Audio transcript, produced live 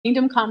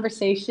Kingdom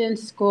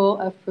Conversations School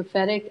of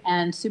Prophetic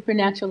and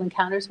Supernatural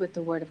Encounters with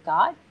the Word of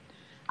God.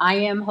 I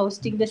am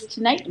hosting this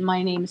tonight.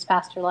 My name is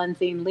Pastor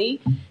Lanzine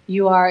Lee.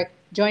 You are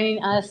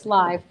joining us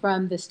live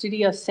from the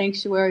studio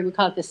sanctuary. We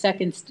call it the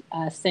second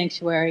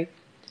sanctuary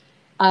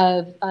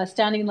of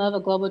Standing Love,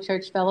 a Global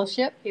Church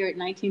Fellowship here at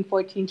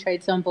 1914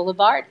 Trade Zone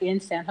Boulevard in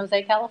San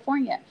Jose,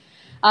 California.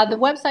 The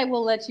website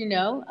will let you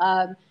know,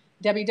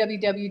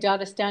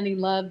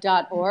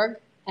 www.astoundinglove.org,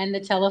 and the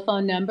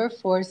telephone number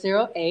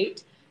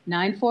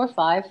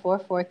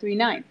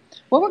 408-945-4439.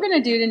 What we're going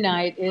to do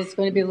tonight is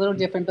going to be a little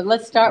different, but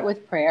let's start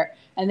with prayer,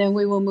 and then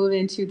we will move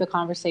into the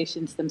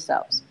conversations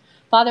themselves.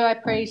 Father, I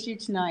praise you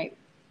tonight,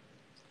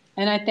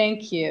 and I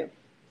thank you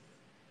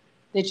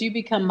that you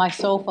become my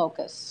sole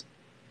focus,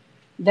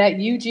 that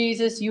you,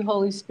 Jesus, you,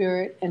 Holy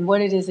Spirit, and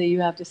what it is that you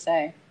have to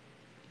say.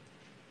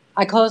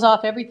 I close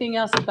off everything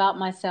else about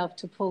myself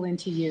to pull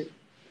into you.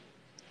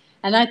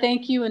 And I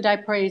thank you and I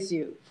praise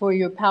you for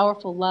your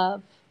powerful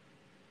love.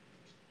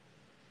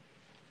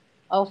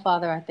 Oh,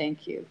 Father, I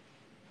thank you.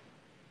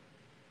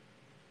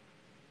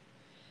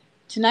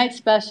 Tonight's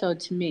special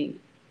to me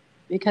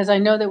because I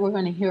know that we're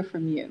going to hear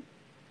from you.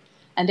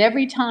 And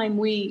every time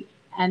we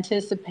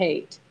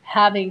anticipate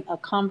having a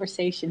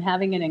conversation,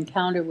 having an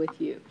encounter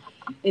with you,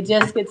 it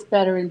just gets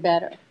better and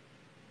better.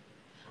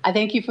 I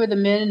thank you for the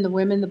men and the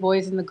women, the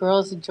boys and the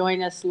girls who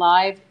join us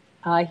live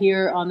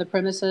here on the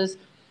premises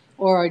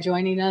or are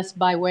joining us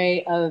by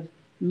way of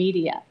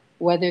media,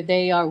 whether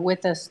they are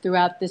with us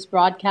throughout this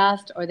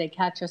broadcast or they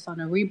catch us on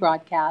a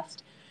rebroadcast.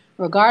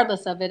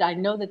 Regardless of it, I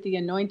know that the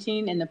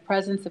anointing and the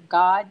presence of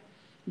God,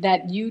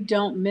 that you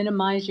don't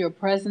minimize your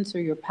presence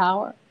or your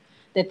power,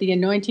 that the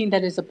anointing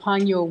that is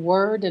upon your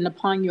word and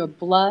upon your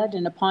blood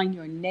and upon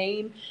your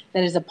name,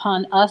 that is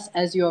upon us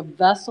as your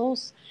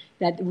vessels,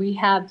 that we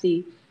have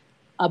the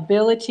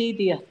ability,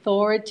 the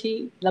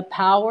authority, the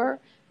power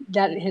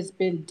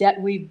that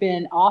we've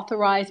been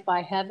authorized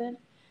by heaven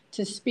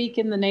to speak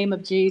in the name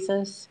of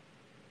Jesus,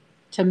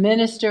 to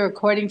minister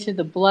according to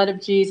the blood of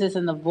Jesus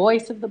and the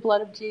voice of the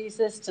blood of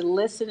Jesus, to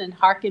listen and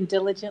hearken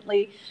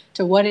diligently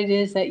to what it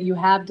is that you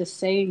have to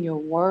say in your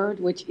word,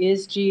 which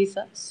is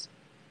Jesus.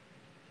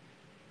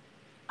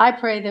 I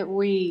pray that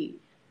we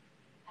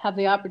have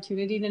the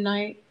opportunity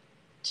tonight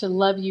to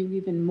love you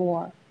even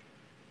more,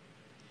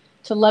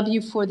 to love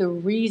you for the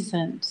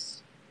reasons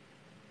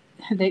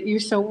that you're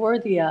so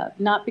worthy of,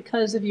 not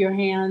because of your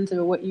hands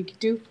or what you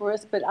do for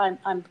us, but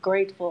I'm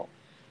grateful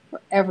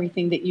for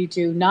everything that you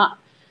do, not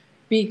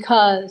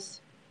because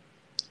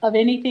of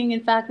anything,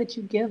 in fact, that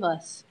you give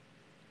us.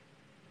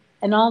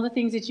 And all the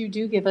things that you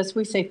do give us,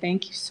 we say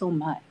thank you so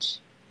much.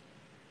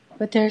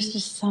 But there's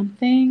just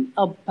something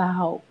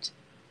about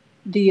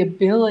the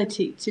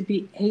ability to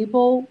be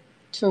able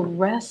to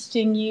rest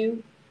in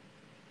you,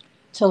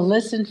 to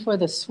listen for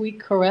the sweet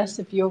caress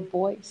of your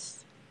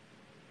voice.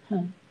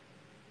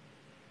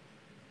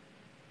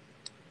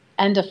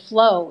 And to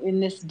flow in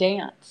this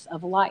dance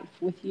of life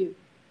with you.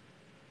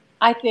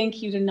 I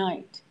thank you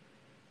tonight,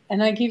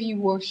 and I give you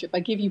worship.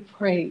 I give you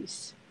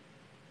praise.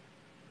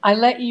 I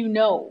let you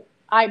know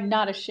I'm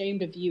not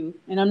ashamed of you,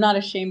 and I'm not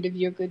ashamed of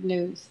your good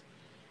news.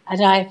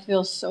 And I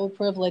feel so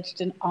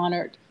privileged and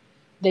honored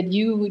that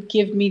you would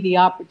give me the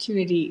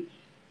opportunity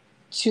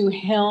to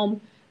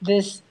helm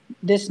this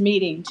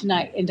meeting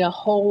tonight and to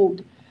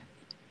hold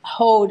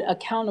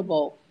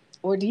accountable,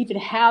 or to even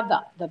have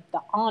the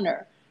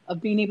honor of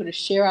being able to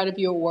share out of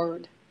your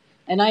word.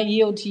 And I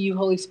yield to you,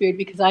 Holy Spirit,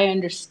 because I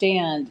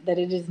understand that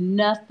it is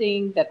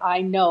nothing that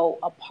I know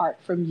apart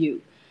from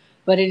you,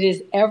 but it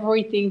is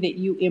everything that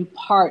you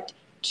impart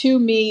to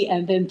me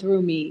and then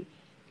through me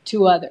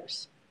to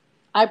others.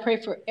 I pray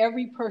for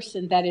every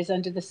person that is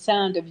under the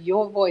sound of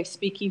your voice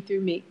speaking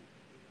through me,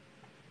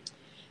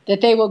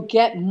 that they will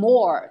get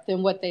more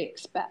than what they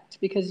expect,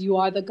 because you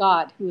are the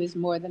God who is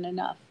more than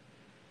enough.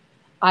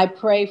 I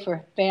pray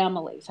for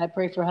families. I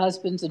pray for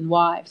husbands and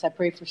wives. I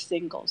pray for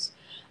singles.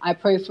 I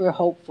pray for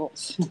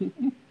hopefuls.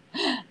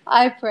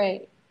 I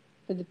pray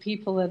for the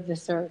people of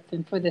this earth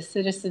and for the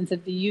citizens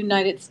of the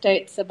United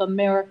States of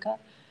America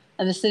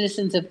and the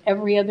citizens of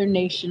every other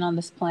nation on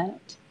this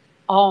planet,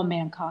 all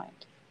mankind.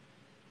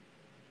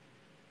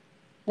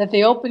 That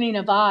the opening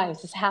of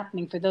eyes is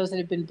happening for those that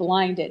have been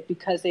blinded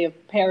because they are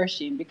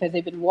perishing, because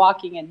they've been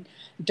walking in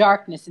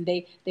darkness and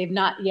they've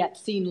not yet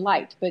seen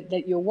light, but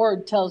that your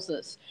word tells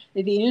us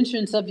that the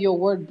entrance of your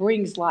word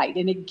brings light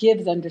and it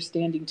gives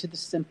understanding to the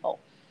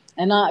simple.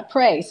 And I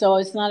pray, so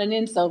it's not an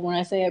insult when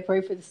I say I pray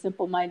for the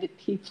simple-minded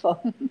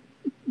people,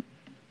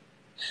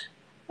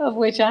 of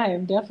which I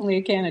am definitely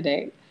a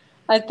candidate.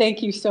 I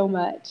thank you so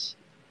much.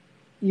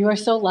 You are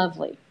so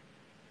lovely.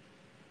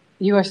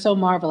 You are so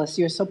marvelous.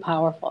 You are so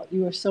powerful.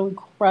 You are so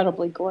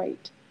incredibly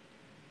great.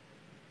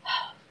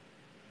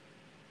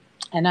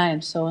 And I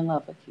am so in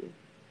love with you.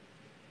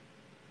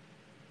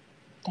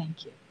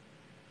 Thank you.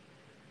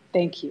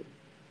 Thank you.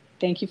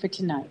 Thank you for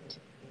tonight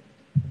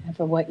and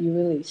for what you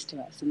released to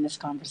us in this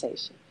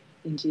conversation.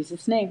 In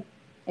Jesus' name,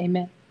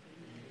 amen.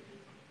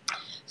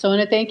 So I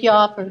want to thank you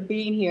all for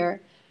being here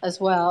as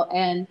well.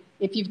 And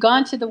if you've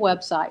gone to the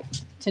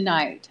website,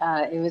 tonight.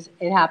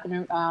 It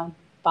happened around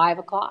 5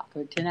 o'clock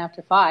or 10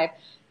 after 5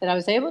 that I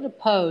was able to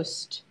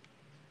post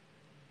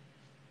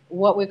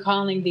what we're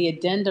calling the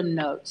addendum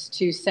notes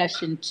to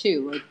session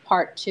 2 or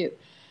part 2.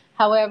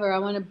 However, I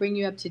want to bring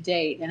you up to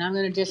date, and I'm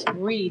going to just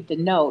read the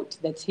note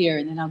that's here,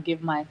 and then I'll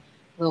give my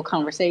little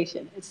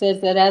conversation. It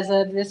says that as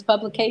of this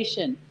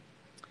publication,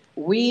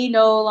 we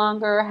no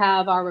longer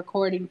have our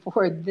recording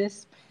for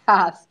this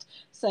past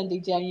Sunday,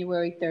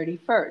 January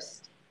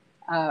 31st.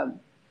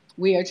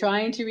 We are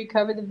trying to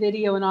recover the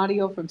video and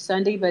audio from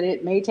Sunday, but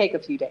it may take a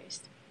few days.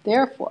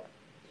 Therefore,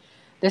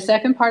 the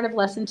second part of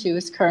Lesson 2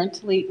 is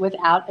currently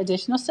without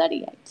additional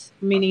study aids,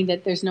 meaning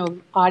that there's no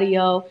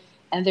audio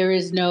and there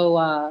is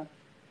no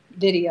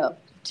video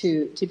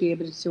to be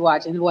able to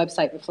watch, and the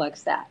website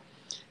reflects that.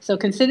 So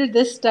consider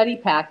this study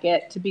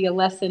packet to be a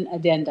lesson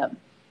addendum,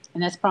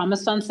 and as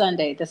promised on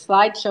Sunday, the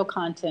slideshow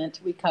content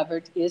we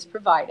covered is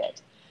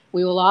provided.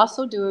 We will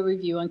also do a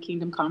review on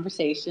Kingdom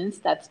Conversations.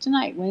 That's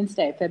tonight,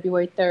 Wednesday,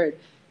 February 3rd,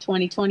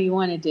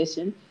 2021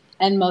 edition,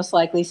 and most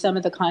likely some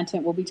of the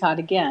content will be taught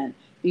again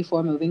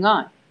before moving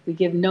on. We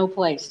give no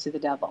place to the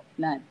devil,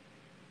 none.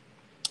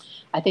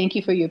 I thank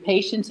you for your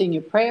patience and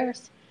your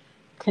prayers.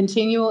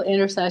 Continual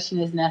intercession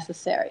is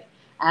necessary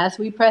as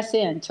we press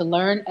in to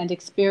learn and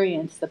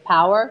experience the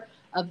power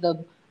of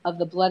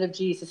the blood of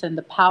Jesus and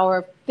the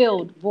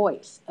power-filled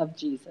voice of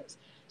Jesus.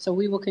 So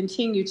we will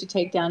continue to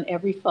take down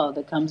every foe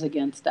that comes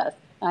against us.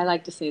 I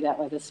like to say that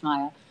with a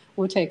smile.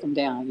 We'll take them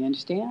down, you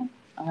understand?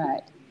 All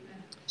right.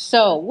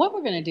 So what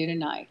we're going to do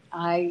tonight,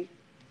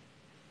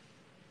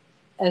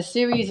 a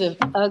series of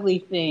ugly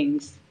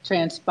things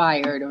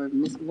transpired or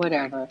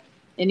whatever.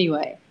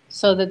 Anyway,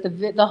 so that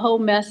the whole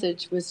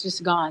message was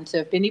just gone. So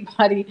if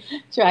anybody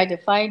tried to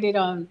find it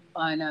on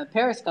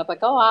Periscope, like,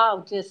 oh,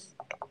 I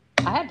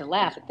had to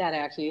laugh at that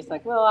actually. It's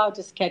like, well, I'll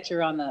just catch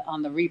her on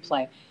the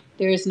replay.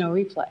 There is no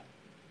replay.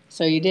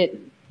 So you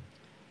didn't.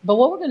 But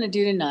what we're going to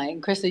do tonight,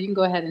 and Krista, you can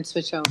go ahead and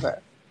switch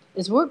over,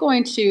 is we're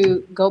going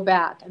to go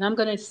back and I'm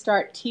going to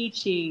start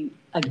teaching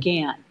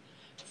again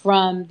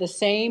from the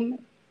same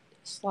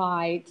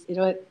slides.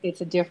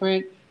 It's a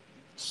different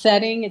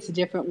setting, it's a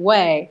different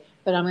way,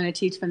 but I'm going to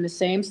teach from the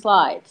same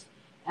slides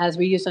as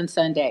we used on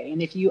Sunday.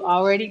 And if you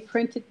already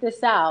printed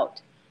this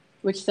out,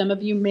 which some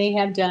of you may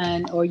have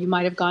done, or you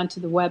might have gone to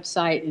the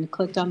website and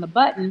clicked on the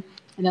button,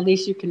 and at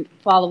least you can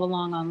follow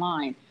along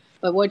online.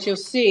 But what you'll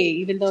see,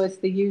 even though it's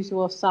the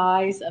usual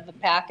size of the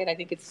packet, I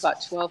think it's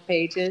about 12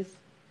 pages.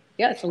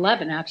 Yeah, it's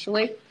 11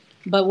 actually.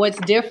 But what's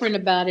different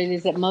about it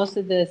is that most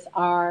of this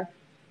are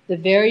the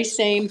very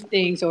same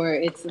things, or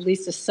it's at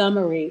least a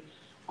summary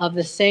of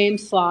the same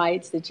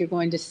slides that you're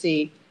going to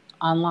see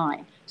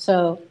online.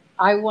 So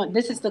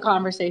this is the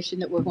conversation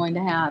that we're going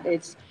to have.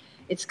 It's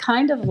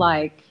kind of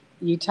like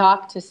you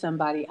talk to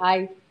somebody.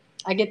 I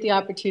get the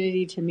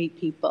opportunity to meet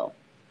people.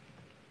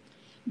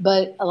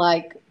 But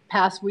like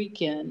past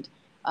weekend,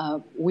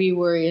 we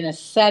were in a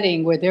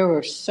setting where there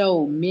were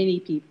so many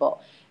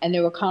people and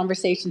there were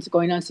conversations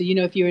going on. So,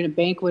 if you're in a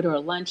banquet or a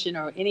luncheon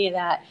or any of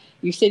that,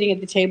 you're sitting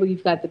at the table,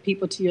 you've got the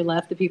people to your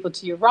left, the people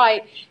to your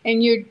right,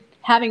 and you're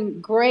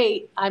having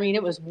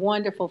it was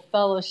wonderful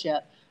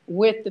fellowship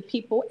with the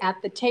people at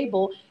the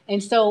table.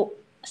 And so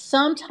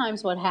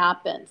sometimes what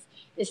happens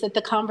is that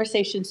the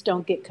conversations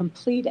don't get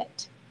completed.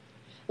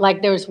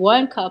 Like there's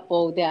one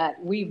couple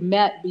that we've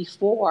met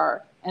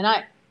before, and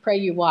I pray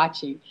you're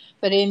watching.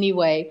 But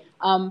anyway,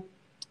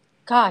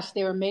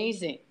 they're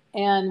amazing.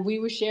 And we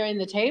were sharing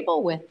the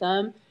table with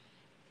them.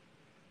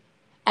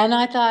 And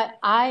I thought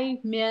I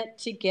meant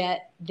to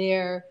get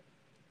their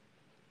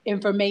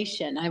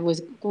information. I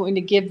was going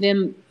to give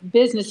them a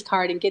business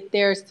card and get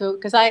theirs,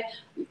 because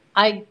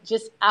I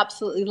just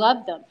absolutely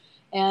love them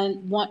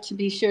and want to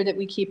be sure that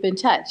we keep in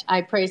touch.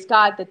 I praise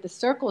God that the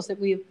circles that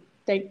we've,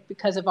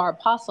 because of our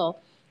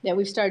apostle, that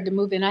we've started to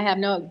move in, I have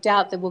no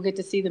doubt that we'll get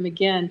to see them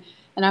again.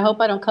 And I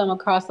hope I don't come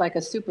across like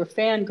a super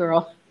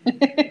fangirl.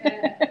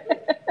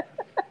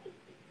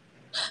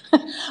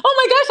 Oh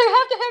my gosh, I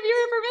have to have your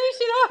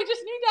information. Oh, I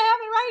just need to have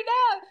it right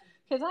now.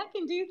 Because I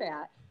can do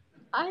that.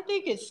 I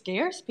think it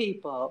scares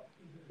people.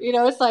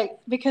 It's like,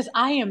 because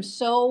I am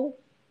so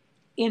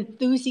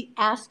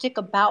enthusiastic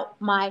about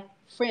my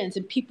friends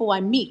and people I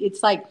meet.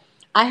 It's like,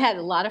 I had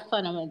a lot of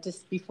fun.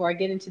 Just before I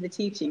get into the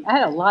teaching, I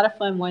had a lot of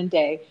fun one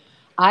day.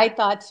 I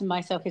thought to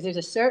myself, because there's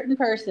a certain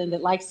person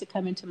that likes to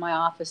come into my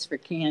office for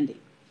candy.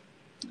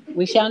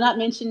 We shall not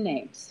mention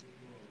names.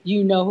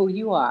 You know who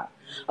you are.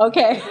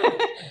 Okay.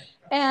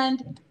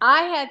 And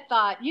I had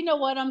thought, you know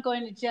what, I'm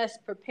going to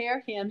just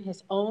prepare him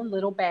his own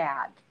little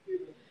bag.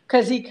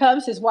 Because he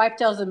comes, his wife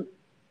tells him,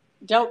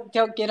 don't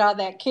get all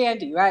that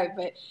candy, right?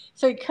 But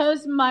so he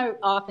comes to my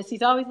office.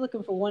 He's always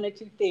looking for one or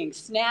two things,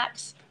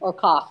 snacks or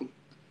coffee.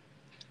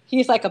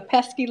 He's like a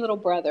pesky little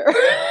brother.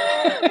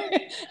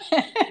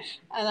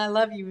 And I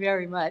love you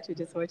very much. I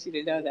just want you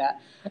to know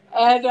that.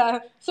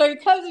 And so he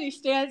comes and he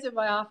stands at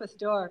my office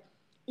door.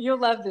 You'll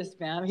love this,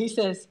 ma'am. He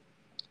says,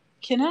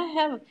 "Can I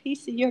have a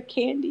piece of your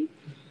candy?"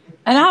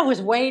 And I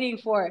was waiting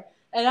for it.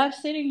 And I'm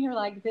sitting here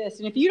like this.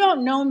 And if you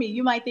don't know me,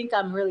 you might think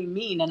I'm really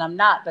mean, and I'm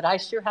not, but I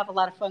sure have a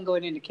lot of fun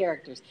going into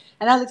characters.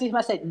 And I looked at him,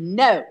 I said,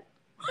 no.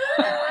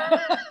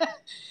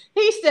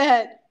 He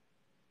said,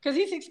 because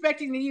he's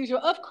expecting the usual,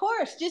 of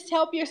course, just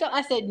help yourself.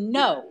 I said,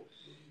 no.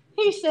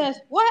 He says,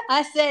 what?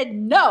 I said,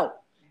 no,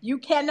 you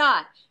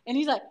cannot. And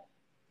he's like,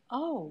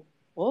 oh,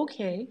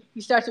 okay.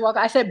 He starts to walk.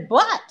 I said,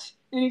 but.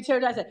 And he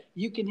turned around and said,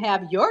 you can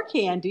have your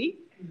candy.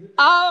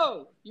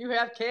 Oh, you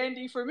have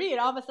candy for me. And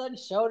all of a sudden,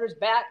 shoulders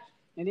back.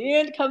 And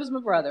in comes my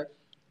brother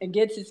and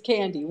gets his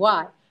candy.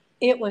 Why?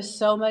 It was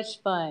so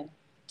much fun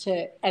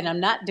and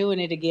I'm not doing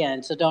it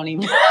again, so don't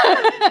even.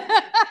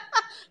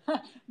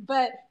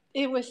 But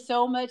it was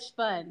so much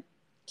fun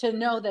to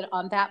know that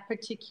on that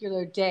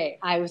particular day,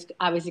 I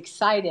was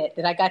excited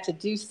that I got to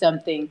do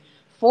something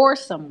for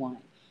someone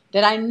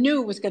that I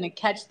knew was going to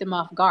catch them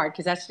off guard,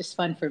 because that's just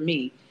fun for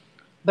me.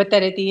 But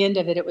that at the end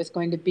of it, it was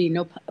going to be,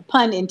 no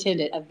pun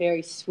intended, a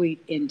very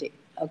sweet ending.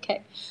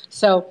 Okay,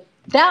 so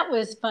that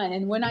was fun.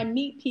 And when I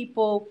meet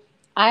people,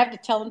 I have to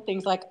tell them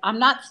things like, I'm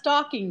not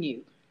stalking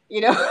you.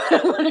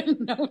 I want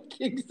to know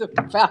things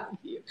about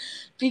you.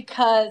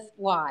 Because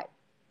why?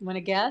 Want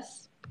to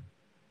guess?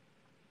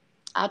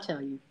 I'll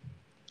tell you.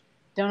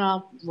 Don't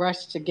all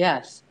rush to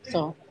guess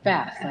so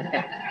fast.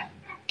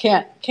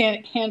 Okay.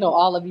 Can't handle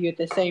all of you at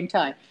the same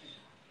time.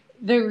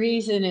 The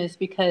reason is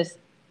because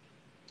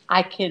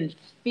I can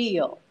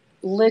feel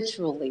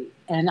literally,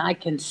 and I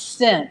can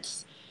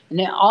sense, and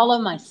all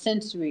of my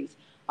sensories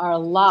are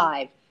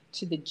alive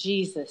to the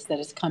Jesus that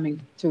is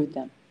coming through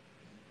them.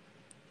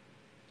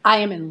 I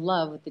am in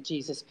love with the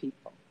Jesus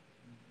people.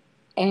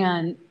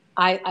 And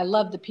I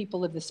love the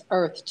people of this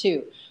earth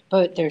too.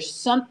 But there's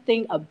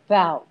something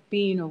about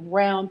being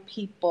around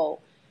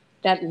people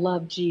that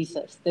love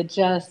Jesus that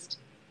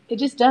it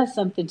just does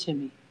something to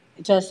me.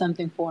 It does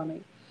something for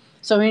me.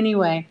 So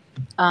anyway,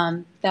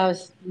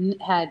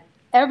 had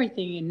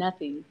everything and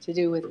nothing to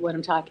do with what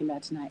I'm talking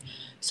about tonight.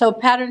 So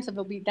patterns of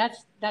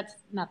obedience, that's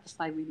not the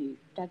slide we need.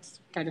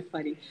 That's kind of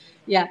funny.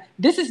 Yeah,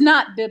 this is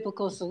not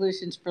biblical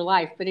solutions for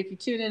life, but if you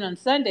tune in on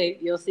Sunday,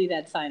 you'll see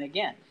that sign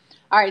again.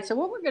 All right, so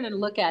what we're going to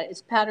look at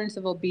is patterns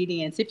of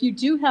obedience. If you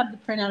do have the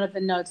printout of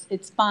the notes,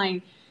 it's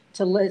fine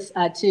to list,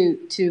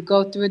 to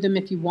go through them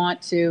if you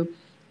want to.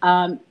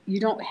 You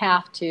don't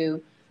have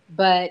to,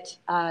 but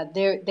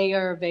they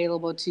are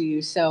available to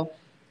you. So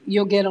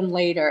you'll get them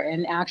later.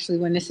 And actually,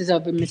 when this is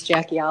over, Miss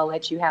Jackie, I'll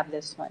let you have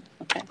this one.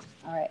 Okay.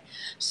 All right.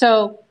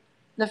 So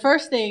the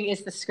first thing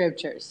is the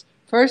scriptures.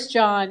 1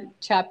 John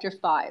chapter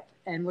 5,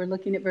 and we're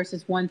looking at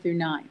verses 1 through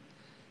 9.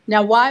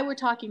 Now, why we're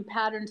talking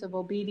patterns of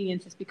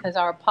obedience is because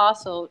our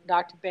apostle,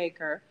 Dr.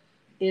 Baker,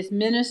 is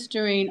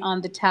ministering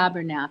on the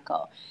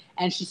tabernacle.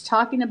 And she's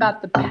talking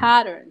about the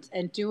patterns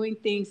and doing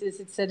things,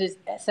 as it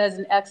says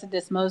in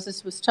Exodus,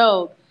 Moses was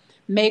told,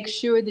 make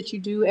sure that you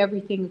do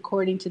everything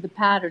according to the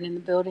pattern in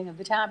the building of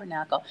the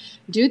tabernacle.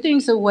 Do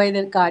things the way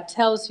that God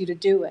tells you to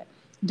do it.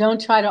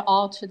 Don't try to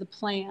alter the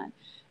plan.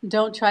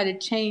 Don't try to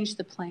change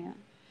the plan.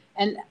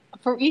 And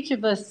for each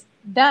of us,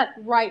 that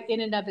right in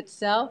and of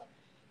itself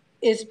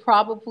is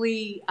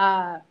probably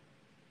an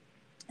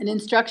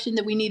instruction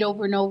that we need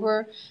over and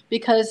over,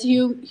 because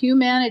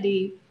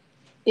humanity,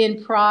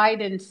 in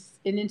pride and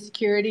in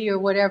insecurity or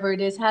whatever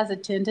it is, has a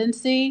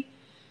tendency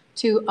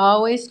to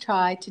always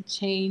try to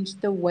change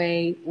the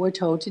way we're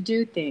told to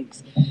do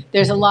things.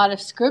 There's a lot of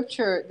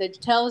scripture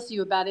that tells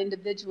you about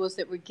individuals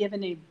that were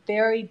given a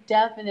very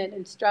definite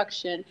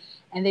instruction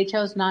and they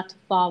chose not to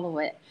follow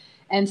it.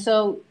 And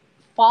so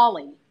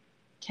folly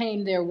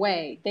came their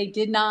way. They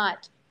did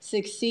not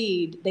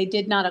succeed. They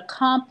did not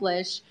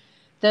accomplish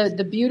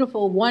the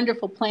beautiful,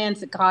 wonderful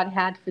plans that God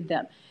had for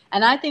them.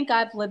 And I think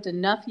I've lived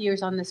enough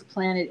years on this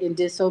planet in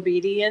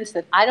disobedience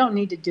that I don't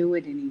need to do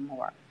it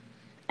anymore.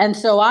 And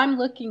so I'm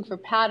looking for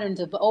patterns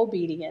of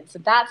obedience.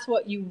 That's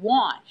what you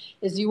want,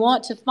 is you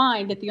want to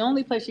find that the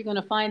only place you're going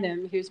to find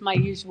them, here's my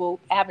usual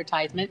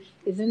advertisement,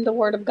 is in the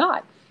Word of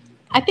God.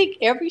 I think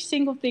every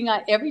single thing,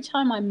 every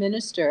time I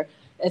minister,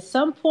 at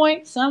some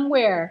point,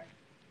 somewhere,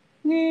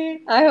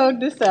 I hold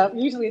this up.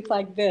 Usually it's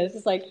like this.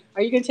 It's like,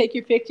 are you going to take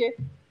your picture?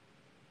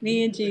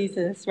 Me and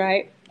Jesus,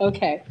 right?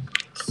 Okay.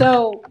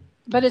 So,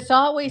 but it's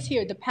always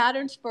here. The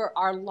patterns for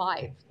our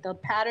life, the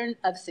pattern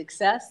of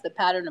success, the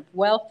pattern of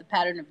wealth, the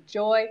pattern of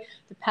joy,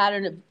 the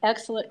pattern of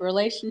excellent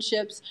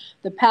relationships,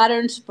 the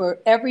patterns for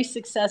every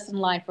success in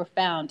life are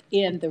found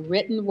in the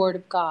written Word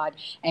of God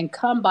and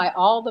come by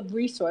all the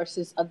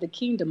resources of the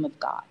kingdom of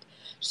God.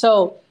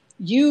 So,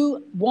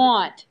 you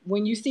want,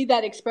 when you see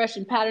that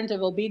expression, patterns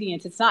of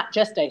obedience, it's not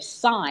just a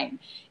sign.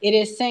 It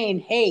is saying,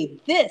 hey,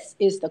 this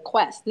is the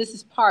quest. This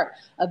is part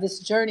of this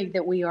journey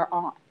that we are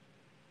on.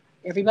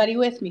 Everybody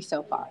with me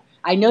so far?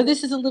 I know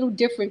this is a little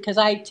different because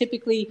I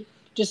typically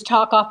just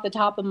talk off the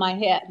top of my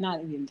head.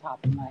 Not even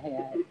top of my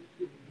head.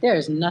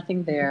 There's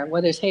nothing there.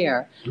 Well, there's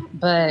hair,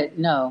 but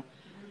no.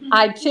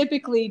 I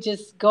typically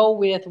just go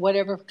with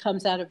whatever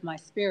comes out of my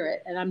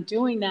spirit. And I'm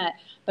doing that,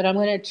 but I'm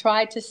going to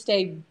try to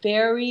stay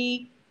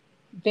very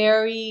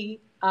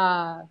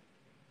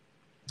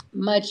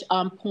much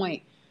on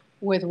point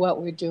with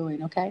what we're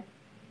doing, okay?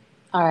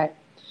 All right.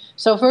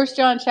 So 1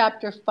 John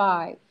chapter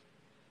 5,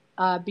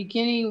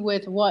 beginning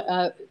with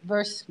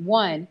verse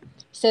 1,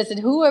 says that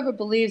whoever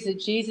believes that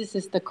Jesus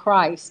is the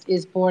Christ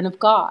is born of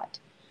God.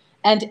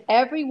 And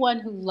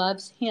everyone who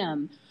loves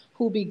him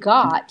who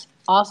begot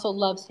also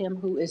loves him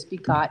who is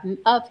begotten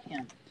of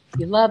him.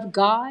 You love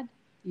God,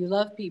 you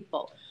love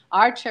people.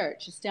 Our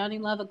church,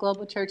 Astounding Love, a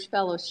Global Church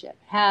Fellowship,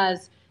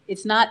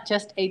 it's not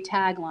just a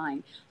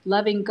tagline,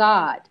 loving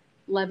God,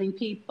 loving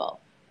people,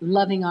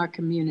 loving our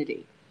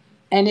community.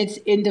 And it's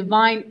in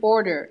divine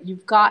order.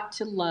 You've got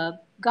to love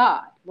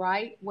God,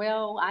 right?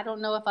 Well, I don't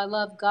know if I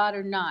love God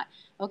or not.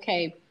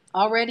 Okay,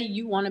 already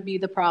you want to be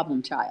the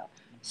problem child.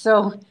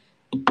 So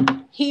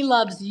he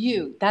loves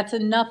you. That's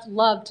enough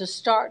love to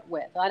start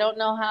with. I don't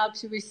know how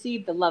to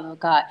receive the love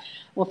of God.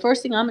 Well,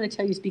 first thing I'm going to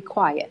tell you is be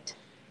quiet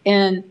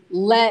and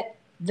let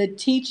the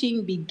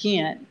teaching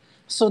begin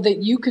so that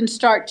you can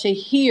start to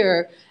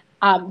hear,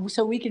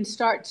 so we can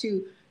start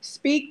to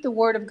speak the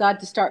word of God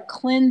to start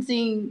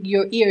cleansing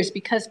your ears.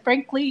 Because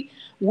frankly,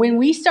 when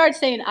we start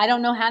saying, I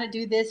don't know how to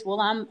do this,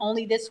 well, I'm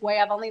only this way,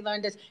 I've only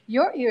learned this,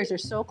 your ears are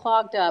so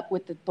clogged up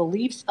with the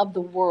beliefs of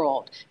the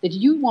world that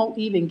you won't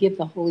even give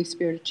the Holy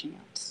Spirit a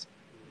chance.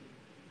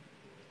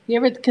 You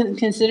ever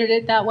considered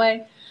it that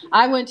way?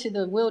 I went to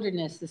the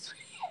wilderness this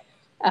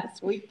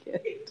last weekend.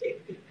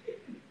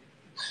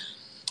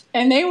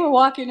 And they were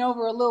walking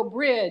over a little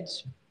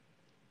bridge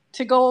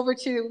to go over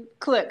to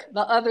Click,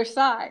 the other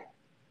side.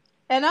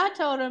 And I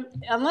told them,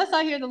 unless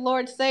I hear the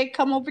Lord say,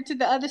 come over to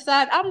the other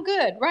side, I'm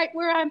good, right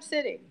where I'm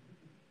sitting.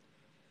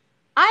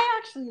 I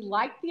actually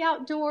like the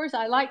outdoors.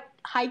 I like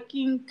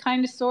hiking,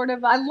 kind of, sort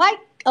of. I like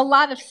a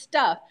lot of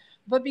stuff.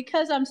 But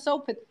because I'm so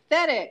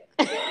pathetic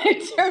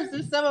in terms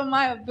of some of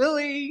my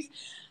abilities,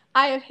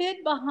 I have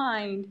hid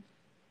behind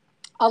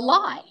a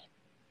lie.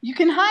 You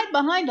can hide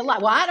behind a lie.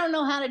 Well, I don't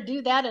know how to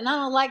do that, and I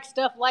don't like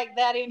stuff like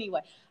that anyway.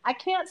 I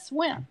can't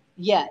swim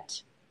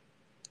yet.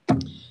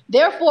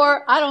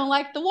 Therefore, I don't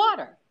like the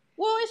water.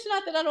 Well, it's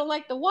not that I don't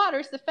like the water.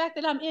 It's the fact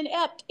that I'm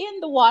inept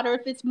in the water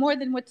if it's more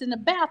than what's in the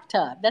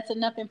bathtub. That's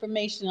enough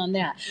information on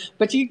that.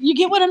 But you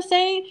get what I'm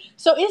saying?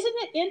 So isn't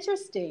it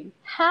interesting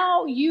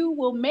how you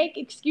will make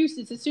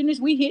excuses as soon as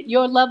we hit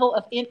your level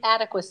of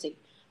inadequacy?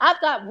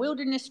 I've got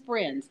wilderness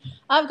friends.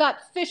 I've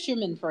got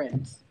fisherman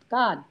friends.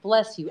 God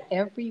bless you,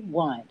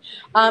 everyone.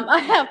 I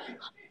have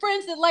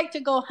friends that like to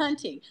go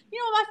hunting. You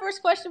know what my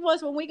first question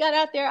was when we got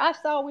out there? I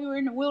saw we were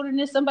in the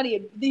wilderness.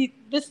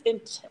 This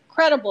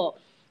incredible,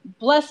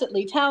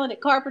 blessedly talented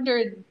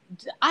carpenter.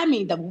 I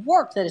mean, the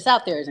work that is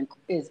out there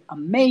is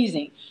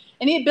amazing.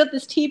 And he had built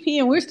this teepee,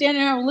 and we're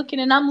standing there looking,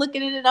 and I'm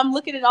looking at it. I'm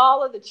looking at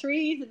all of the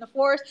trees and the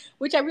forest,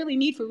 which I really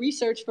need for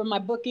research for my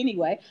book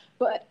anyway.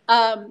 But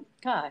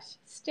gosh,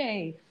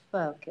 stay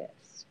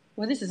focused.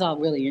 Well, this is all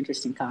really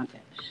interesting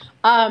content.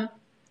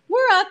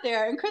 We're out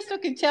there, and Crystal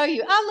can tell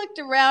you, I looked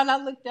around, I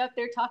looked up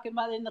there talking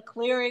about it in the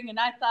clearing, and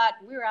I thought,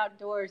 we're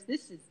outdoors.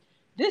 This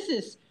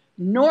is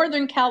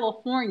Northern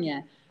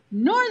California.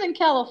 Northern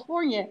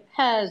California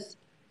has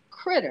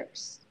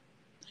critters.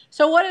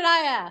 So what did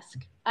I ask?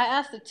 I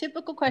asked the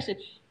typical question,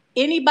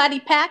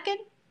 anybody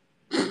packing?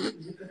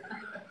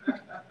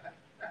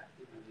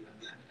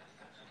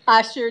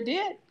 I sure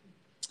did.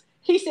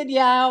 He said,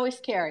 yeah, I always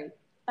carry.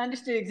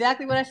 Understood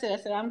exactly what I said.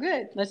 I said, I'm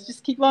good. Let's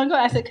just keep on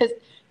going. I said, because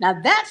now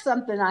that's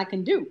something I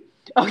can do.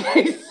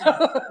 Okay,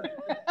 so.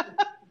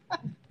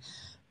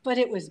 But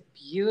it was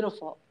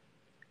beautiful.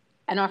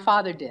 And our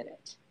Father did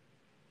it.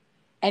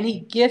 And he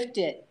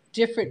gifted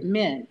different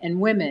men and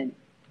women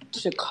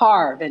to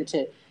carve and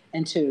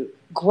to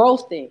grow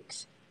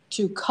things,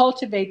 to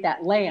cultivate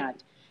that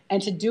land,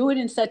 and to do it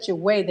in such a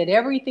way that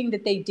everything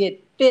that they did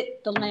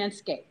fit the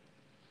landscape.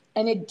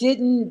 And it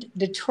didn't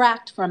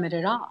detract from it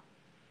at all.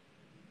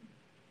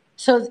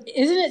 So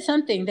isn't it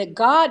something that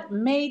God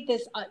made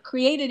this,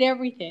 created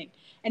everything,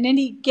 and then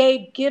he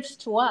gave gifts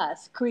to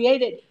us,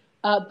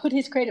 put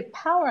his creative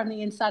power on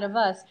the inside of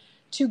us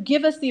to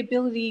give us the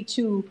ability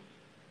to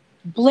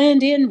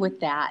blend in with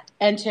that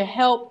and to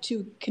help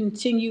to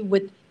continue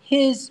with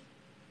his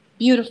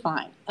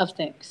beautifying of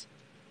things.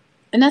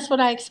 And that's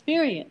what I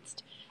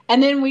experienced.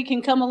 And then we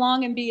can come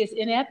along and be as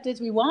inept as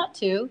we want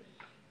to,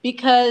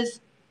 because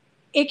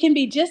it can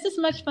be just as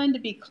much fun to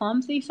be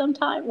clumsy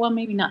sometimes. Well,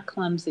 maybe not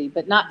clumsy,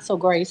 but not so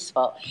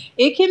graceful.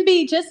 It can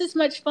be just as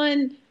much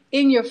fun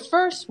in your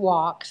first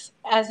walks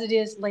as it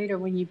is later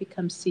when you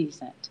become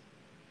seasoned.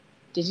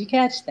 Did you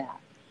catch that?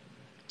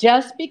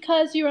 Just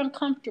because you're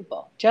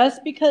uncomfortable,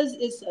 just because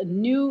it's a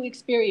new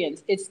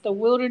experience, it's the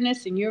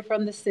wilderness and you're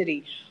from the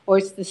city, or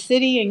it's the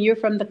city and you're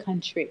from the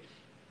country.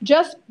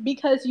 Just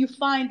because you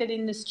find that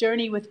in this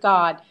journey with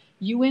God,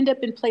 you end up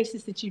in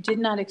places that you did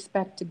not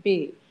expect to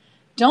be.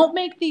 Don't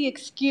make the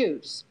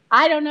excuse,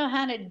 I don't know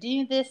how to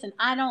do this, and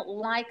I don't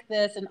like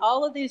this, and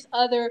all of these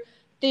other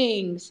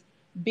things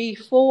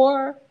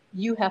before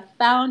you have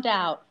found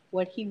out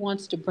what he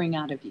wants to bring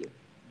out of you.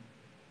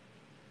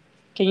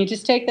 Can you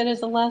just take that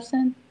as a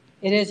lesson?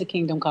 It is a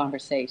kingdom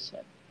conversation,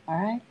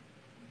 all right?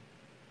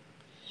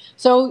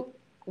 So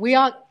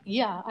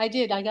I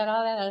did. I got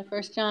all that out of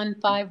 1 John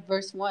 5,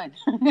 verse 1.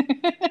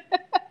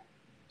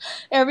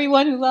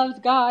 Everyone who loves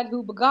God,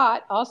 who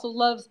begot, also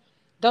loves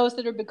those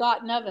that are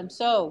begotten of him.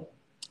 So,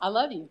 I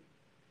love you.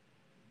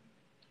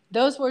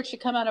 Those words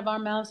should come out of our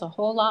mouths a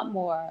whole lot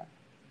more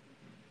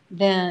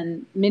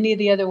than many of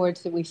the other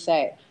words that we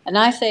say. And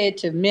I say it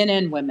to men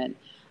and women.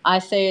 I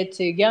say it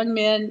to young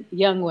men,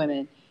 young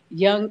women,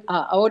 young,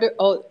 older.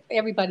 Oh,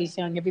 everybody's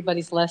young.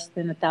 Everybody's less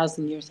than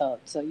 1,000 years old.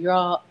 So you're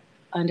all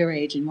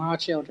underage, and we're all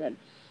children,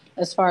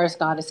 as far as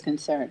God is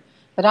concerned.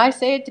 But I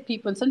say it to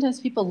people, and sometimes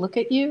people look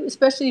at you,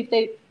 especially if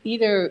they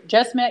either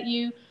just met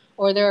you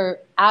or they're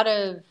out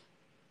of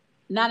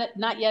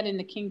not yet in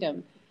the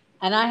kingdom.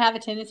 And I have a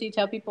tendency to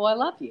tell people I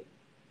love you.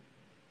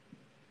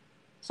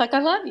 It's like, I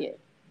love you.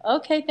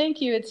 Okay,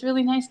 thank you. It's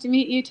really nice to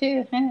meet you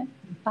too.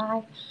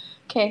 Bye.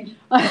 Okay.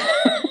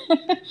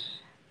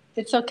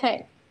 It's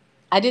okay.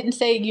 I didn't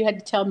say you had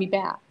to tell me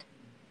back.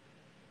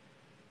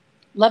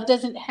 Love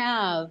doesn't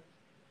have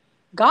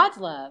God's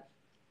love.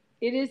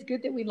 It is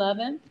good that we love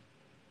him,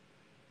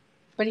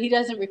 but he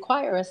doesn't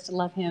require us to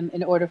love him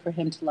in order for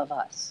him to love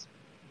us.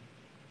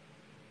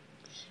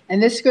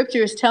 And this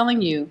scripture is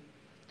telling you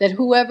that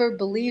whoever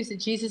believes that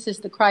Jesus is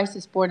the Christ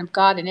is born of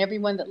God, and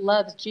everyone that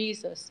loves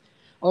Jesus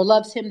or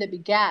loves him that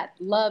begat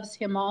loves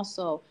him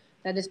also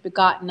that is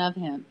begotten of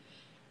him.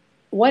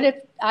 What if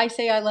I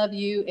say I love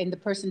you and the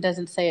person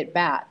doesn't say it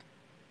back?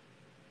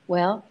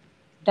 Well,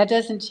 that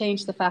doesn't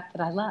change the fact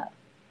that I love.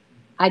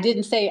 I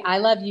didn't say, I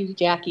love you,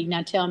 Jackie,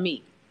 now tell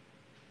me.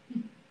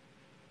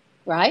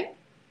 Right?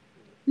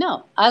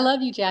 No, I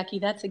love you, Jackie.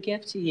 That's a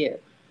gift to you.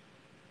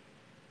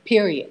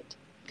 Period.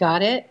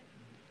 Got it?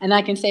 And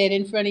I can say it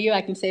in front of you.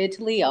 I can say it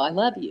to Leo. I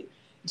love you.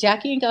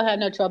 Jackie ain't going to have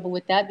no trouble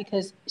with that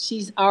because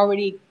she's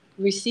already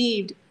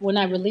received, when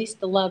I release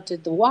the love to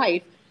the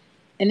wife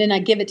and then I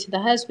give it to the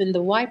husband,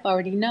 the wife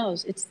already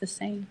knows it's the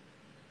same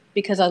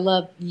because I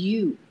love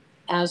you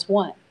as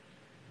one.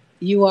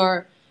 You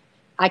are,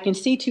 I can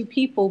see two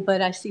people,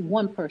 but I see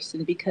one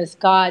person because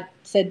God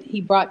said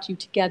he brought you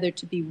together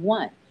to be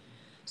one.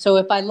 So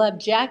if I love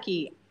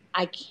Jackie,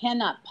 I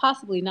cannot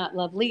possibly not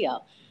love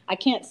Leo. I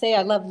can't say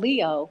I love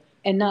Leo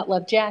and not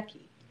love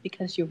Jackie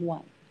because you're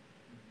one.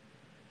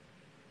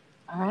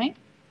 All right?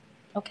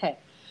 Okay.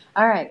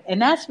 All right.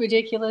 And that's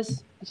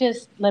ridiculous.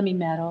 Just let me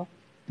meddle.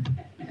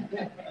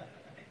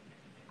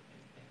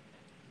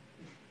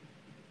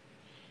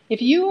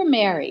 If you were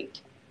married,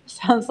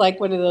 sounds like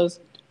one of those,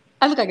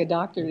 I look like a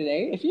doctor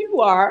today. If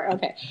you are,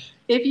 okay.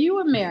 If you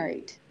were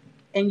married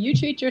and you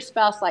treat your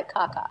spouse like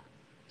caca,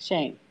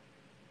 shame.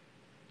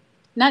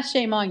 Not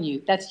shame on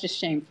you. That's just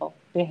shameful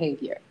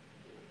behavior.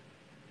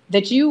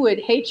 That you would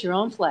hate your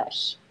own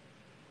flesh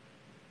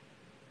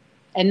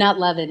and not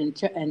love it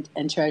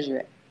and treasure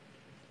it.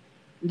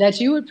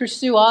 That you would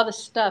pursue all the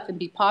stuff and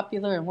be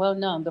popular and well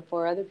known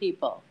before other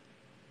people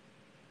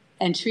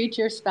and treat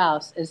your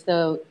spouse as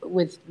though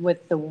with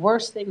the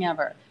worst thing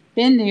ever.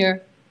 Been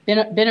there,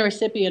 been a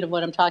recipient of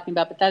what I'm talking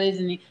about, but that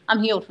isn't,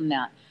 I'm healed from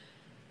that.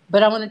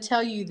 But I want to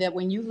tell you that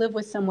when you live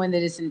with someone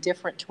that is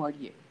indifferent toward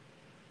you,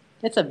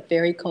 it's a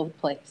very cold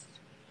place.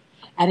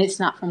 And it's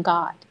not from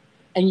God.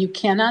 And you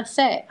cannot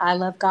say, I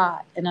love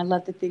God and I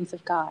love the things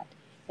of God.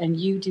 And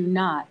you do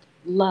not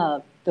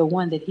love the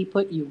one that he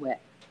put you with.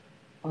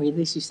 Or at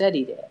least you said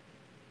he did.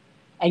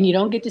 And you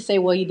don't get to say,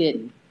 well, he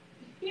didn't.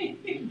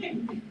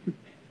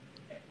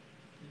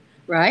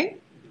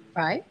 Right?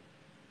 Right?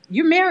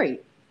 You're married.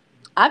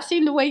 I've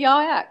seen the way y'all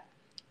act.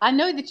 I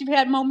know that you've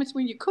had moments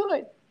when you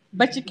could,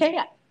 but you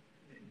can't.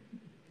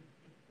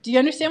 Do you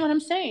understand what I'm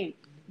saying?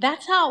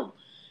 That's how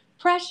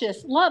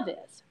precious love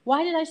is.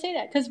 Why did I say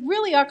that? Because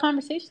really our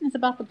conversation is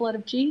about the blood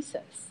of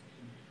Jesus.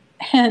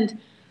 And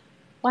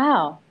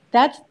wow,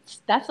 that's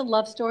a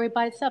love story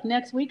by itself.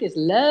 Next week is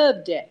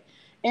Love Day.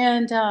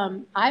 And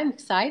I'm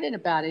excited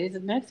about it. Is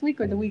it next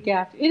week or the week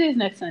after? It is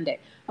next Sunday.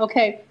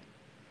 Okay.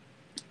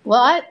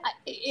 Well,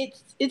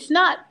 it's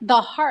not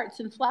the hearts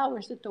and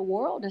flowers that the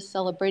world is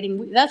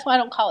celebrating. That's why I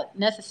don't call it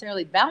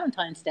necessarily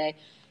Valentine's Day.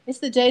 It's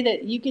the day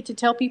that you get to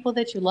tell people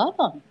that you love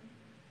them,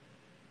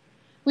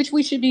 which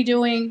we should be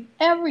doing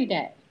every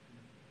day.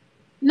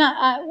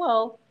 I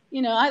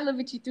live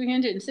with you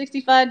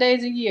 365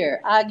 days a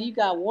year. You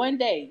got one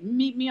day. You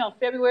meet me on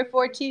February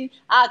 14th.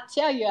 I'll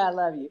tell you I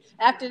love you.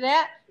 After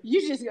that,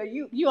 you just go.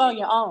 You on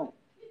your own.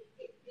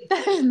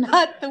 That is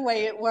not the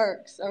way it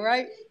works. All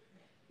right,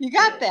 you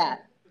got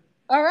that.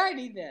 All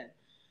righty then.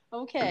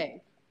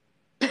 Okay.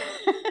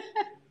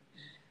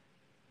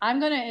 I'm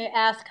going to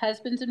ask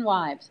husbands and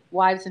wives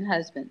and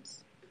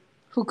husbands,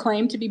 who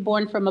claim to be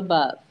born from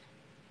above.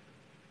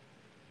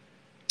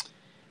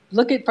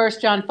 Look at 1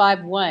 John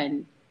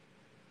 5:1.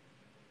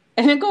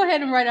 And then go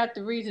ahead and write out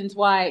the reasons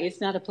why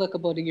it's not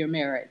applicable to your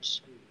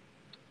marriage.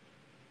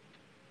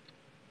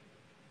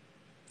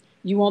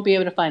 You won't be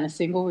able to find a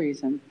single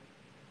reason.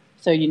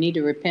 So you need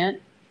to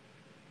repent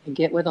and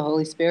get with the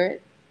Holy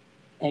Spirit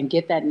and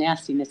get that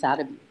nastiness out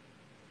of you.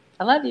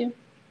 I love you.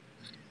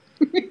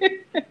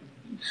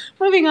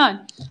 Moving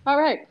on. All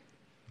right.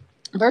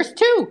 Verse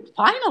 2,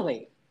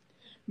 finally.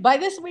 By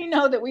this we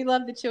know that we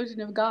love the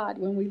children of God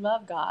when we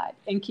love God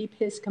and keep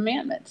his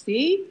commandments.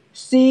 See?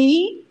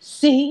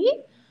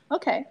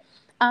 Okay.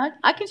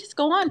 I can just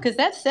go on because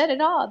that said it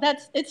all.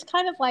 It's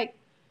kind of like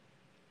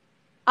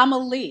I'm a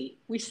Lee.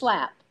 We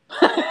slap.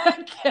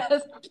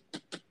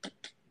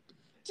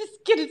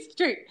 Just get it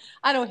straight.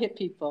 I don't hit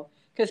people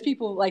because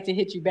people like to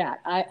hit you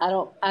back. I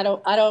don't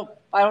know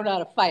how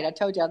to fight. I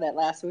told y'all that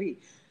last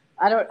week.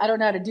 I don't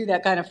know how to do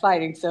that kind of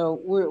fighting.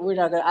 So we're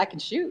not gonna. I can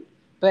shoot,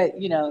 but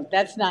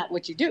that's not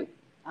what you do.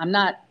 I'm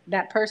not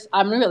that person.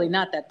 I'm really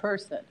not that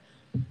person,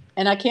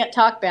 and I can't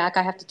talk back.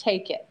 I have to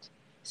take it.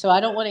 So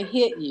I don't want to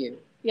hit you.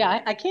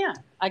 Yeah, I can't.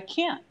 I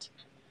can't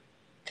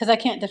because I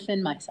can't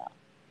defend myself.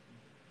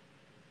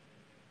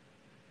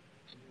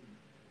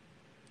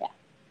 Yeah.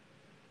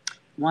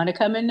 Want to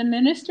come into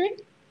ministry?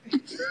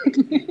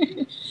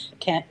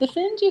 Can't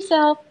defend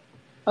yourself.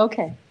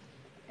 Okay.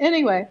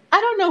 Anyway,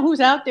 I don't know who's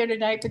out there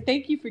tonight, but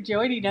thank you for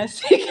joining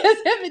us because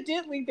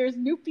evidently there's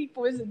new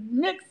people as a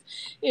mix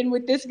in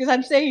with this because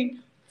I'm saying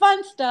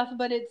fun stuff,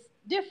 but it's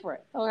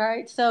different. All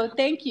right. So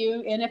thank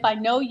you. And if I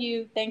know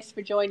you, thanks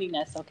for joining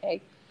us.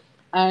 Okay.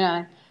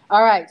 Uh,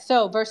 all right.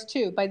 So verse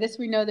 2, by this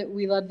we know that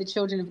we love the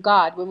children of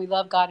God when we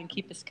love God and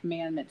keep his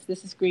commandments.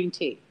 This is green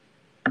tea.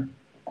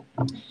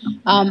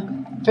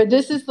 For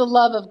this is the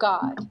love of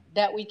God,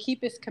 that we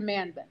keep his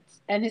commandments,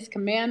 and his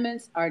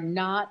commandments are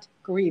not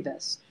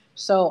grievous.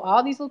 So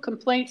all these little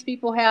complaints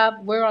people have,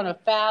 we're on a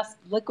fast,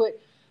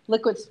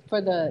 liquids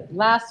for the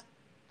last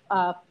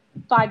 5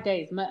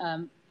 days,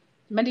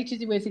 Monday,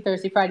 Tuesday, Wednesday,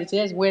 Thursday, Friday.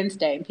 Today's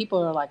Wednesday, and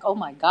people are like, oh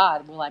my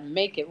God, will I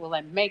make it? Will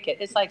I make it?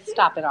 It's like,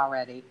 stop it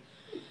already.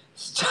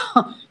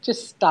 Stop,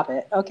 just stop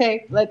it,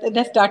 okay?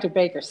 That's Dr.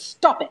 Baker.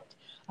 Stop it,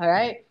 all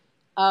right?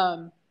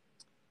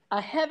 A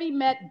heavy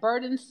met,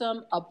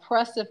 burdensome,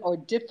 oppressive, or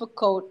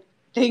difficult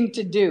thing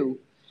to do.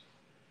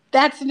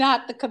 That's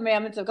not the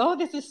commandments of, oh,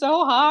 this is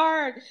so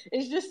hard.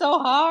 It's just so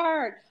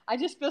hard. I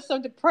just feel so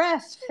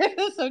depressed. I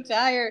feel so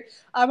tired.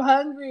 I'm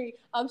hungry.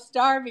 I'm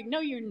starving.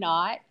 No, you're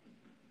not.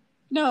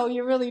 No,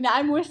 you're really not.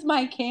 I miss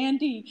my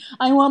candy.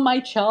 I want my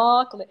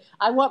chocolate.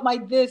 I want my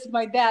this,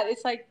 my that.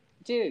 It's like,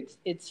 dudes,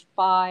 it's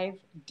 5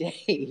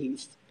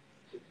 days.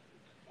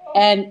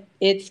 And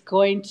it's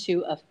going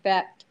to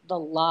affect the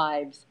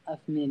lives of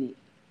many.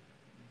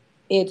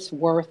 It's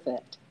worth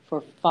it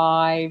for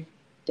 5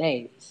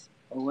 days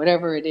or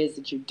whatever it is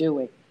that you're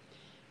doing.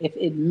 If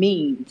it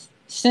means,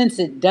 since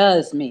it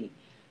does mean,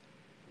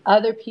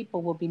 other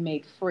people will be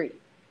made free.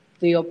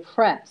 The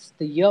oppressed,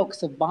 the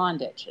yokes of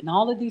bondage, and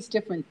all of these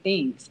different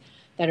things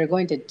that are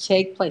going to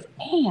take place.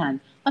 And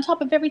on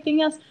top of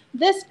everything else,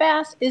 this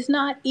fast is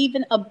not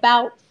even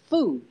about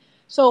food.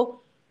 So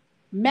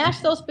mash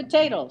those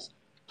potatoes,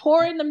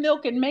 pour in the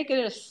milk and make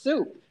it a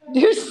soup.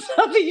 Do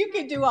something. You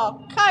can do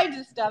all kinds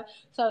of stuff.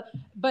 So,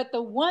 but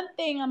the one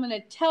thing I'm going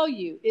to tell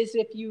you is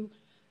if you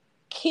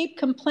keep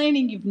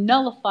complaining, you've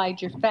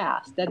nullified your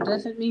fast. That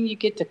doesn't mean you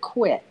get to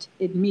quit.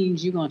 It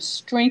means you're going to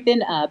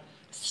strengthen up,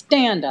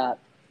 stand up,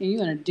 and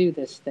you're going to do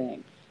this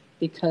thing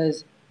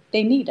because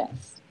they need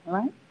us. All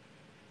right?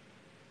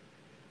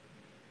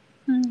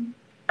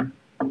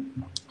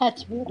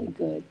 That's really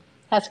good.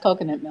 Has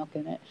coconut milk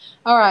in it.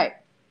 All right.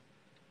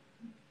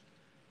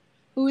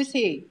 Who is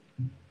he?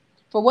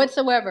 For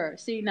whatsoever,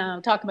 see now,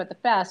 I'm talking about the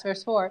fast,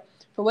 verse 4,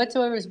 for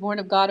whatsoever is born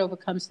of God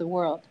overcomes the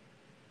world.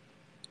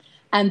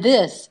 And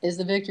this is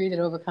the victory that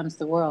overcomes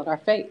the world, our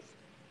faith.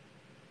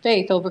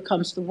 Faith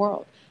overcomes the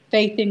world.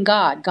 Faith in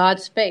God,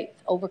 God's faith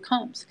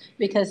overcomes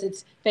because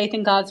it's faith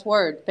in God's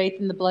word, faith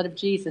in the blood of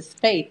Jesus,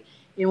 faith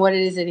in what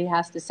it is that he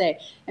has to say.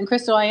 And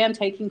Crystal, I am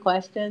taking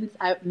questions.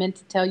 I meant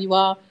to tell you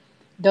all,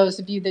 those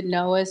of you that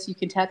know us, you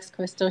can text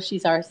Crystal.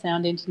 She's our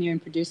sound engineer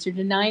and producer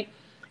tonight.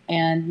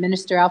 And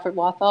Minister Alfred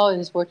Wathall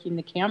is working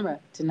the camera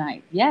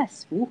tonight.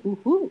 Yes,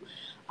 woo-hoo-hoo.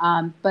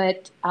 And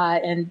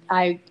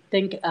I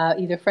think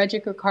either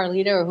Frederick or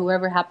Carlita or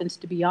whoever happens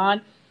to be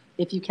on,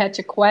 if you catch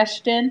a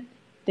question,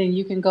 then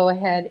you can go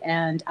ahead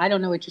and, I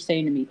don't know what you're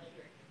saying to me.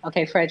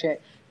 Okay,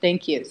 Frederick,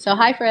 thank you. So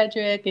hi,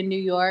 Frederick in New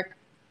York,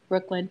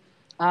 Brooklyn.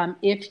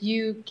 If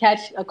you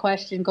catch a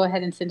question, go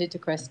ahead and send it to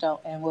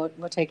Crystal, and we'll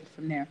take it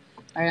from there.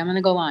 All right, I'm going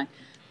to go on.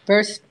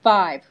 Verse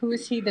 5, who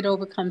is he that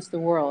overcomes the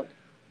world?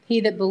 He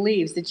that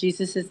believes that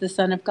Jesus is the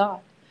Son of God.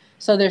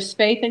 So there's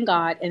faith in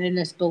God, and then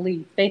there's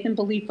belief. Faith and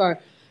belief are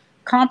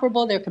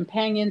comparable, they're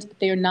companions, but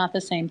they are not the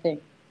same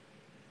thing.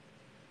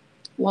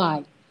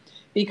 Why?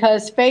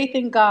 Because faith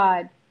in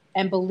God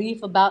and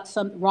belief about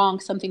something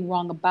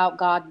wrong about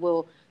God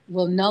will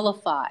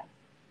nullify.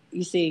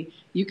 You see,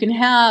 you can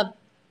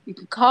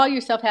call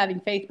yourself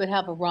having faith, but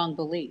have a wrong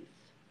belief.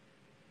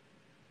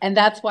 And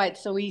that's why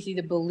it's so easy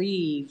to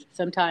believe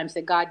sometimes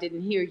that God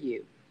didn't hear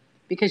you,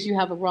 because you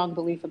have a wrong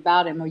belief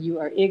about him, or you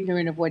are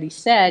ignorant of what he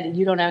said, and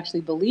you don't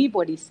actually believe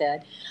what he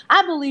said.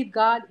 I believe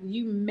God.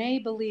 You may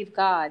believe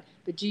God,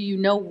 but do you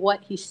know what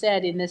he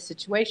said in this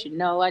situation?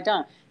 No, I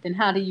don't. Then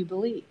how do you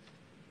believe?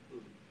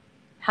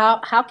 How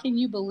can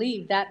you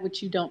believe that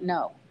which you don't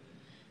know?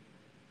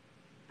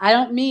 I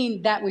don't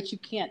mean that which you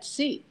can't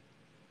see,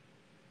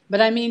 but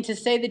I mean to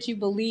say that you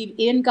believe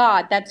in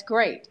God, that's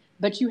great,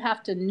 but you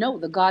have to know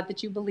the God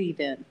that you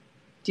believe in.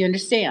 Do you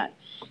understand?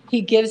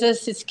 He gives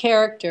us his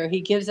character.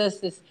 He gives us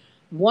this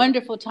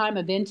wonderful time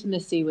of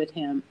intimacy with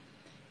him,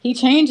 he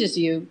changes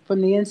you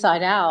from the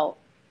inside out.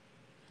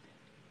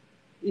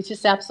 It's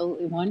just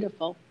absolutely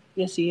wonderful.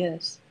 Yes, he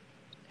is.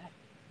 Okay.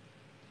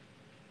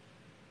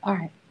 All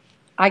right.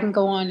 I can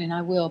go on and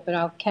I will, but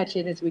I'll catch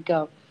it as we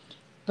go.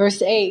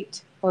 Verse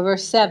 8 or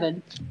verse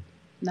 7.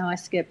 No, I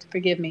skipped.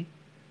 Forgive me.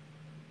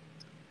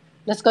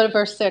 Let's go to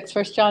verse 6.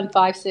 1 John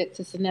 5:6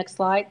 is the next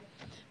slide.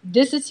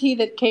 This is he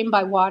that came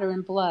by water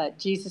and blood,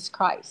 Jesus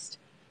Christ.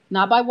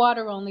 Not by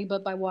water only,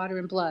 but by water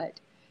and blood.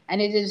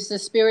 And it is the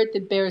Spirit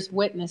that bears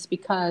witness,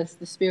 because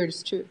the Spirit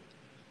is truth.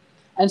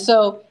 And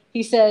so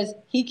he says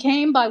he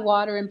came by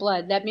water and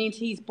blood. That means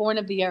he's born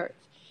of the earth.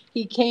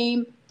 He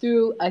came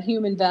through a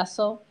human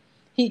vessel.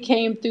 He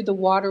came through the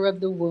water of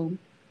the womb.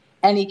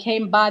 And he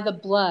came by the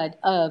blood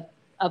of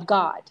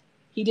God.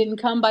 He didn't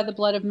come by the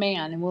blood of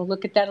man. And we'll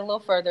look at that a little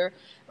further.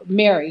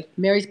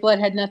 Mary's blood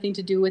had nothing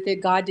to do with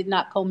it. God did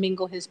not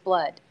commingle his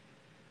blood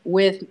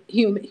with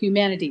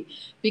humanity,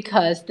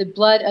 because the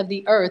blood of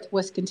the earth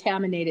was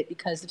contaminated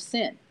because of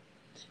sin.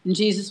 And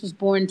Jesus was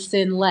born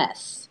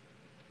sinless.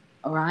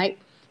 All right?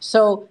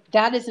 So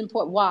that is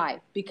important. Why?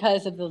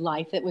 Because of the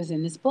life that was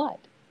in his blood.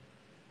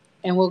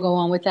 And we'll go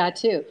on with that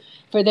too.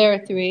 For there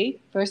are three,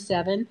 verse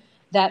 7,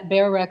 that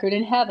bear record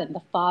in heaven: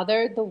 the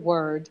Father, the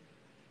Word,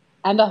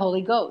 and the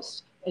Holy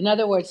Ghost. In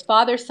other words,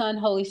 Father, Son,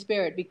 Holy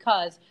Spirit,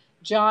 because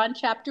John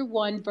chapter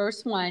 1,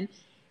 verse 1,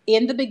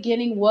 in the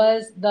beginning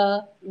was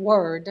the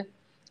Word,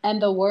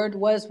 and the Word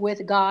was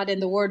with God,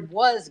 and the Word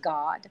was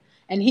God.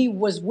 And he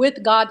was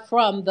with God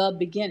from the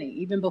beginning,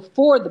 even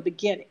before the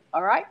beginning.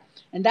 All right?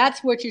 And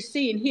that's what you're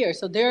seeing here.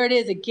 So there it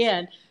is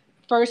again,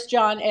 1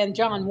 John and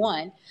John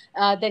 1,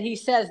 that he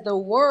says the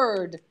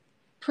Word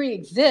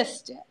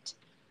pre-existed.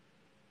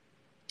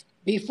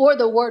 Before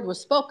the Word was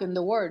spoken,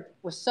 the Word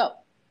was so.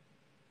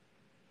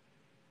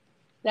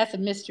 That's a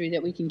mystery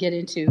that we can get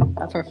into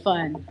for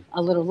fun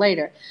a little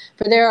later.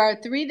 For there are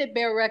three that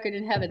bear record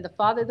in heaven: the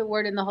Father, the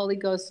Word, and the Holy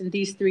Ghost, and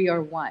these three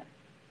are one.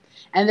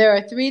 And there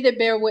are three that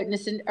bear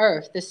witness in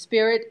earth: the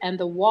Spirit, and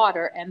the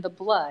water, and the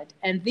blood.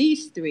 And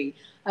these three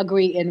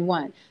agree in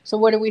one. So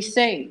what are we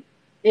saying?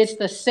 It's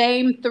the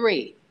same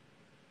three.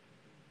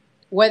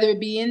 Whether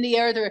it be in the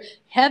earth or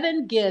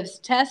heaven gives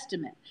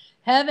testament.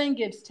 Heaven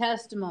gives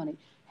testimony.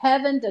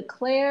 Heaven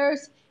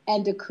declares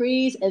and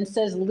decrees and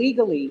says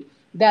legally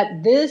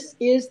that this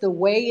is the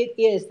way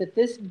it is, that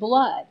this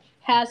blood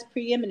has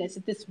preeminence,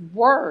 that this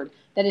word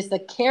that is the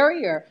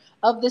carrier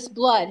of this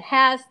blood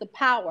has the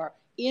power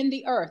in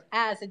the earth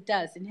as it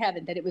does in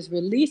heaven, that it was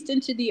released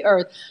into the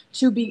earth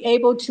to be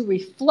able to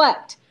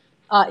reflect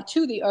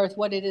to the earth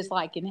what it is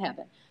like in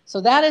heaven. So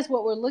that is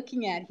what we're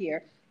looking at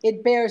here.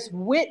 It bears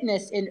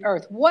witness in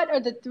earth. What are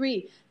the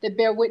three that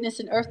bear witness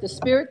in earth? The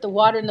Spirit, the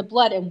water, and the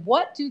blood. And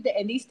what do they,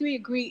 and these three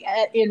agree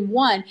in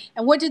one,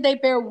 and what do they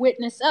bear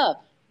witness of?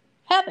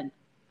 Heaven.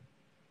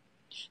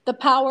 The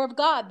power of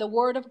God, the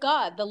word of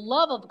God, the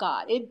love of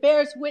God. It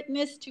bears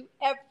witness to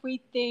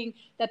everything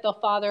that the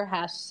Father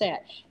has said.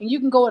 And you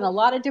can go in a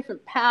lot of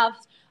different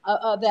paths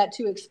of that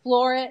to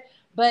explore it,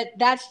 but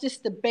that's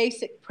just the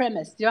basic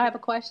premise. Do I have a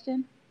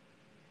question?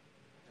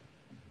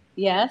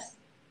 Yes?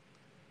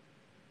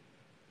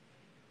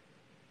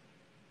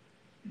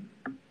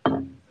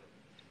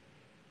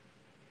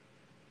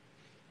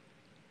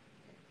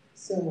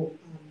 So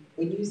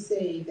when you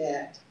say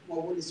that,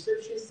 well, when the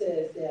scripture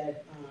says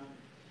that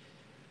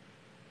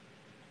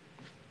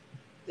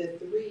the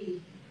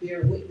three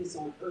bear witness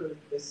on earth: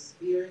 the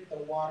Spirit, the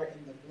water,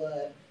 and the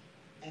blood,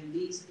 and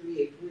these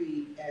three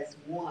agree as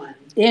one.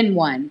 In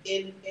one.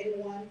 In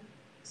one.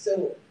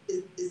 So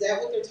is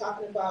that what they're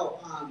talking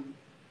about?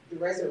 The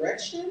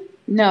resurrection?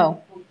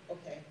 No.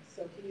 Okay.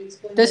 So can you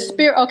explain? The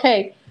Spirit.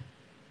 Okay.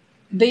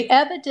 The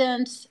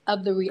evidence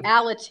of the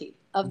reality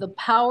of the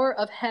power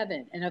of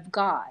heaven and of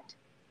God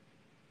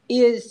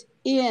is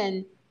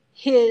in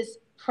his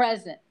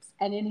presence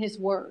and in his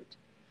word.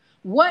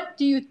 What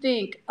do you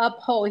think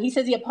upholds? He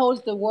says he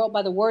upholds the world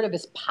by the word of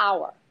his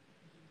power.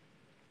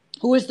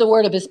 Who is the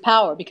word of his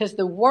power? Because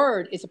the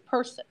word is a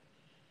person.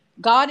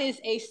 God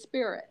is a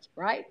spirit,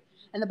 right?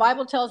 And the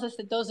Bible tells us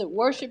that those that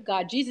worship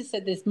God, Jesus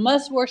said this,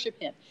 must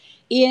worship him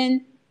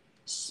in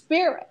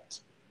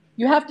spirit.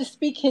 You have to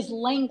speak his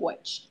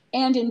language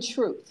and in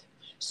truth.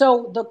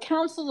 So the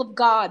counsel of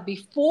God,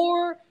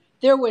 before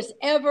there was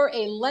ever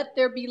a let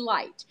there be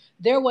light,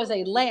 there was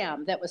a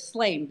lamb that was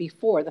slain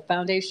before the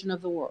foundation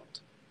of the world.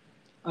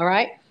 All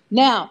right.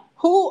 Now,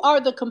 who are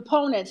the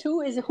components?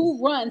 Who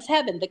runs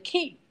heaven? The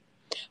king.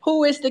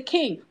 Who is the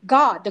king?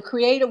 God, the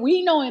creator.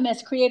 We know him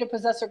as creator,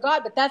 possessor,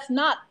 God, but that's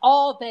not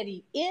all that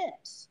he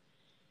is.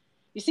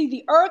 You see,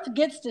 the earth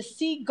gets to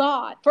see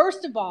God.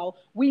 First of all,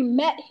 we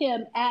met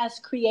him as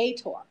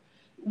creator.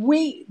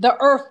 The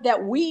earth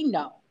that we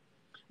know.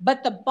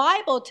 But the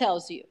Bible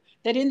tells you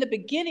that in the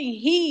beginning,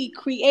 he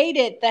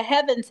created the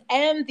heavens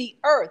and the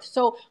earth.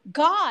 So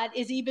God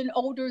is even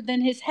older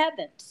than his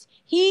heavens.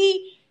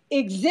 He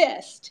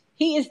exists.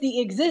 He is the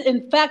exist.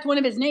 In fact, one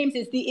of his names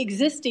is the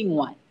existing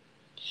one.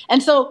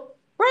 And so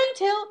brain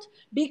tilt,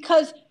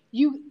 because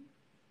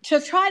to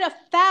try to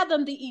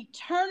fathom the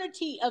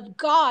eternity of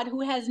God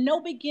who has no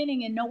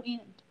beginning and no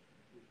end.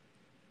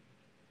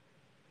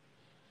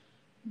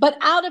 But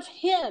out of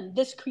him,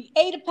 this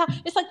creative power,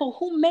 it's like, well,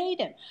 who made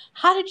him?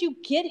 How did you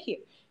get here?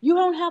 You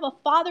don't have a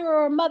father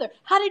or a mother.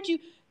 How did you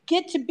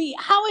get to be?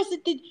 How is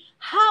it that,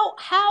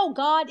 how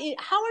God is,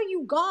 how are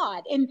you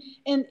God? And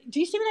do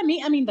you see what I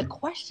mean? I mean, the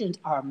questions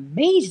are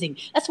amazing.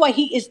 That's why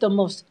he is the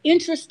most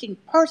interesting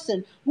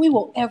person we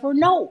will ever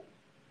know.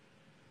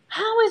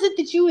 How is it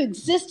that you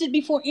existed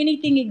before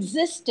anything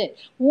existed?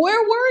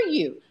 Where were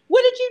you?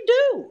 What did you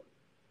do?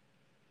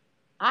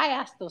 I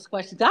ask those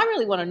questions. I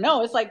really want to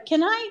know. It's like,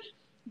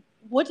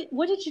 what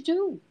did you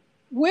do?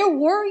 Where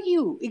were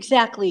you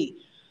exactly?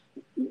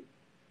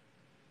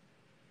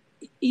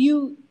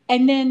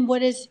 And then what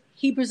does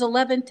Hebrews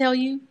 11 tell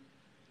you?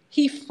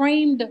 He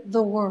framed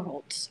the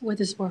worlds with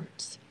his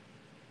words.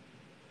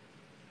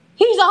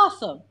 He's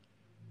awesome.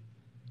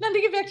 Now to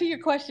get back to your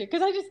question,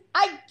 because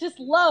I just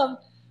love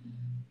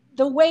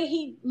the way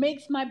he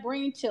makes my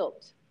brain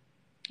tilt.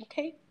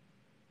 Okay?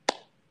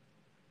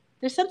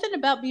 There's something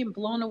about being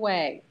blown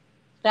away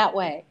that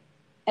way.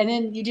 And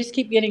then you just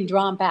keep getting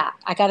drawn back.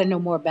 I got to know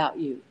more about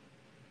you.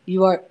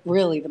 You are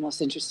really the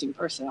most interesting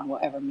person I will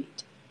ever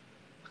meet.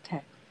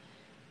 Okay.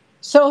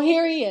 So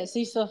here he is.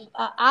 He's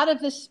out of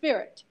the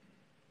Spirit.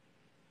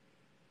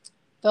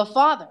 The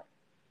Father.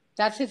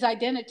 That's his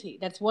identity.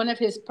 That's one of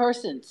his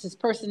persons, his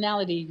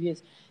personality,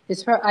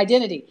 his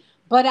identity.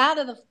 But out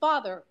of the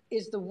Father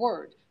is the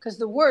Word. Because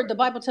the Word, the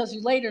Bible tells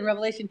you later in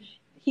Revelation,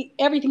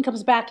 everything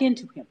comes back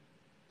into him.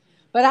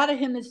 But out of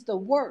him is the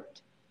Word.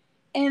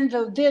 And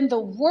then the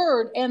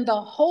Word and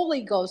the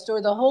Holy Ghost,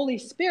 or the Holy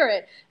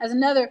Spirit, as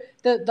another,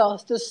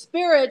 the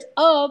Spirit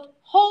of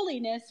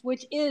holiness,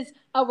 which is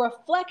a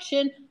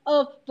reflection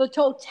of the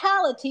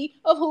totality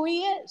of who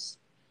he is.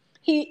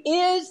 He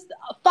is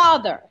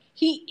Father.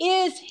 He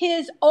is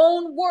his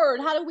own Word.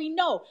 How do we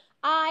know?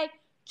 What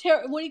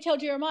did he tell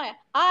Jeremiah?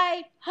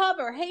 I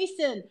hover,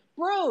 hasten,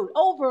 brood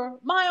over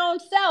my own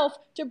self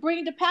to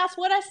bring to pass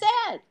what I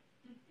said.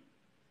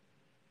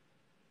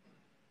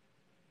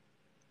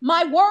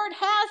 My Word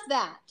has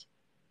that.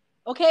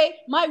 Okay?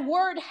 My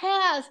Word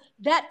has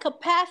that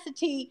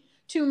capacity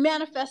to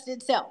manifest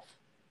itself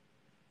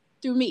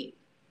through me,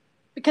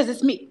 because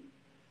it's me.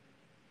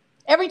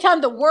 Every time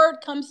the Word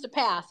comes to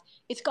pass,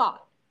 it's God.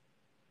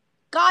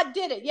 God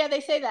did it. Yeah, they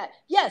say that.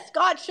 Yes,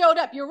 God showed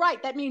up. You're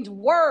right. That means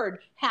Word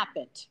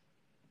happened.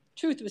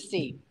 Truth was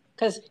seen,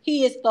 because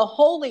he is the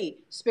Holy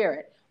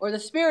Spirit, or the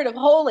Spirit of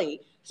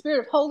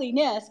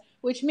holiness,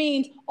 which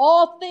means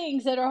all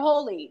things that are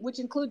holy, which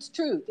includes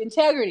truth,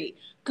 integrity,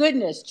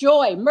 goodness,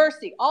 joy,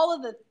 mercy. All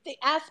of the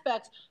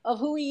aspects of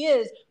who he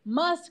is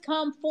must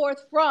come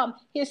forth from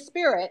his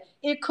Spirit.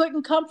 It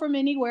couldn't come from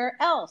anywhere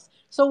else.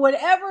 So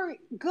whatever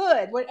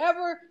good,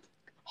 whatever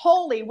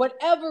holy,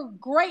 whatever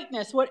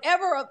greatness,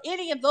 whatever of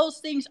any of those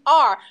things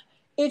are,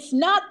 it's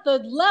not the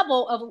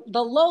level of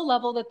the low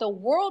level that the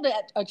world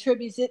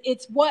attributes it.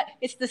 It's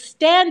the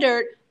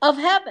standard of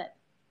heaven.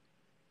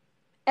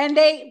 And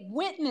they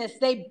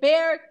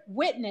bear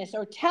witness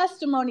or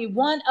testimony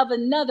one of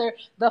another.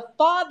 The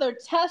Father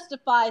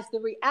testifies the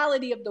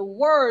reality of the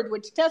Word,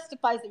 which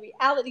testifies the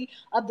reality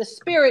of the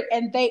Spirit,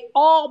 and they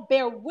all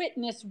bear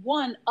witness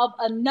one of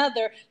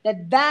another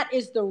that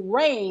is the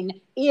reign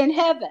in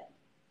heaven.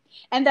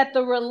 And that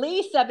the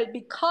release of it,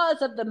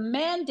 because of the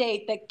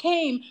mandate that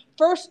came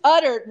first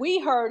uttered,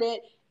 we heard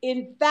it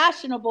in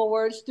fashionable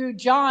words through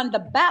John the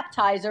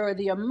Baptizer, or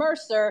the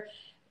Immerser.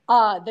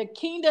 The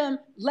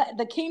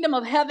kingdom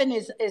of heaven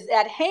is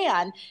at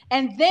hand.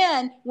 And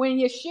then when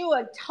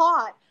Yeshua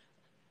taught,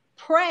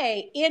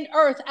 pray in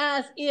earth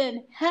as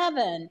in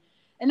heaven.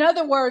 In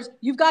other words,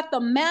 you've got the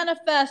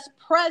manifest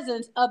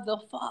presence of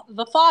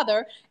the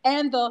Father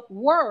and the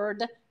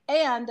Word,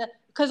 and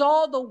because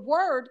all the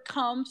Word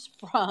comes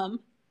from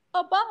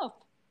above.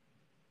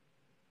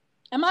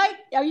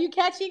 Are you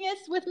catching this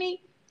with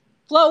me?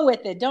 Flow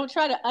with it. Don't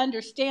try to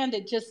understand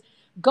it. Just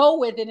go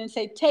with it and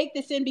say, take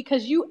this in,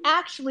 because you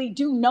actually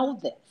do know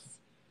this.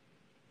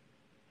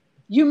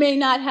 You may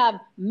not have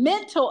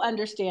mental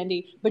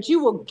understanding, but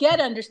you will get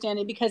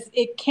understanding, because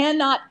it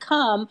cannot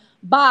come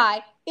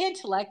by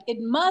intellect. It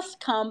must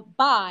come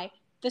by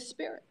the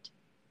Spirit,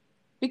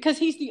 because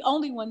he's the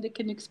only one that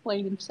can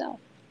explain himself.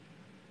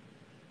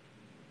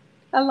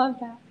 I love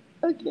that.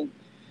 Okay.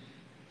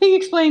 He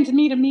explains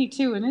me to me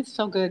too, and it's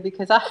so good,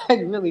 because I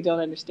really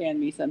don't understand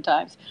me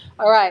sometimes.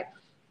 All right.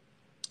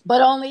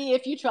 But only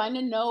if you're trying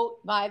to know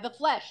by the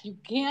flesh. You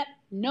can't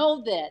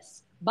know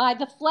this by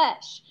the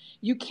flesh.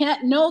 You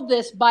can't know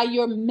this by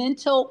your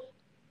mental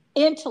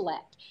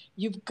intellect.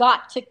 You've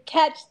got to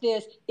catch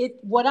this.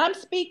 What I'm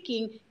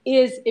speaking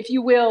is, if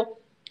you will,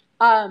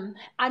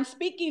 I'm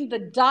speaking the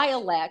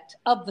dialect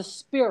of the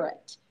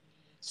Spirit.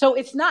 So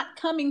it's not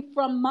coming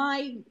from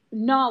my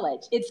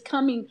knowledge. It's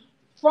coming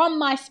from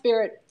my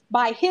Spirit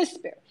by his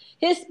Spirit.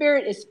 His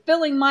Spirit is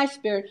filling my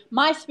Spirit.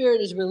 My Spirit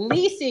is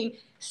releasing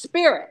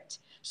Spirit.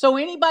 So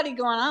anybody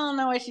going, I don't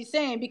know what she's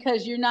saying,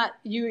 because you're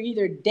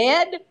either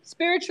dead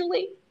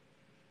spiritually,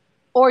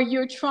 or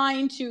you're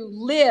trying to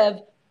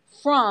live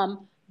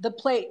from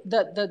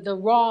the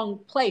wrong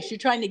place. You're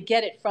trying to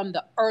get it from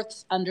the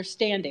earth's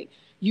understanding.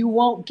 You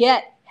won't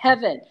get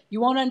heaven.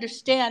 You won't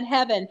understand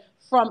heaven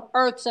from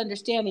earth's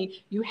understanding.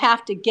 You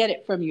have to get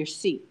it from your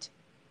seat.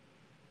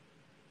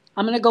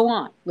 I'm going to go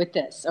on with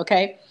this,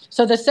 okay?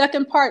 So the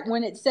second part,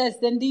 when it says,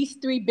 then these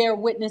three bear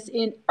witness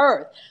in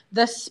earth,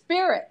 the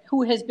Spirit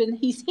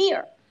he's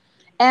here,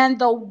 and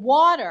the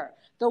water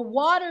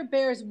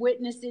bears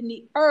witness in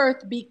the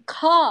earth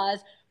because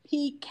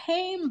he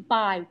came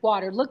by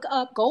water. Look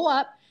up, go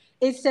up.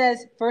 It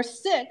says,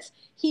 verse 6,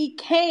 he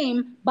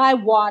came by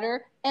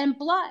water and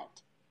blood.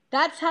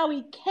 That's how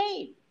he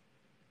came.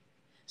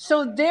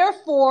 So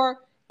therefore,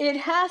 it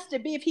has to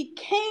be, if he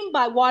came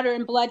by water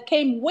and blood,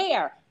 came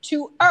where?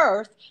 To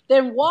earth,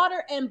 then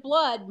water and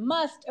blood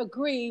must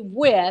agree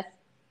with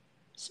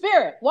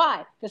Spirit.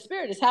 Why? The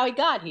Spirit is how he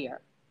got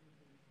here.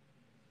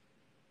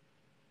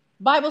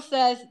 Bible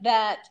says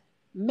that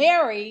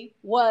Mary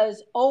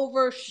was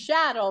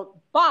overshadowed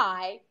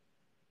by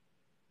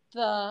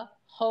the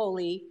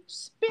Holy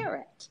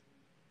Spirit.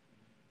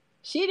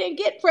 She didn't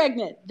get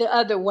pregnant the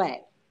other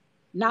way.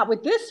 Not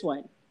with this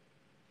one.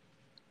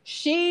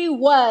 She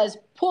was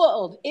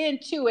pulled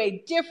into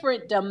a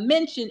different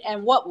dimension,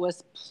 and what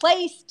was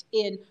placed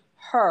in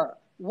her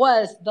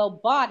was the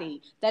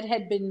body that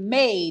had been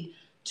made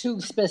to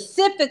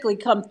specifically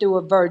come through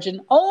a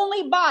virgin,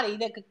 only body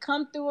that could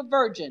come through a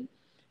virgin,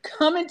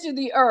 come into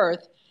the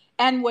earth,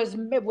 and was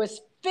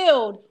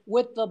filled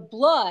with the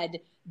blood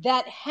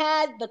that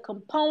had the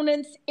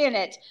components in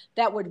it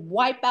that would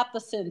wipe out the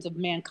sins of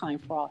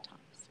mankind for all time.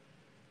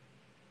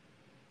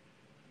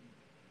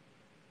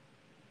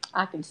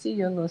 I can see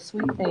your little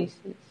sweet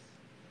faces.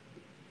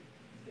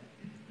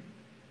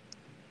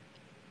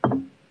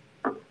 Okay,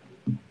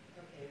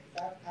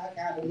 so I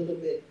got a little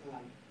bit,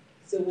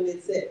 so when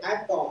it said,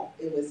 I thought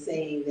it was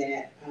saying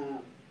that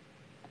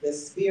the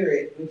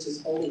Spirit, which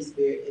is Holy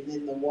Spirit, and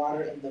then the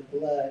water and the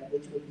blood,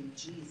 which would be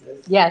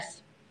Jesus.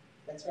 Yes.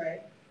 That's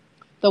right.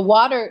 The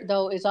water,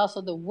 though, is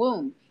also the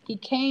womb. He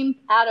came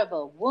out of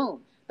a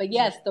womb. But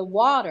yes, the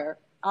water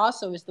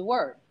also is the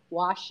word.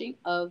 Washing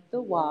of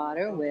the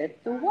water with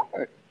the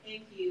word.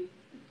 Thank you.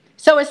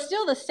 So it's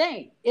still the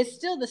same. It's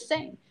still the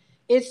same.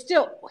 It's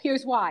still,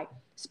 here's why.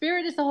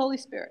 Spirit is the Holy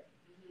Spirit.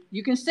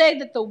 You can say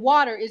that the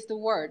water is the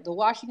word, the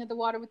washing of the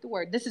water with the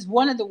word. This is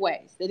one of the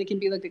ways that it can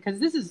be looked at, because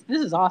this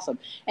is awesome.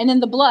 And then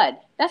the blood,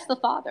 that's the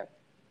Father.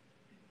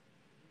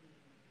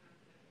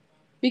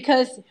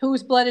 Because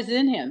whose blood is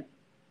in him?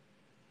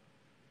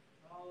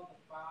 Oh, the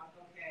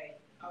Father. Okay.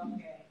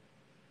 Okay.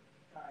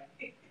 Sorry.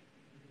 Okay.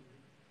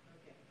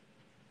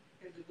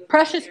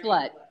 Precious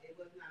blood. It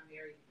was not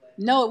Mary's blood.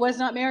 No, it was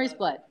not Mary's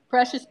blood.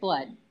 Precious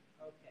blood.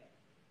 Okay.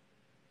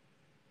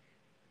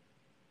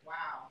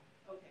 Wow.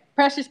 Okay.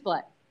 Precious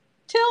blood.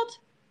 Tilt.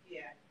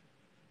 Yeah.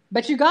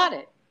 But you got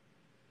it.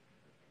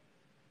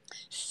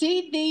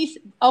 See these.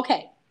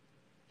 Okay.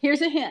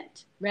 Here's a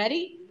hint.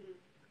 Ready? Mm-hmm.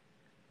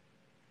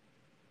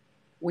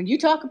 When you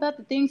talk about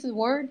the things of the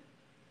word,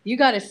 you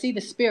got to see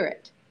the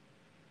Spirit.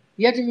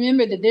 You have to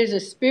remember that there's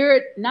a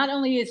spirit. Not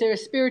only is there a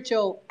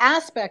spiritual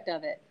aspect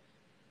of it,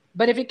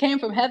 but if it came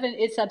from heaven,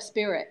 it's of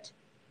spirit.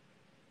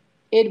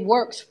 It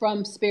works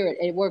from spirit.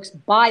 It works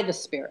by the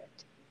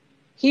Spirit.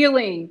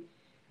 Healing.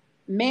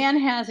 Man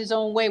has his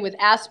own way with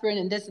aspirin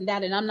and this and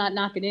that, and I'm not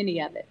knocking any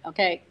of it,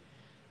 okay?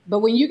 But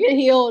when you get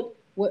healed,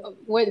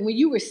 when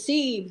you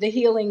receive the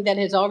healing that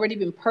has already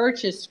been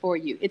purchased for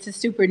you, it's a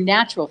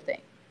supernatural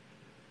thing.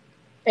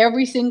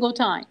 Every single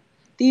time.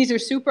 These are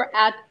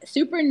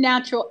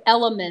supernatural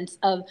elements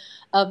of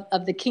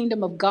the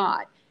kingdom of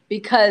God,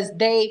 because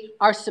they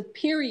are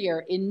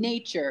superior in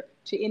nature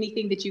to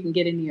anything that you can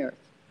get in the earth.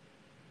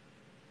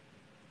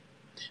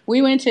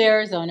 We went to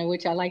Arizona,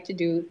 which I like to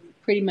do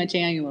pretty much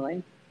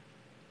annually.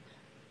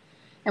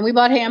 And we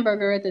bought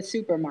hamburger at the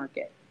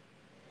supermarket.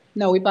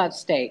 No, we bought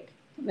steak.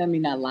 Let me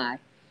not lie.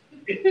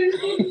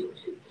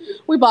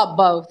 We bought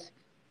both.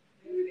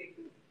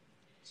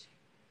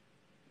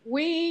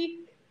 We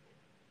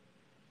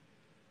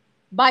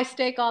buy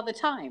steak all the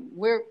time.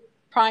 We're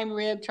prime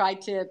rib,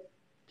 tri-tip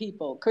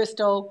people.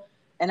 Crystal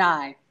and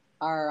I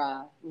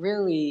are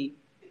really,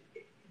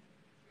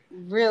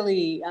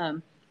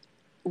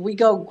 we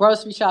go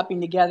grocery shopping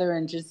together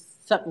and just,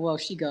 well,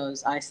 she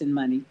goes, I send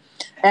money.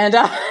 And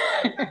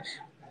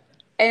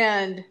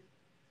and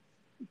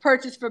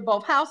purchase for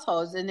both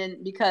households. And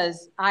then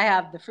because I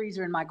have the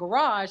freezer in my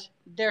garage,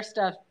 their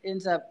stuff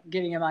ends up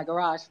getting in my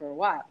garage for a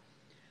while.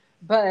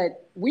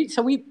 But we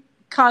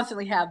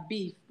constantly have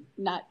beef,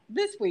 not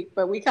this week,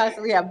 but we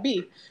constantly have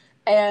beef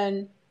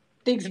and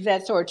things of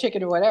that sort,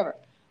 chicken or whatever.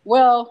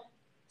 Well,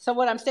 so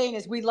what I'm saying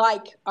is we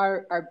like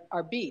our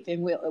beef,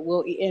 and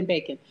we'll eat, and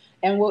bacon,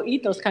 and we'll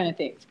eat those kind of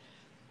things.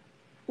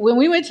 When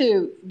we went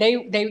to,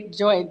 they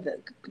joined,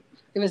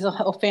 it was a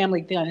whole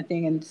family kind of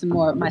thing, and some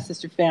more of my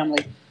sister's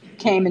family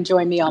came and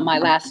joined me on my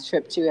last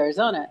trip to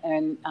Arizona,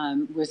 and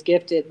was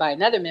gifted by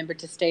another member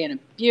to stay in a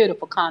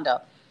beautiful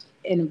condo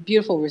in a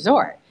beautiful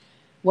resort.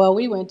 Well,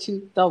 we went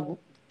to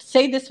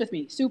say this with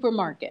me,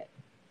 supermarket.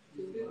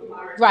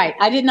 Right.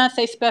 I did not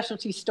say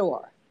specialty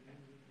store.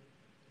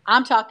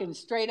 I'm talking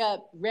straight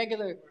up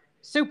regular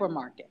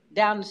supermarket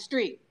down the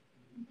street.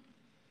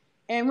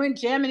 And we're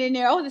jamming in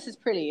there. Oh, this is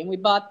pretty. And we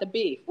bought the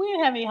beef. We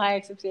didn't have any high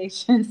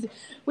expectations.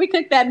 We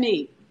cooked that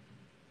meat.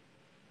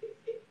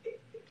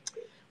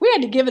 We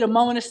had to give it a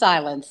moment of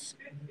silence.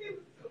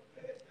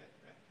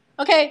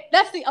 Okay,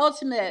 that's the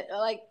ultimate.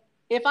 Like,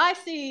 if I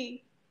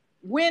see,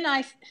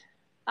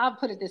 I'll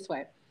put it this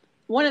way.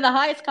 One of the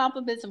highest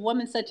compliments a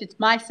woman such as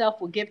myself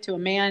will give to a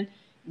man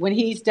when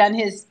he's done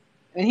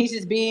when he's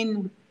just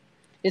being,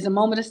 is a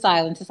moment of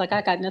silence. It's like,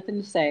 I got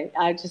nothing to say.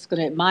 I'm just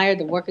going to admire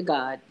the work of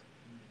God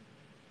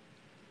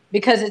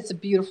because it's a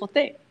beautiful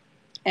thing.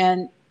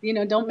 And,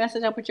 don't mess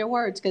it up with your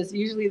words because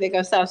usually they're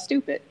going to sound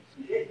stupid.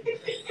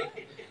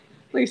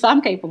 At least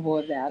I'm capable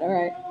of that, all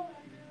right?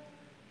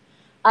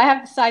 I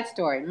have a side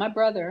story. My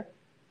brother,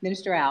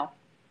 Minister Al,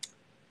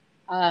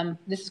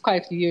 this is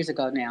quite a few years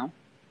ago now,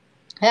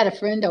 I had a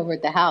friend over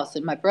at the house,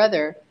 and my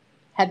brother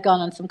had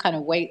gone on some kind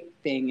of weight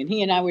thing, and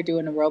he and I were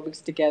doing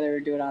aerobics together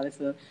and doing all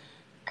this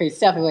crazy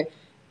stuff.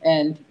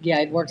 And, yeah,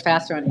 it worked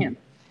faster on him.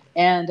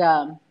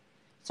 And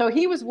so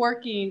he was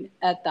working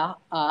at the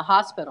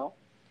hospital,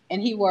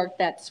 and he worked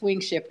that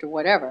swing shift or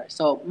whatever.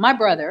 So my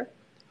brother,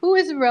 who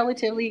is a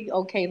relatively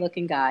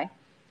okay-looking guy,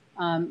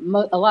 a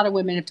lot of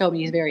women have told me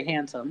he's very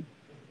handsome.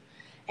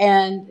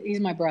 And he's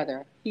my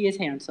brother. He is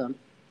handsome.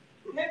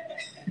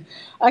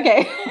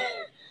 Okay.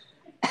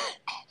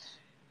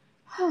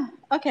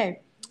 Okay.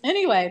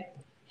 Anyway,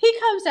 he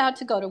comes out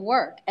to go to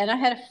work, and I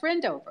had a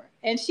friend over,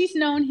 and she's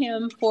known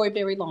him for a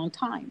very long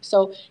time.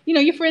 So,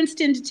 your friends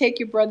tend to take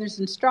your brothers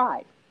in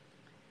stride.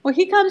 Well,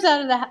 he comes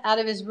out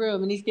of his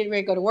room, and he's getting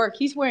ready to go to work.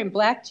 He's wearing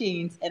black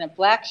jeans and a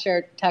black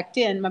shirt tucked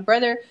in. My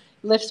brother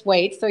lifts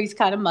weights, so he's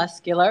kind of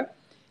muscular.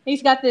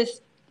 He's got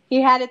this,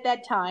 he had at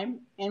that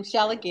time, and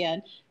shall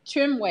again,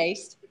 trim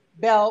waist,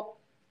 belt,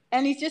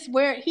 and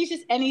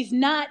he's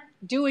not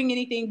doing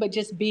anything but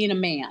just being a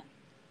man.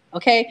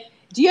 Okay?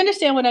 Do you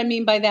understand what I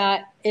mean by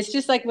that? It's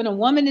just like when a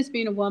woman is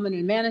being a woman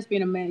and a man is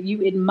being a man,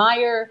 you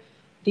admire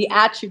the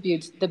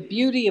attributes, the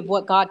beauty of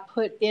what God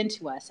put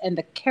into us and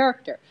the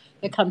character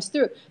that comes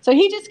through. So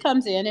he just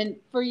comes in, and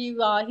for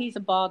you, he's a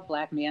bald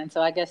black man,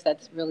 so I guess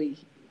that's really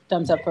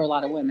thumbs up for a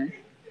lot of women.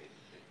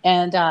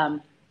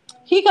 And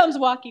he comes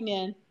walking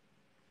in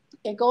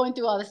and going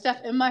through all this stuff,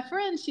 and my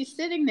friend, she's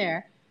sitting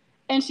there,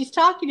 and she's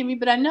talking to me,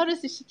 but I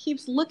notice that she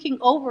keeps looking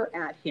over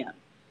at him.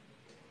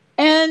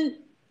 And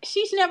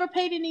she's never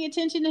paid any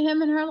attention to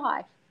him in her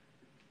life.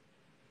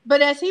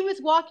 But as he was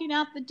walking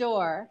out the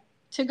door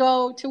to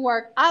go to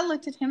work, I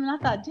looked at him and I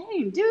thought,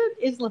 dang, dude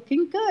is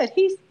looking good.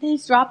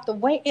 He's dropped the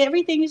weight.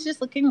 Everything is just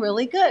looking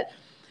really good.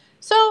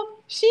 So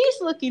she's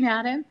looking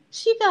at him.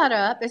 She got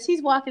up as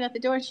he's walking out the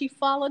door, and she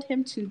followed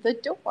him to the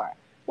door.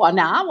 Well,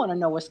 now I want to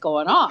know what's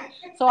going on.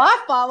 So I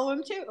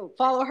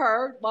follow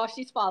her while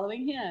she's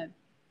following him.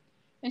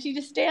 And she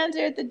just stands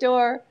there at the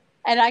door,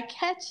 and I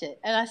catch it.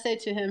 And I say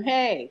to him,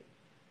 hey,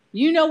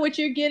 you know what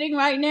you're getting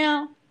right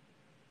now?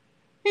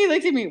 He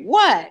looks at me,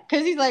 what?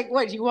 Because he's like,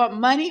 what, you want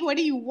money? What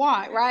do you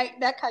want, right?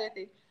 That kind of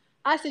thing.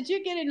 I said, you're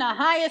getting the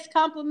highest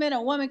compliment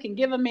a woman can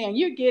give a man.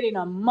 You're getting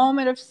a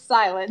moment of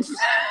silence.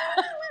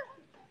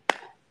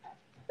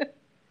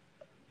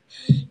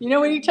 You know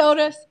what he told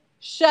us?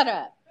 Shut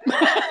up.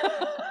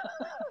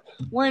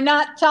 We're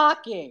not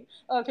talking.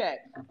 Okay,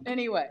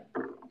 anyway.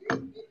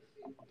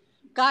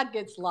 God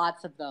gets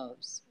lots of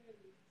those.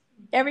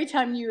 Every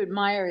time you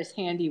admire his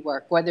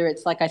handiwork, whether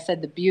it's, like I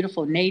said, the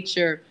beautiful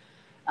nature,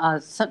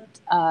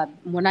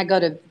 when I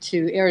go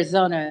to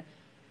Arizona,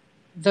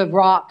 the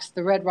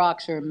red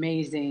rocks are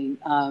amazing.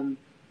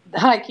 The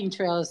hiking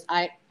trails,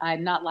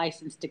 I'm not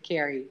licensed to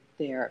carry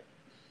there.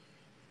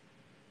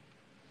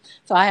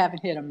 So I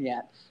haven't hit them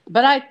yet.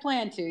 But I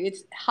plan to.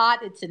 It's hot,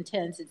 it's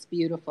intense, it's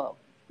beautiful.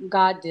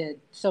 God did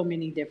so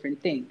many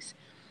different things.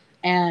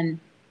 And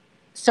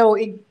so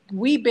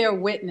we bear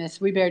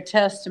witness, we bear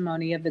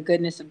testimony of the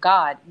goodness of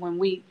God when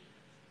we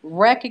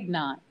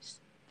recognize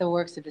the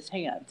works of his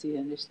hands, you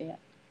understand?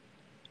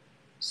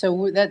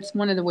 So that's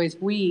one of the ways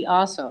we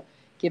also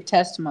give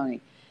testimony.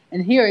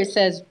 And here it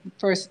says,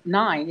 verse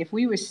 9, if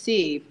we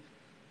receive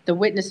the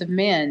witness of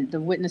men,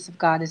 the witness of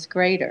God is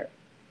greater.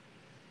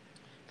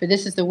 For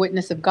this is the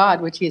witness of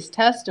God, which he has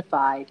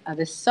testified of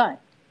his Son.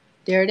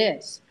 There it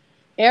is.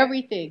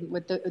 Everything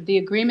with the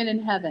agreement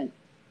in heaven,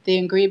 the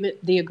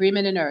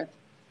agreement in earth,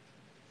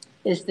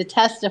 is the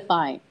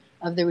testifying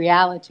of the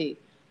reality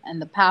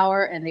and the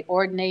power and the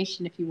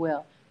ordination, if you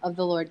will, of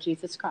the Lord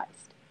Jesus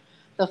Christ.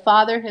 The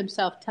Father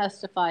himself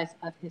testifies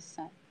of his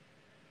Son.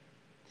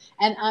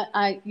 And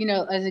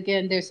as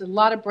again, there's a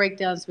lot of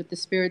breakdowns with the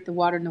Spirit, the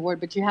water, and the Word,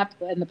 but you have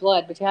to, and the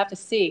blood, but you have to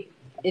see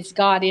it's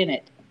God in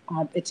it.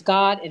 It's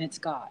God and it's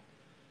God.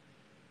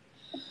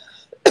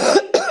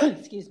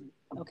 Excuse me.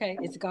 Okay,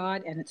 it's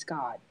God and it's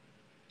God.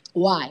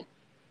 Why?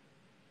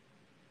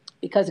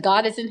 Because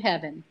God is in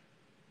heaven,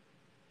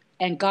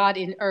 and God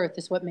in earth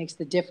is what makes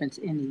the difference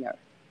in the earth.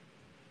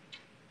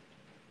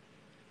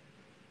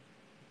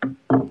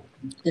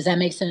 Does that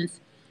make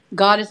sense?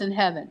 God is in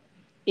heaven.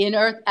 In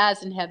earth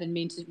as in heaven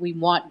means that we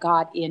want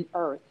God in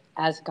earth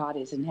as God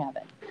is in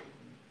heaven.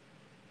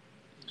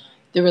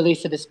 The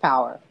release of his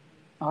power.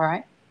 All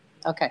right?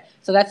 Okay.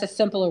 So that's a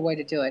simpler way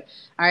to do it.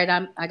 All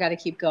right, I got to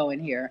keep going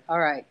here. All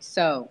right.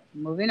 So,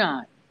 moving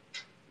on.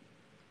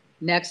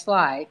 Next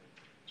slide.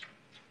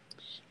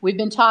 We've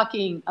been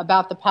talking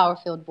about the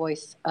power-filled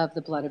voice of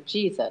the blood of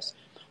Jesus.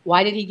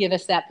 Why did he give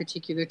us that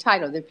particular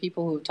title? There are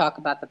people who talk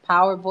about the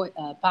power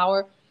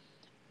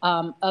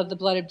of the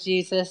blood of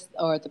Jesus,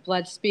 or the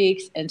blood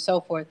speaks, and so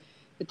forth.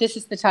 But this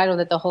is the title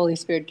that the Holy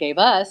Spirit gave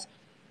us,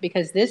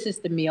 because this is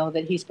the meal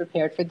that he's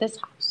prepared for this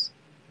house.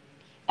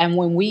 And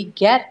when we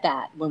get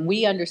that, when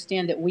we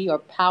understand that we are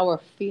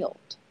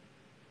power-filled,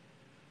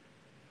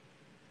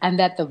 and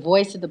that the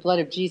voice of the blood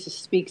of Jesus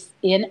speaks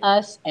in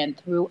us and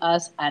through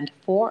us and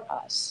for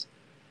us,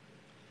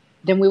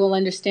 then we will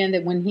understand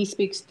that when he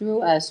speaks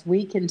through us,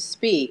 we can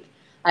speak.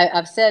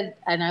 I've said,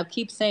 and I'll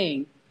keep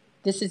saying,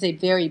 this is a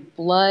very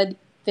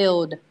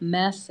blood-filled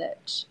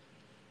message.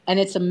 And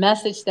it's a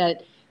message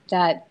that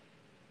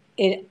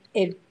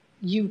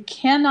you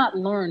cannot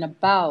learn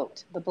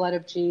about the blood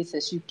of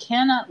Jesus. You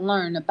cannot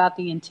learn about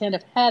the intent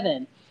of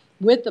heaven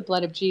with the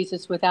blood of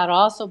Jesus without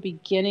also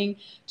beginning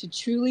to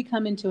truly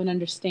come into an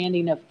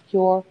understanding of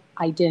your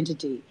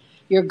identity,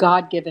 your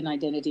God-given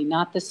identity,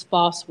 not this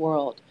false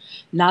world,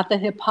 not the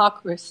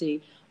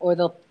hypocrisy or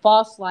the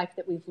false life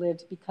that we've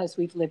lived because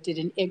we've lived it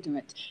in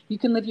ignorance. You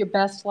can live your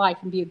best life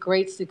and be a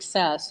great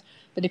success,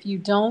 but if you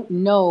don't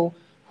know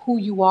who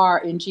you are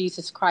in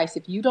Jesus Christ,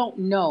 if you don't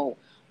know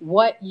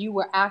what you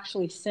were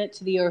actually sent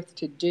to the earth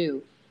to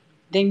do,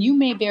 then you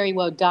may very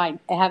well die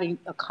having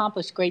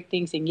accomplished great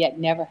things and yet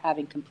never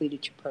having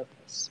completed your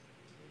purpose.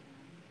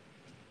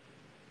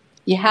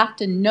 You have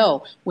to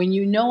know. When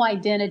you know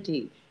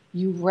identity,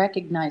 you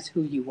recognize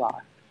who you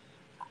are.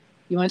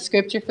 You want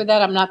scripture for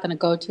that? I'm not going to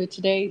go to it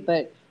today,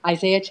 but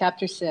Isaiah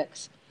chapter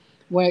 6,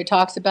 where it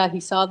talks about he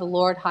saw the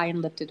Lord high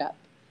and lifted up.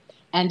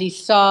 And he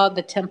saw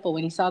the temple,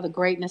 and he saw the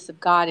greatness of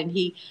God, and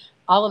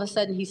all of a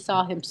sudden he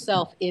saw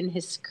himself in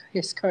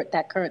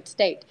that current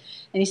state.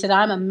 And he said,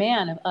 I'm a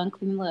man of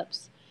unclean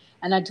lips,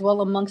 and I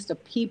dwell amongst a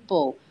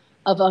people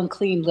of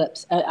unclean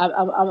lips.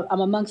 I'm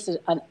amongst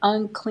an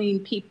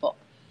unclean people.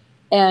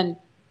 And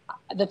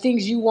the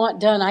things you want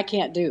done, I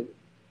can't do.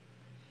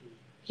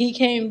 He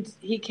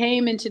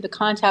came into the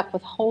contact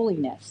with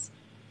holiness.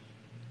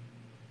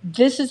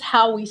 This is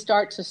how we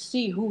start to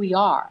see who we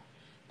are,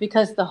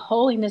 because the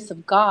holiness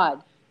of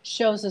God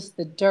shows us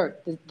the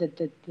dirt,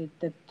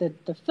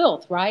 the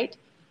filth, right?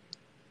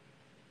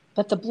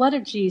 But the blood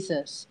of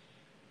Jesus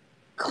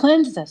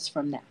cleansed us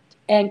from that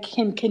and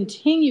can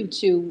continue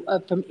to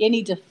from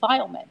any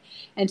defilement.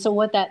 And so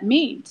what that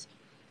means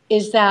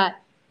is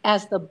that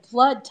as the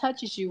blood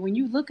touches you, when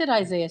you look at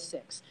Isaiah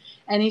 6,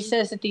 and he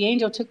says that the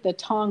angel took the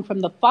tongue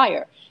from the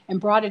fire and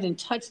brought it and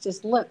touched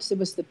his lips, it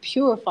was the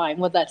purifying,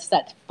 well, that's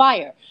that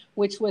fire,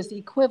 which was the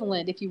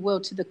equivalent, if you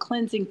will, to the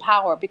cleansing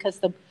power, because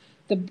the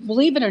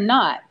believe it or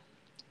not,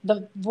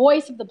 the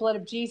voice of the blood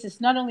of Jesus,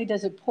 not only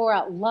does it pour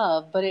out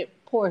love, but it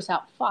pours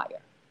out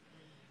fire,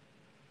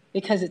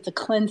 because it's a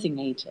cleansing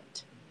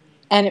agent.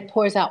 And it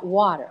pours out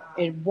water.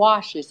 It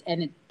washes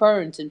and it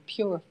burns and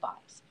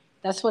purifies.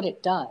 That's what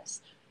it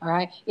does. All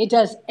right? It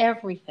does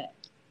everything.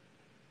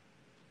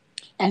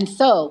 And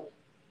so,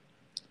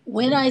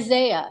 when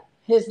Isaiah,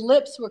 his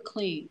lips were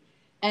clean,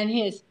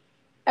 and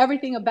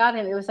everything about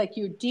him, it was like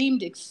you're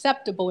deemed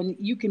acceptable, and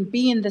you can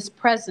be in this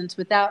presence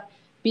without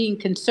being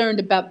concerned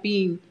about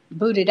being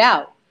booted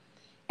out.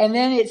 And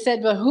then it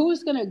said, but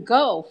who's going to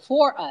go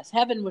for us?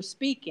 Heaven was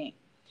speaking.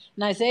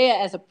 And Isaiah,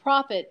 as a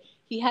prophet,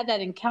 he had that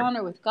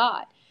encounter with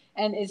God.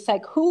 And it's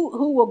like,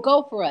 who will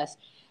go for us?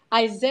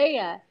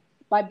 Isaiah,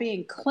 by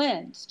being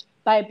cleansed,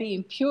 by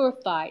being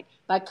purified,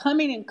 by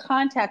coming in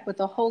contact with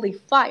the holy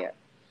fire,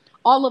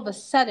 all of a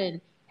sudden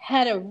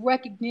had a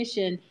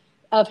recognition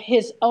of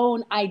his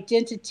own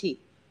identity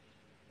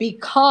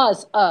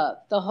because of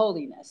the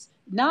holiness.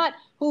 Not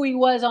who he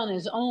was on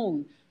his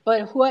own,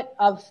 but what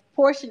a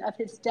portion of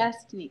his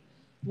destiny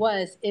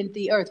was in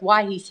the earth,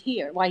 why he's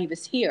here, why he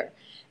was here.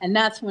 And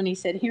that's when he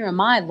said, here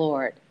am I,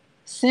 Lord,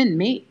 send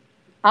me.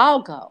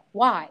 I'll go.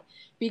 Why?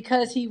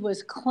 Because he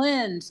was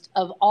cleansed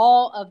of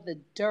all of the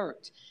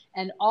dirt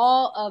and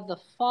all of the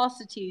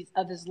falsities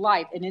of his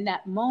life. And in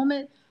that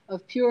moment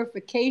of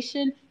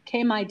purification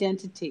came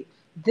identity.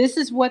 This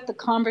is what the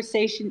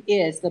conversation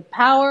is. The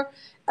power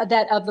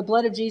that of the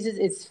blood of Jesus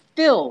is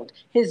filled.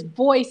 His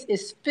voice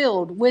is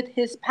filled with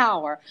his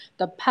power.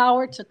 The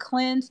power to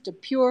cleanse, to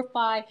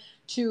purify,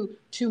 to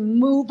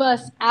move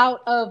us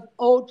out of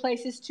old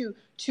places,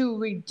 to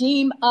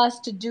redeem us,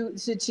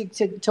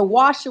 to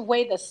wash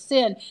away the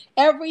sin.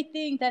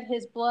 Everything that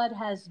his blood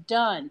has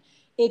done,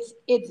 it's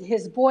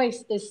his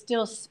voice is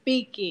still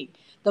speaking.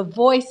 The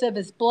voice of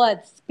his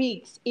blood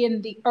speaks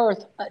in the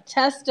earth,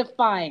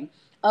 testifying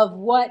of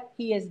what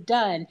he has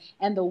done,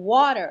 and the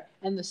water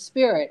and the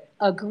spirit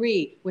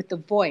agree with the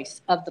voice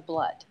of the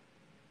blood.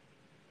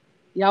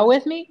 Y'all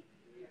with me?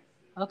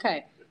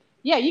 Okay.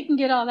 Yeah, you can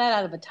get all that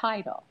out of a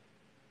title.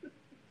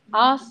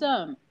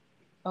 Awesome.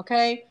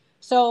 Okay.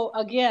 So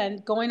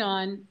again, going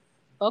on.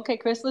 Okay,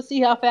 Chris, let's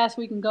see how fast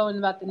we can go in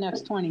about the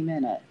next 20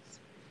 minutes.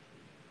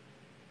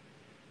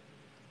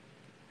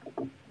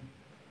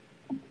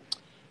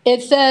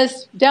 It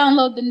says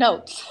download the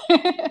notes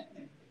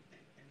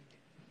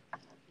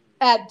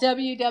at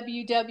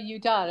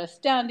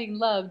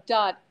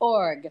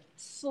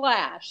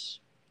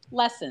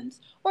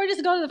www.astoundinglove.org/lessons. Or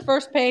just go to the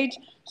first page,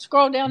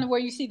 scroll down to where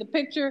you see the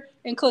picture,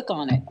 and click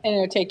on it, and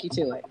it'll take you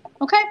to it.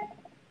 Okay?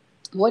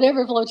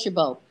 Whatever floats your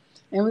boat.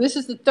 And this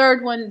is the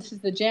third one. This is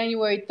the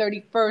January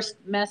 31st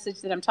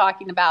message that I'm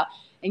talking about.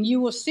 And you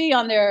will see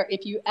on there,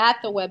 if you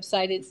at the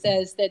website, it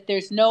says that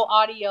there's no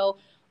audio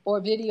or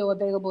video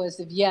available as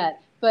of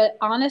yet. But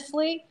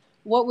honestly,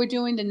 what we're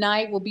doing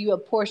tonight will be a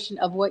portion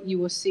of what you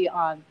will see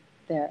on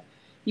there.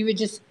 You would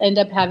just end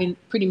up having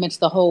pretty much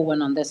the whole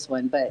one on this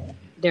one, but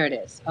there it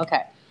is.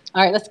 Okay.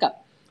 All right, let's go.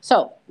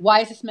 So,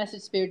 why is this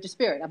message spirit to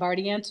spirit? I've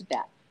already answered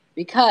that.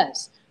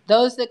 Because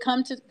those that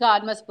come to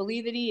God must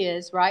believe that he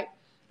is, right?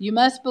 You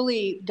must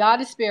believe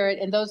God is spirit,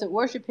 and those that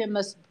worship him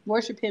must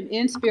worship him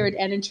in spirit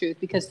and in truth,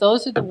 because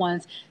those are the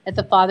ones that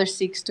the Father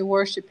seeks to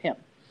worship him.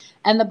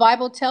 And the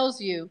Bible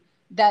tells you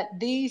that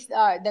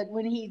that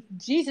when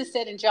Jesus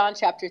said in John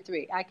chapter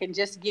 3, I can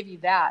just give you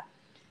that.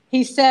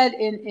 He said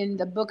in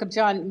the book of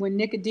John, when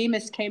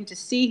Nicodemus came to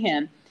see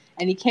him,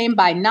 and he came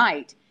by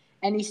night,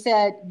 and he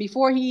said,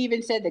 before he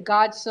even said that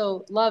God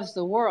so loves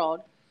the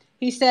world,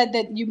 he said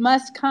that you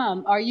must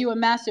come. Are you a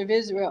master of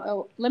Israel?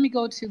 Oh, let me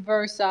go to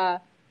verse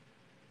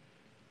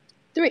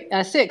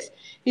 6.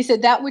 He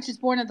said, that which is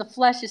born of the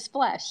flesh is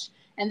flesh,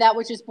 and that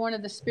which is born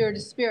of the spirit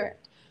is spirit.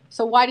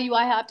 So why do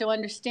I have to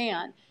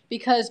understand?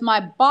 Because my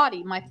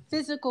body, my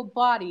physical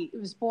body,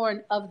 was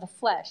born of the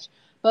flesh,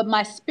 but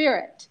my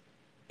spirit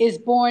is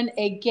born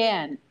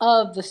again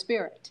of the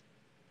spirit.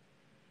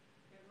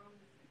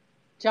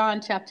 John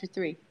chapter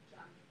 3.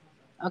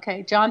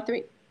 Okay, John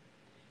 3.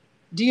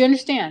 Do you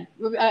understand?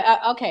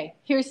 Okay,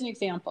 here's an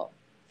example.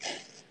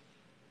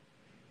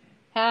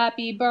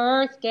 Happy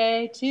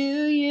birthday to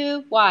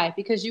you. Why?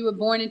 Because you were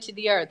born into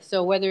the earth.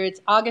 So whether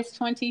it's August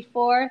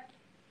 24th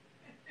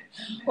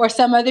or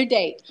some other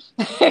date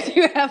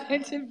you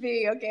happen to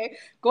be, okay?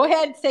 Go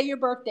ahead and say your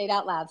birth date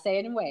out loud. Say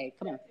it anyway.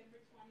 Come on.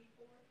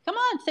 Come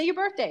on, say your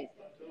birthday.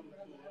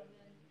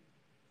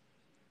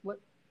 What?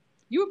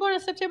 You were born on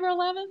September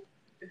 11th?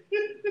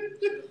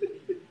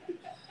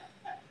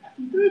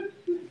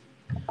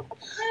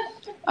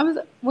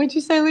 What'd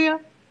you say,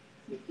 Leah?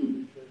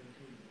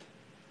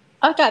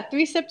 I've got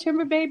 3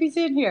 September babies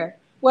in here.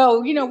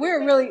 Well,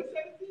 we're really...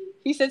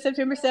 He said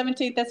September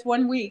 17th. That's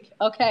 1 week.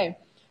 Okay.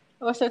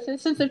 Well, so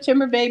there's some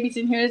September babies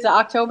in here. There's an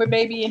October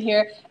baby in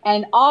here.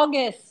 And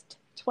August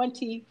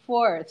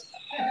 24th.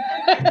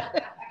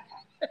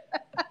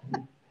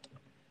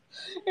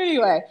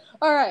 Anyway.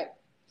 All right.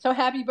 So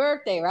happy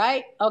birthday,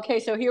 right? Okay,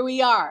 so here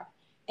we are.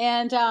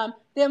 And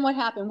then what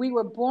happened? We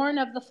were born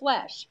of the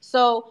flesh.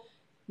 So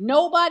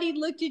nobody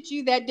looked at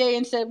you that day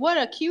and said, what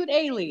a cute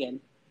alien.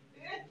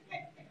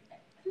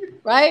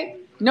 Right?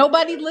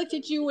 Nobody looked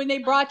at you when they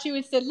brought you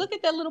and said, look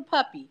at that little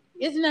puppy.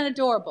 Isn't that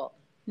adorable?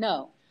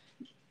 No.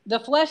 The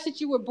flesh that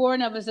you were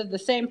born of is of the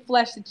same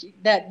flesh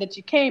that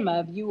you came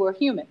of. You were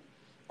human.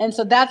 And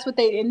so that's what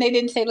they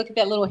didn't say, look at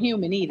that little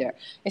human either.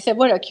 They said,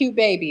 what a cute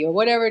baby, or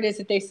whatever it is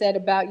that they said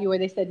about you, or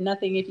they said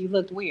nothing if you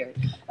looked weird.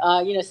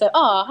 Said,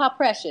 oh, how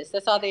precious.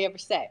 That's all they ever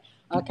say.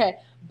 Okay.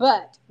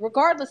 But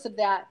regardless of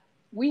that,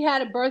 we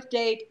had a birth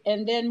date,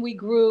 and then we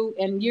grew,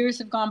 and years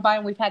have gone by,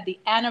 and we've had the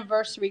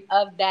anniversary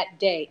of that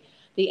day,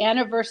 the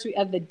anniversary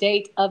of the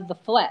date of the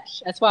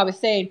flesh. That's why I was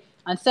saying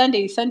on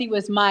Sunday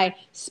was my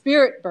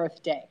spirit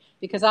birthday,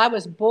 because I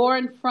was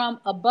born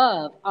from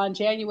above on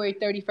January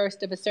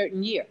 31st of a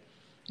certain year,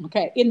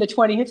 okay, in the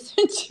 20th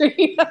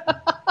century.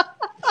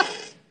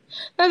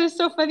 That is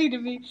so funny to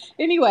me.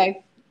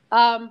 Anyway,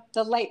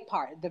 the late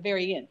part, the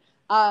very end.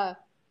 I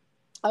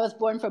was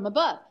born from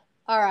above.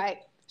 All right,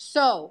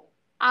 so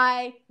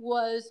I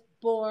was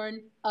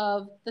born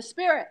of the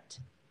Spirit.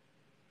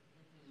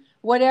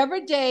 Whatever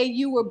day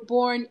you were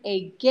born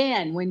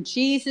again, when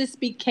Jesus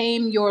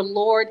became your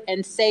Lord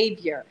and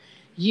Savior,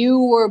 you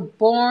were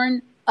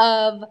born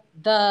of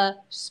the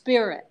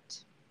Spirit.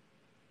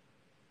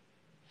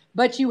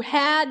 But you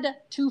had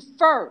to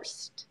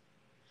first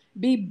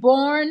be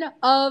born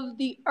of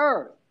the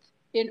earth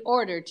in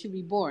order to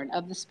be born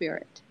of the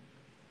Spirit.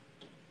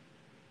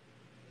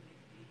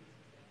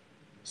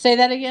 Say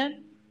that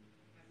again.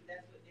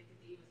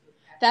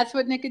 That's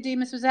what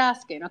Nicodemus was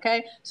asking,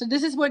 okay? So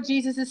this is what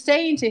Jesus is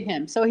saying to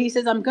him. So he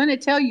says, I'm going to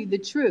tell you the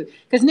truth.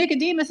 Because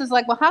Nicodemus is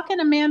like, well, how can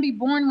a man be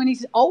born when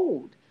he's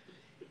old?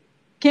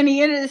 Can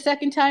he enter the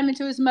second time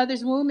into his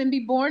mother's womb and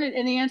be born?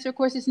 And the answer, of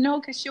course, is no,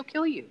 because she'll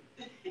kill you.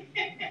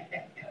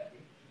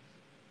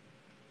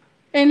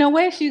 Ain't no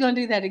way she's going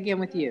to do that again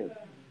with you.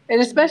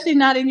 And especially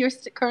not in your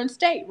current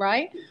state,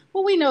 right?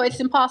 Well, we know it's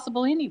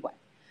impossible anyway.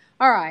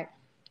 All right.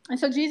 And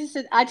so Jesus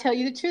said, I tell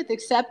you the truth,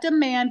 except a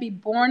man be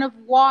born of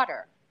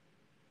water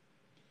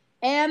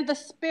and the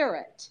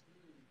Spirit,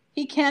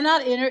 he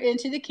cannot enter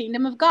into the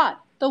kingdom of God,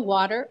 the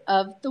water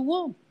of the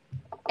womb.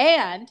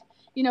 And,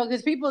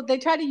 because people, they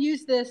try to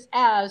use this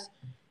as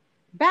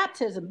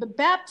baptism, but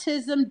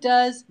baptism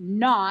does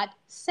not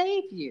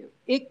save you.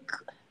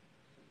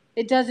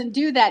 It doesn't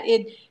do that.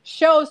 It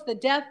shows the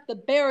death, the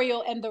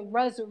burial, and the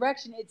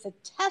resurrection. It's a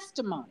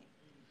testimony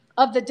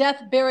of the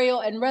death,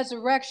 burial, and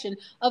resurrection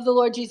of the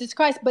Lord Jesus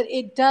Christ. But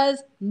it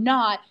does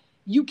not,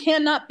 you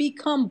cannot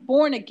become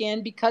born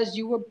again because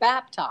you were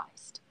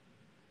baptized.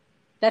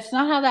 That's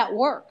not how that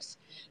works.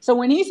 So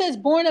when he says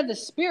born of the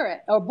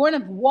Spirit or born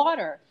of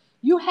water,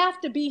 you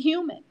have to be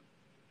human.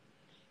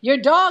 Your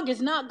dog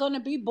is not going to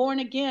be born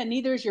again.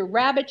 Neither is your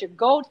rabbit, your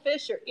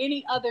goldfish, or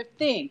any other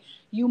thing.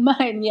 You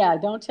might, yeah,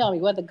 don't tell me.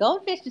 Well, the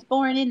goldfish is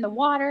born in the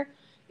water.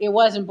 It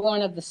wasn't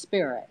born of the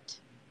Spirit.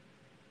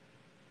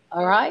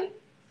 All right?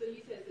 So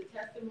you said the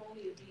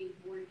testimony of being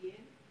born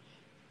again?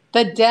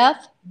 The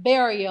death,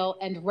 burial,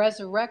 and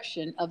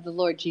resurrection of the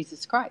Lord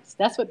Jesus Christ.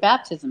 That's what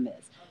baptism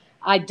is.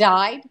 I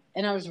died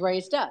and I was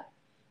raised up.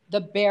 The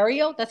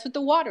burial, that's what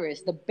the water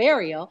is. The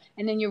burial,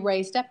 and then you're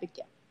raised up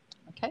again.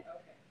 Okay?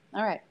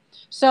 All right.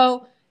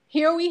 So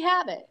here we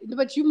have it.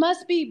 But you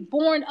must be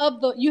born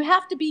of the, you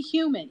have to be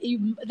human.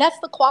 That's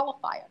the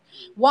qualifier.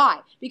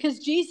 Why? Because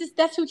Jesus,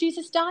 that's who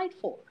Jesus died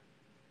for.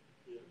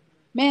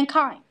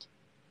 Mankind.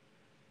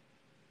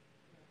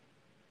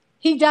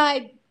 He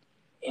died,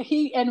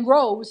 and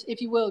rose,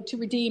 if you will, to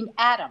redeem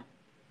Adam.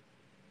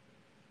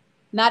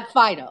 Not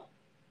Fido.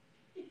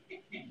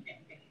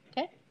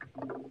 Okay?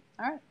 All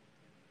right.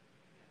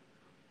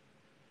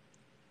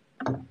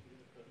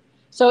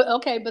 So,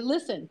 okay, but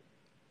listen.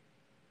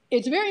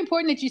 It's very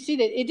important that you see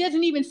that it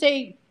doesn't even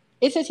say,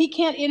 it says he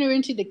can't enter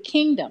into the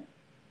kingdom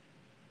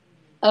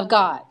of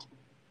God.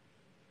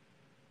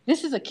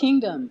 This is a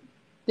kingdom.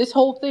 This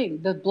whole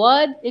thing, the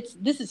blood,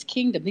 this is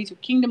kingdom. These are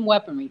kingdom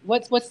weaponry.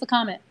 What's the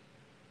comment?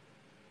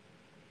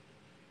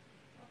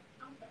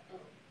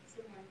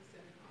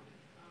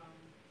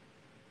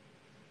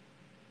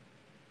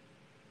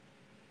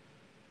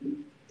 It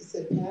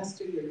said,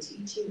 Pastor, your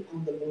teaching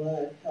on the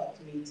blood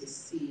helped me to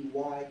see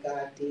why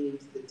God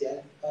deems the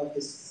death of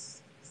his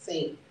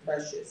saint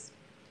precious,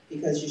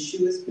 because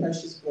Yeshua's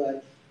precious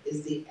blood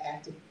is the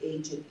active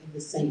agent in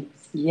the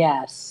saints.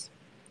 Yes.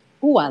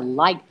 Oh, I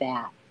like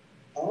that.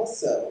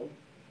 Also,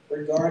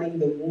 regarding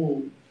the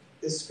womb,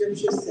 the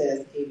scripture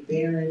says a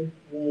barren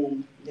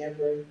womb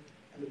never.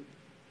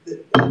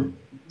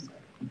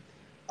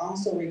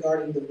 Also,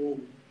 regarding the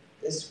womb,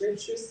 the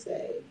scriptures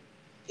say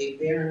a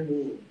barren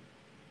womb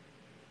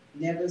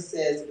never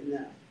says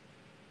enough.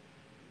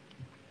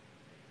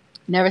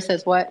 Never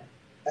says what?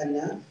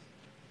 Enough.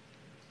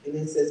 And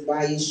it says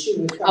by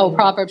Yeshua. Oh,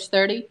 Proverbs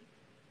 30.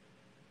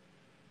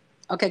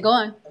 Okay, go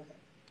on. Okay.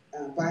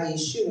 By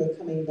Yeshua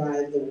coming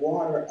by the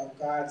water of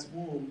God's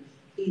womb,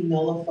 he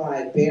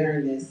nullified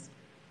barrenness.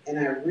 And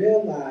I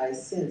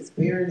realized since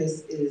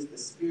barrenness is the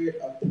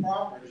spirit of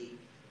property,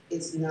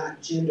 it's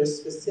not gender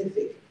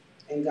specific.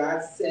 And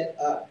God set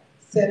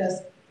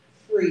us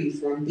free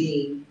from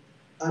being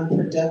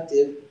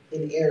unproductive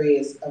in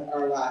areas of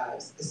our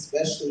lives,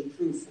 especially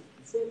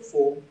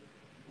fruitful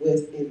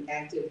with an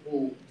active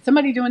womb.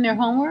 Somebody doing their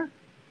homework?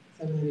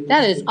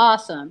 That is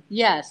awesome.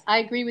 Yes, I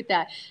agree with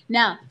that.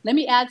 Now, let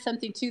me add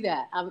something to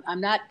that. I'm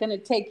not going to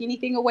take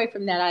anything away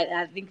from that.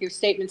 I think your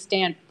statements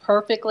stand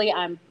perfectly.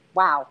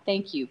 Wow,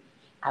 thank you.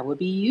 I will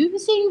be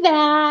using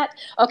that.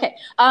 Okay.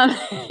 A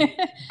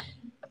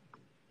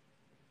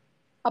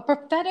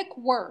prophetic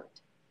word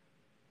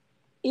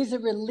is a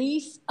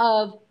release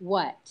of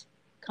what?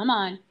 Come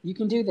on, you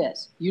can do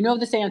this. You know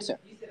this answer.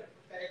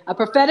 A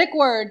prophetic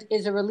word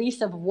is a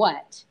release of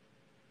what?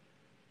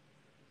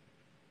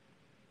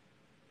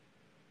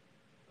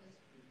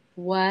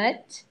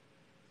 What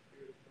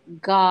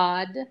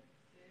God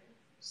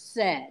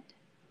said.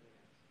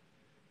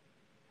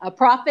 A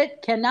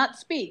prophet cannot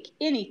speak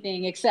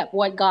anything except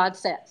what God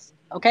says.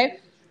 Okay?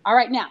 All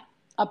right, now,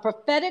 a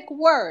prophetic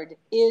word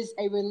is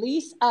a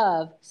release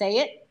of, say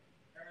it.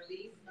 A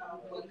release of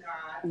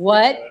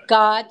what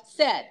God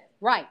said.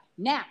 Right.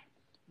 Now,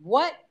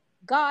 what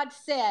God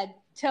said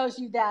tells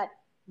you that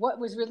what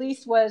was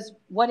released was,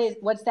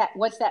 what's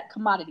that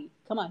commodity?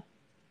 Come on.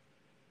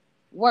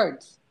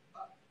 Words.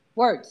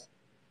 Words.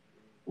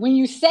 When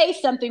you say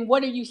something,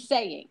 what are you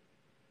saying?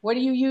 What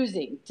are you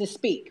using to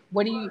speak?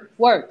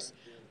 Words.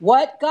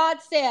 What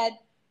God said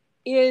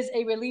is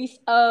a release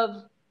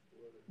of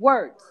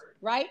words,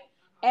 right?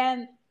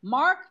 And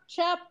Mark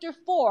chapter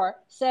 4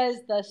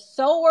 says the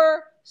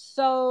sower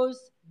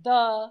sows the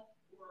word.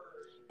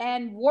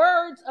 And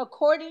words,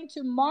 according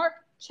to Mark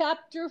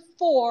chapter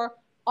 4,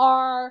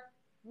 are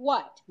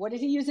what? What does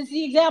he use as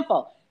the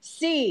example?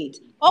 Seeds.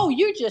 Oh,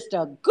 you're just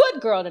a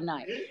good girl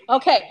tonight.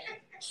 Okay,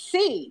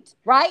 seeds,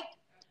 right?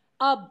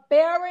 A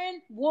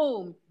barren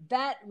womb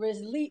that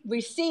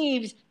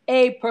receives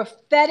a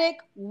prophetic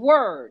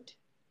word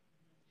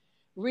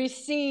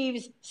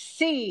receives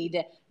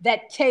seed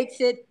that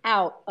takes it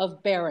out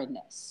of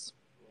barrenness.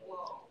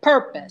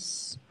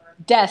 Purpose,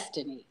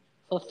 destiny,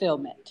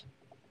 fulfillment.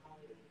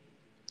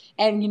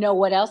 And you know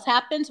what else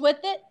happens with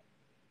it?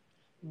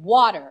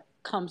 Water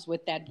comes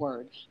with that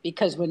word.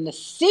 Because when the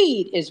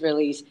seed is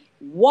released,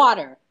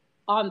 water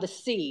on the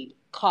seed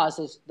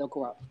causes the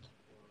growth.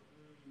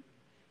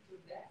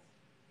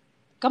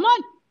 Come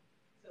on.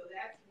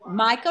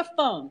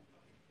 Microphone.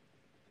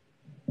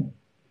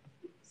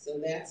 So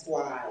that's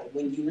why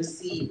when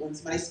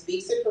somebody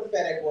speaks a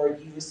prophetic word,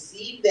 you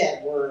receive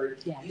that word.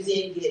 Yes. You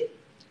then get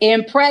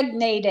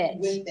impregnated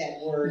with that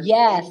word.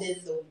 Yes. And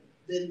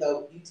then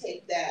you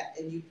take that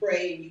and you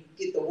pray and you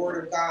get the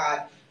word of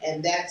God,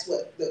 and that's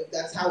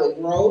how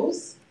it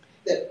grows,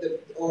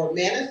 or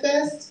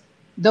manifests.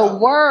 The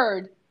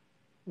word.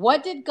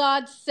 What did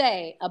God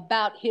say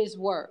about his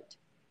word?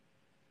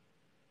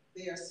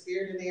 They are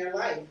spirit and they are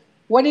life.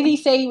 What did he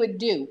say he would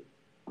do?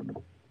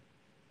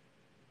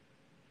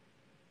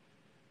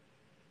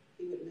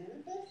 He would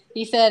manifest?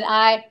 He said,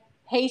 I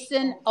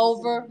hasten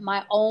over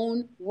my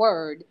own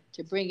word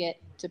to bring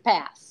it to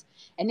pass.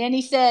 And then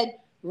he said,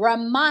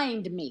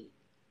 remind me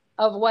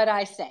of what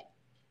I say.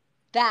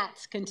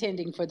 That's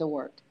contending for the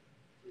word.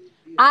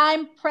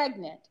 I'm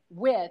pregnant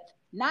with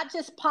not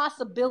just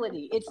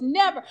possibility.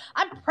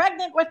 I'm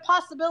pregnant with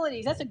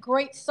possibilities. That's a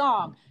great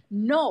song.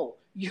 No,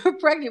 you're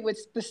pregnant with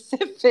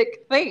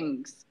specific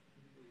things.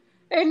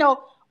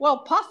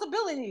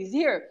 Possibilities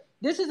here.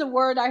 This is a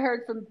word I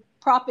heard from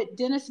Prophet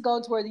Dennis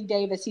Goldsworthy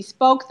Davis. He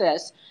spoke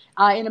this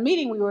in a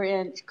meeting we were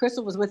in.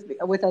 Crystal was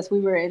with us. We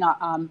were in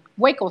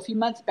Waco a few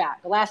months back,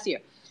 last year.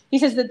 He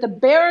says that the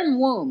barren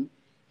womb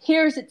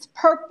hears its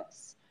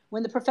purpose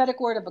when the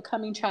prophetic word of a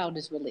coming child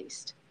is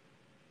released.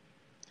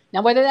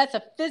 Now, whether that's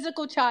a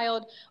physical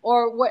child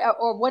or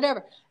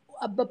whatever,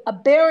 a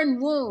barren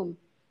womb,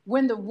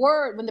 when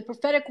the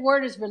prophetic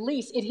word is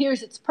released, it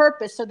hears its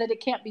purpose so that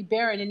it can't be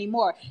barren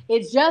anymore.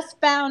 It just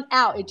found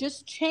out. It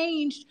just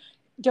changed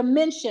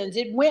dimensions.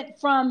 It went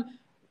from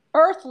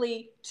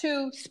earthly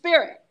to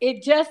spirit.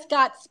 It just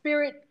got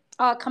spirit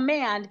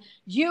command.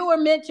 You are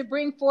meant to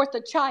bring forth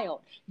a child.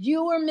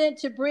 You are meant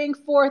to bring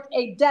forth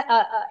a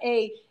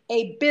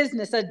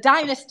business, a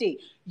dynasty.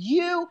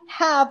 You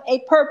have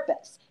a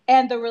purpose.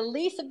 And the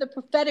release of the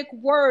prophetic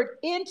word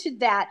into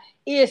that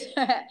is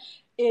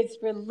it's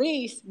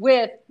released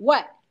with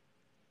what?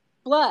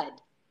 Blood,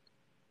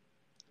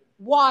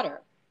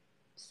 water,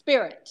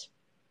 spirit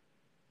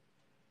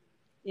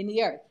in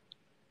the earth.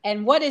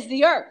 And what is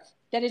the earth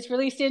that it's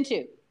released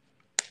into?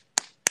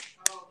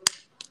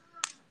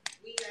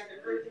 We are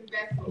the earthen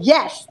vessel.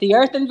 Yes, the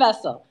earthen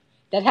vessel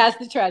that has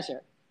the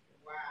treasure.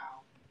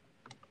 Wow.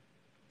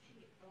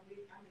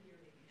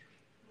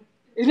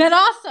 Isn't that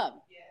awesome?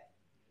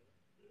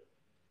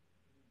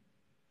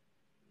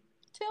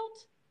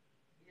 Tilt.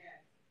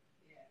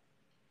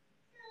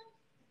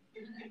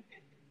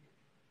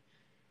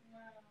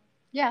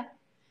 Yeah,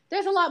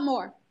 there's a lot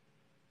more.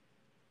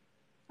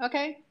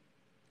 Okay?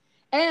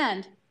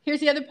 And here's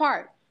the other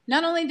part.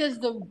 Not only does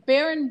the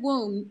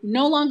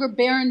no longer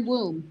barren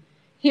womb,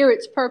 hear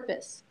its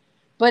purpose,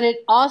 but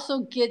it also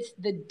gets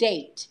the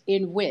date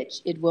in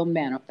which it will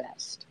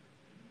manifest.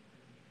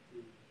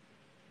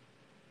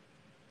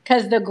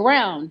 Because the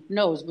ground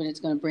knows when it's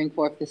going to bring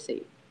forth the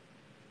seed.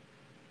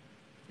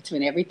 It's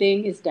when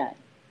everything is done.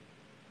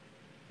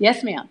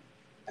 Yes, ma'am.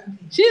 Okay.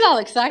 She's all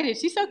excited.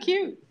 She's so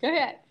cute. Go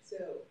ahead. So,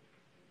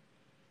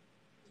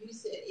 you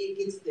said it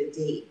gets the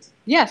date.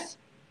 Yes.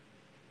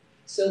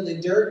 So the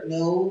dirt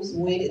knows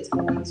when it's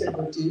going to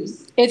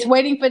produce? It's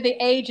waiting for the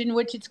age in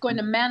which it's going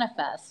to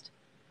manifest.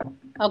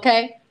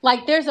 Okay?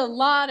 Like there's a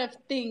lot of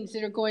things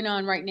that are going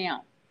on right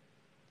now.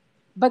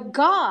 But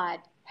God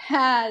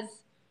has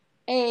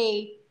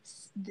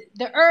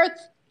the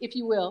earth, if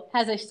you will,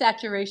 has a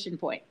saturation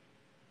point.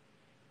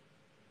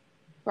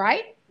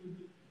 Right?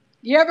 Mm-hmm.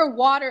 You ever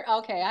water?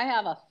 Okay, I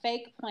have a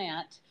fake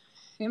plant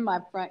in my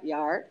front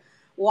yard.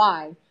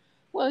 Why?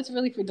 Well, it's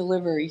really for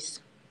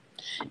deliveries.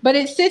 But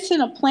it sits in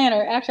a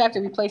planter. Actually, I have to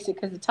replace it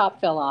because the top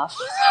fell off.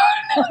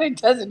 It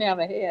doesn't have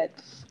a head.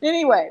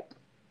 Anyway,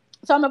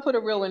 so I'm going to put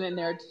a real one in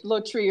there, a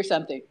little tree or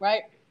something,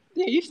 right?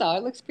 Yeah, you saw it.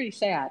 It looks pretty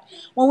sad.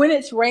 Well, when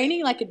it's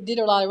raining, like it did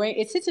a lot of rain,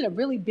 it sits in a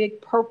really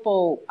big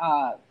purple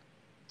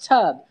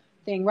tub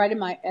thing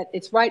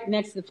it's right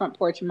next to the front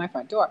porch in my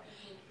front door.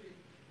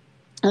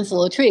 It's a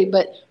little tree.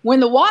 But when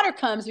the water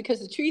comes,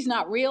 because the tree's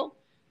not real,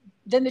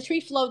 then the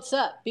tree floats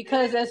up.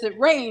 Because as it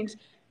rains,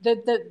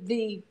 the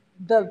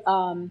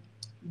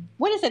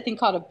what is that thing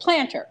called? A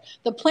planter.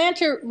 The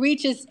planter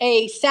reaches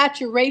a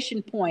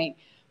saturation point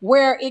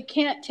where it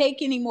can't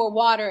take any more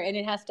water and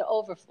it has to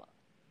overflow.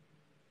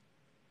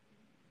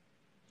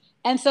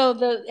 And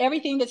so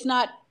everything that's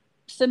not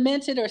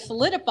cemented or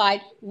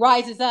solidified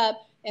rises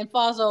up and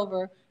falls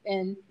over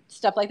and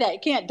stuff like that.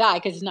 It can't die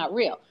because it's not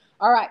real.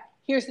 All right,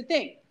 here's the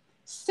thing.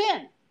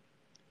 Sin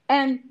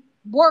and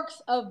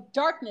works of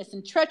darkness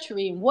and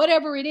treachery and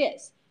whatever it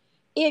is,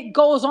 it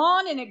goes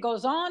on and it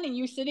goes on, and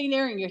you're sitting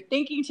there and you're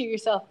thinking to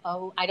yourself,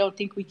 oh, I don't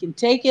think we can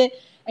take it.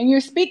 And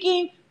you're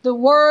speaking the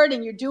word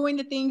and you're doing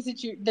the things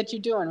that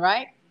you're doing,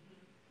 right?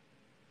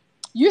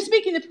 You're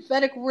speaking the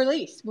prophetic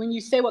release when you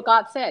say what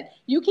God said.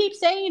 You keep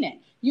saying it.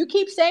 You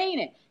keep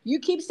saying it. You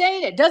keep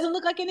saying it. Doesn't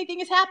look like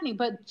anything is happening,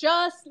 but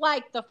just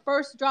like the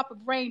first drop of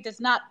rain does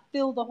not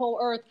fill the whole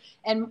earth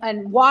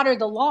and water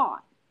the lawn.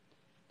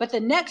 But the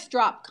next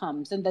drop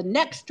comes, and the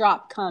next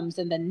drop comes,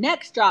 and the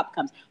next drop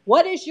comes.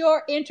 What is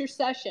your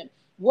intercession?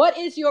 What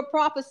is your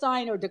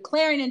prophesying or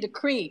declaring and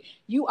decreeing?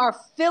 You are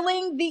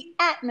filling the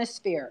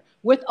atmosphere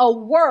with a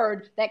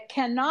word that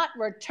cannot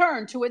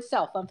return to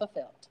itself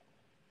unfulfilled.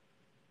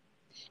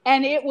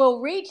 And it will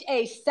reach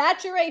a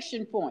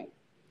saturation point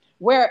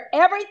where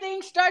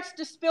everything starts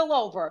to spill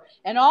over,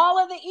 and all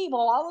of the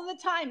evil, all of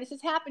the time this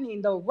is happening,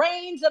 the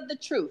rains of the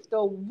truth,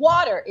 the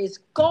water is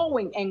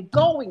going and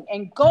going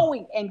and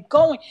going and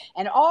going,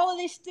 and all of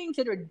these things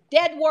that are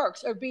dead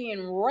works are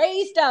being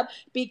raised up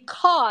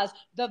because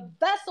the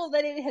vessel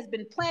that it has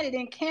been planted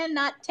in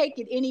cannot take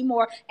it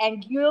anymore,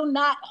 and will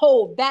not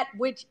hold that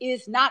which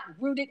is not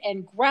rooted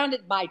and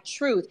grounded by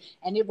truth,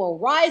 and it will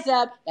rise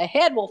up, the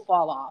head will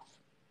fall off,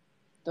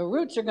 the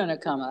roots are going to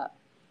come up,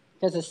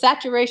 because the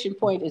saturation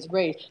point is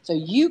raised. So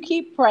you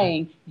keep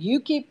praying,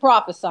 you keep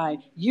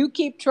prophesying, you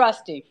keep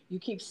trusting, you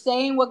keep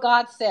saying what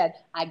God said.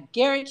 I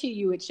guarantee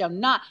you it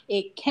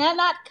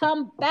cannot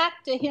come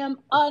back to him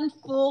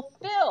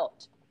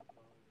unfulfilled.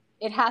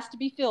 It has to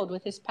be filled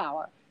with his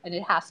power, and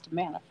it has to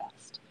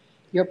manifest.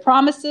 Your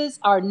promises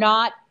are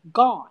not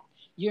gone.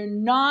 You're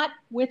not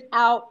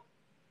without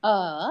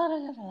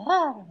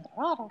you're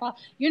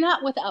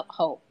not without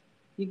hope.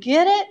 You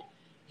get it?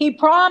 He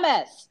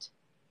promised,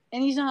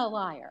 and he's not a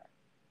liar.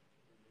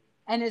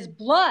 And his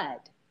blood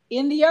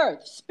in the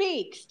earth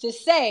speaks to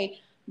say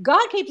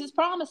God keeps his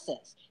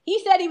promises. He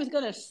said he was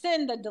going to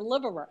send the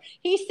deliverer.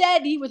 He said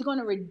he was going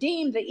to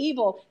redeem the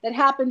evil that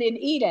happened in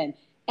Eden.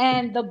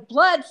 And the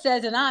blood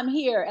says, and I'm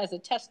here as a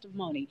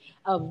testimony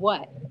of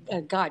what?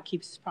 God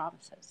keeps his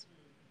promises.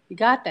 You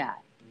got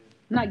that?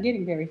 I'm not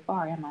getting very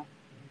far, am I?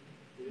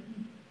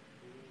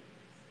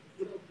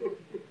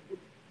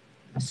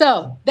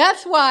 So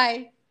that's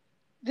why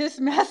this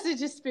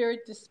message is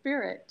spirit to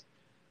spirit.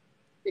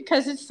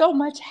 Because it's so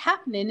much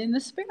happening in the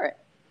spirit.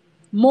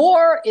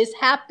 More is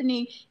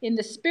happening in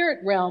the spirit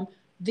realm,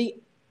 the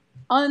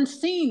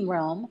unseen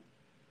realm,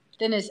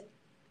 than is.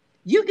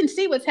 You can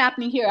see what's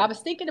happening here. I was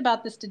thinking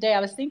about this today.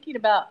 I was thinking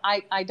about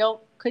I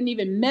couldn't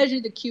even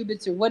measure the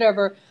cubits or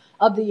whatever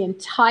of the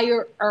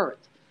entire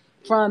earth,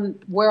 from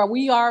where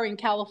we are in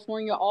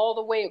California all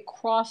the way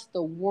across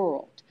the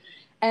world,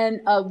 and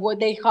what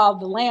they call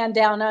the land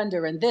down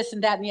under, and this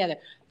and that and the other.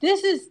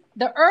 This is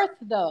the earth,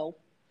 though,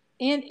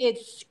 in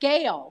its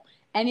scale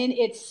and in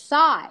its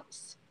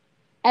size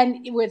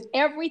and with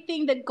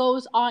everything that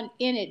goes on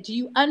in it. Do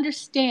you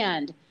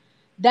understand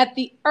that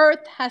the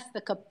earth has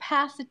the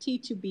capacity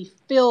to be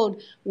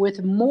filled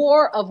with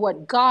more of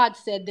what God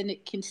said than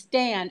it can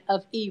stand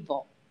of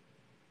evil?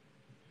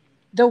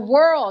 The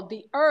world,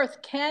 the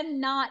earth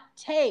cannot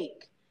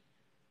take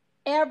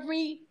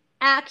every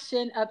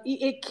action of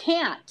it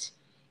can't.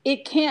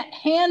 It can't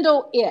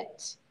handle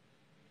it,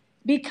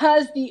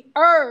 because the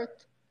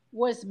earth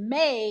was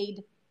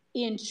made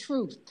in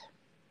truth.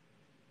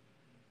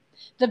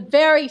 The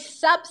very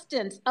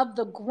substance of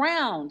the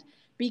ground,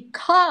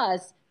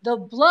 because the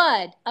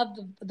blood of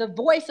the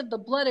voice of the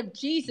blood of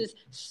Jesus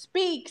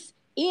speaks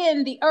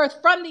in the earth,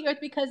 from the earth,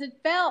 because it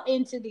fell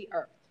into the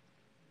earth.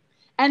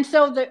 And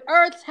so the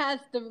earth has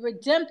the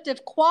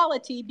redemptive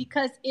quality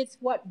because it's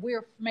what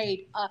we're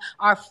made,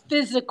 our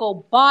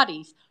physical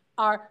bodies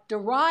are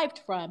derived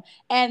from.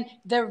 And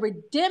the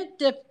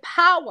redemptive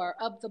power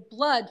of the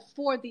blood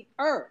for the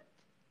earth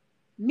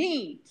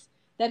means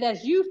that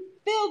as you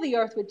fill the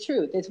earth with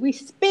truth, as we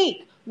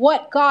speak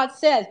what God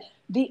says,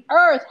 the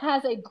earth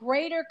has a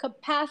greater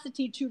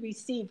capacity to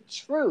receive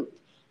truth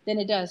than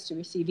it does to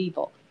receive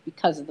evil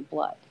because of the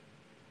blood.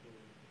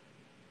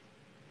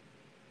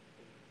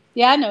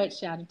 Yeah, I know it's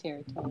shouting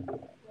territory.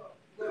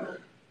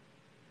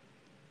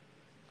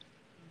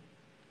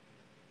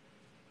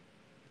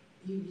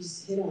 You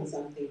just hit on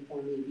something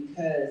for me,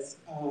 because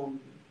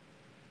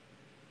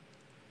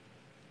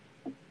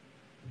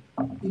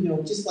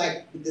just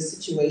like the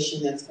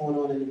situation that's going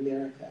on in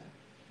America,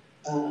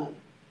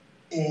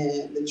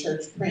 and the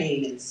church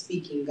praying and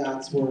speaking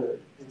God's word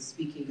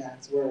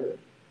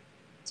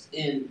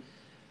and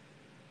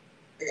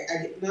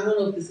I don't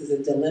know if this is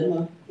a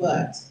dilemma,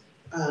 but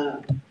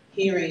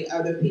hearing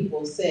other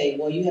people say,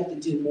 well, you have to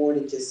do more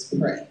than just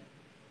pray,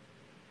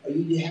 or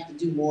you have to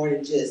do more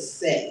than just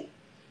say.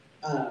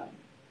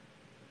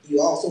 You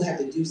also have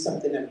to do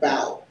something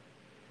about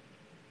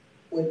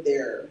what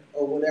they're,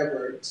 or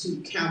whatever,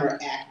 to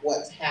counteract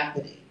what's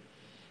happening.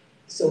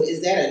 So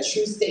is that a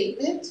true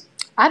statement?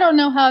 I don't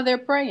know how they're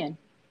praying.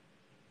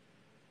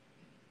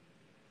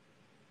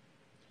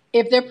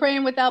 If they're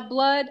praying without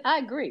blood, I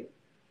agree.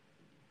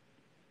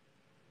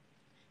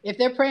 If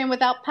they're praying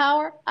without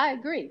power, I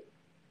agree.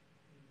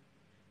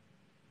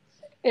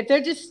 If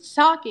they're just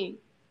talking,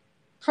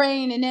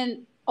 praying, and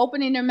then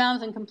opening their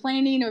mouths and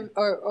complaining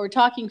or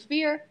talking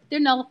fear, they're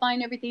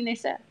nullifying everything they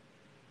said.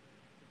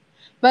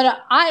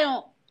 But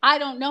I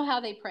don't know how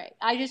they pray.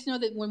 I just know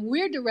that when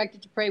we're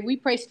directed to pray, we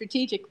pray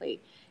strategically,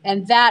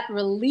 and that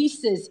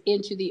releases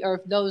into the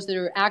earth those that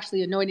are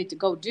actually anointed to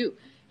go do.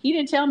 He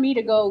didn't tell me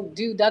to go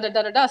do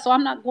da-da-da-da-da, so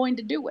I'm not going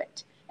to do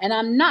it. And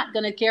I'm not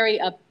going to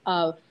carry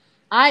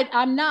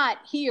I'm not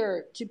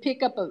here to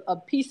pick up a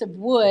piece of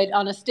wood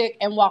on a stick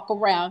and walk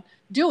around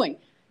doing.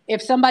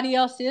 If somebody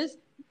else is,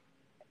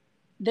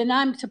 then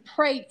I'm to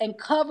pray and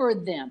cover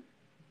them.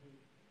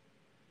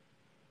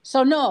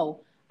 So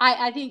no,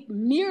 I think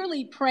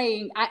merely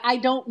praying, I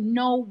don't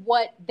know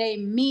what they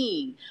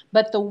mean,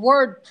 but the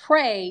word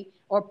pray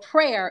or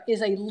prayer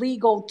is a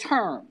legal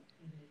term.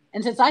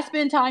 And since I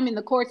spend time in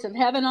the courts of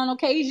heaven on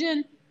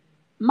occasion,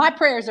 my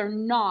prayers are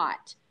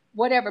not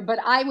whatever, but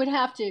I would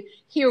have to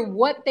hear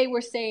what they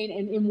were saying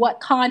and in what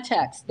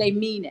context they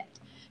mean it.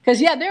 Because,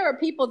 yeah, there are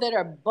people that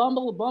are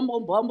bumble,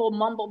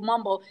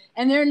 mumble,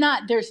 and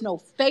there's no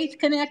faith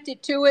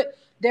connected to it.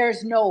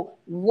 There's no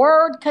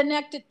word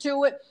connected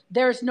to it.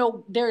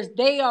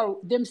 They are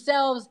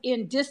themselves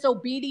in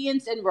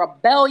disobedience and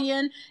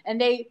rebellion, and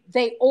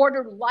they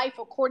order life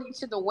according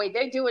to the way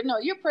they do it. No,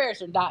 your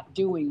prayers are not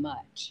doing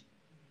much.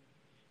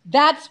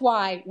 That's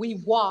why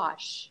we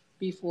wash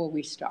before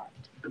we start.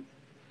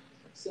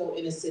 So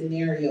in a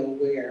scenario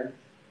where,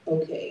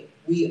 okay,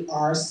 we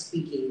are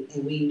speaking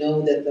and we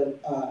know that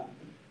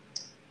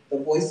the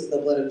voice of the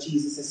blood of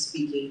Jesus is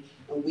speaking,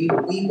 and we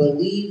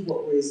believe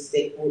what we're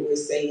saying,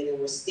 and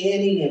we're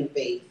standing in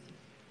faith,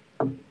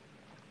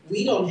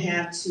 we don't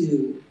have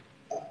to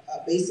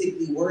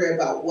basically worry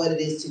about what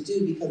it is to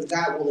do, because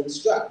God will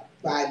instruct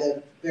by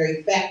the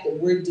very fact that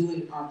we're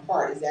doing our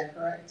part. Is that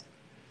correct?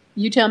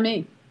 You tell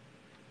me.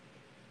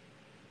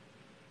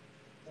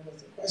 That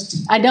was a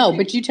question. I know,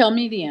 but you tell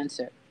me the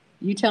answer.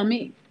 You tell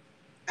me.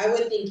 I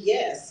would think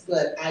yes,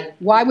 but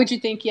Why would you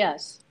think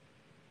yes?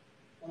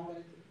 Why would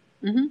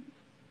I think?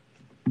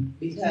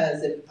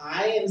 Because if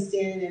I am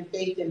standing in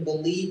faith and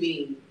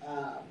believing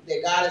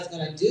that God is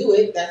going to do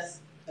it,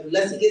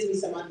 unless He gives me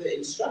some other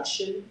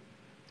instruction.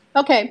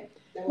 Okay.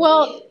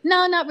 Well,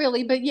 no, not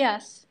really, but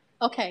yes.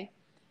 Okay.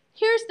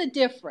 Here's the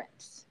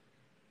difference.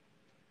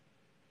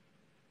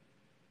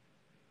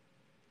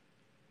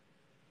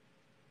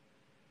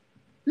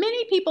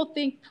 Many people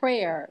think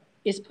prayer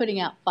is putting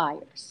out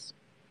fires.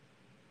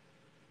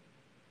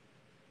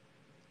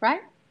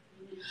 Right?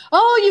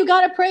 Oh, you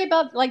got to pray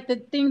about like the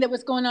thing that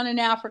was going on in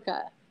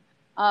Africa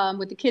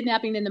with the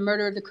kidnapping and the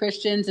murder of the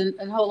Christians and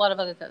a whole lot of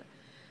other things.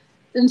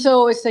 And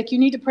so it's like you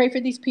need to pray for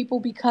these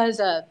people because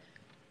of,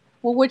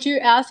 well, what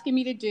you're asking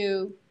me to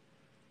do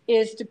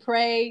is to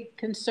pray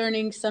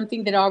concerning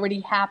something that already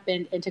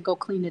happened and to go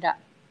clean it up.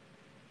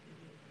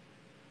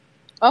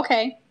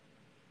 Okay,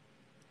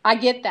 I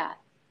get that.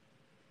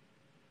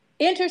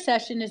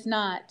 Intercession is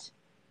not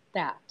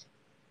that.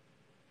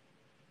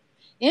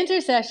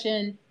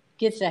 Intercession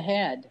gets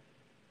ahead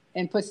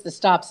and puts the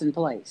stops in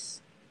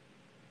place.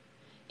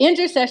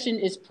 Intercession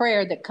is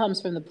prayer that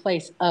comes from the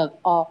place of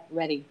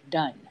already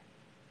done,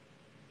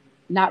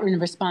 not in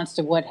response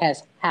to what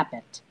has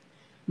happened.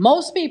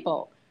 Most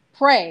people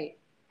pray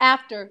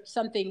after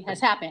something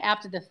has happened,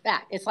 after the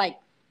fact. It's like,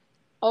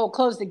 oh,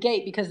 close the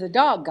gate because the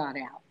dog got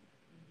out.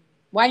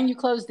 Why didn't you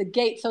close the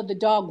gate so the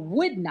dog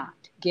would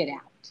not get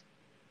out?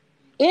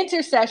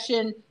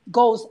 Intercession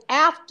goes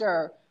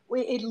after.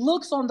 It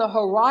looks on the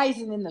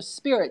horizon in the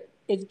spirit.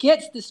 It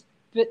gets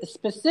the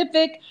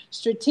specific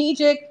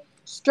strategic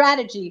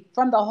strategy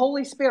from the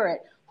Holy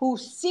Spirit, who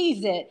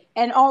sees it,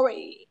 and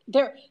already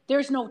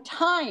there's no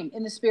time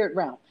in the spirit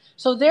realm.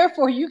 So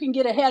therefore you can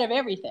get ahead of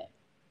everything.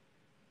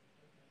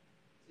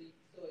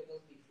 So it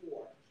goes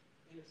before.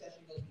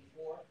 Intercession goes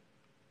before.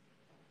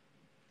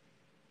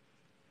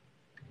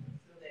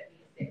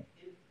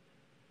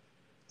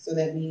 So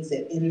that means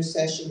that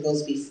intercession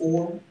goes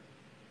before?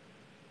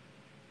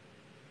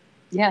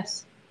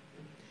 Yes.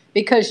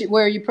 Because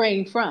where are you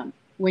praying from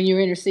when you're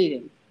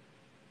interceding?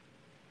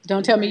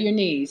 Don't tell me your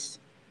knees.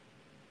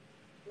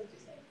 What'd you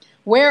say?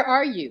 Where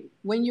are you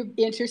when you're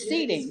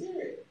interceding? You're in the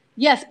spirit.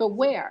 Yes, but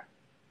where?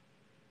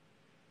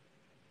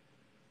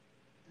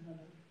 I don't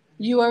know.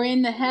 You are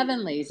in the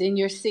heavenlies, in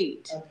your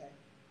seat. Okay.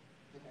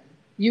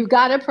 You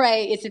got to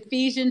pray. It's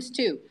Ephesians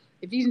 2.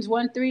 Ephesians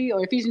 1:3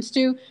 or Ephesians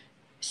 2.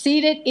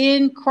 Seated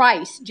in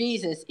Christ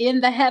Jesus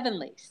in the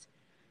heavenlies.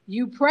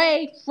 You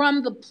pray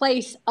from the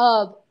place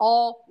of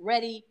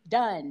already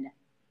done.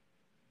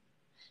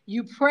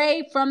 You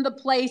pray from the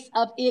place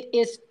of it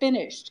is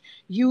finished.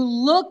 You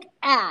look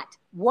at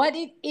what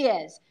it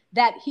is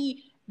that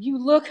you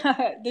look,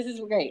 this is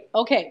great.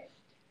 Okay,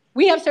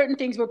 we have certain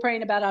things we're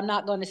praying about I'm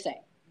not going to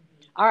say.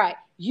 All right,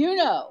 you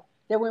know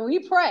that when we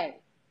pray,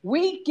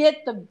 we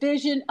get the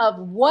vision of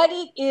what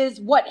it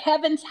is, what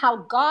heavens, how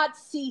God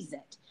sees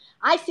it.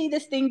 I see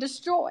this thing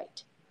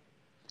destroyed.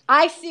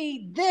 I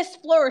see this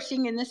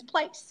flourishing in this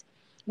place.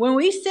 When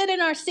we sit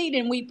in our seat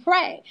and we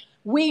pray,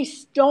 we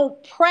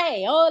don't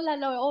pray,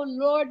 oh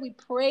Lord, we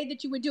pray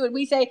that you would do it.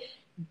 We say,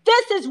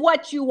 this is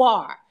what you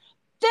are.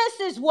 This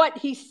is what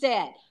He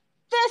said.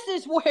 This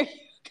is where you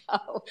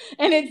go.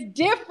 And it's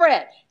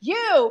different.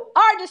 You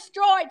are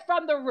destroyed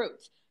from the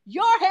roots.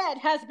 Your head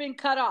has been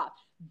cut off.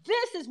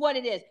 This is what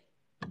it is.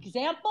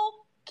 Example,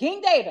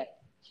 King David.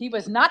 He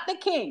was not the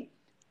king.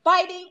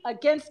 Fighting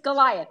against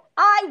Goliath.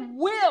 I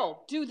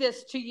will do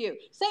this to you.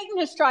 Satan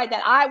has tried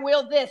that. I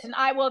will this and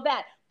I will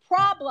that.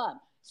 Problem.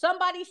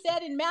 Somebody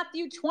said in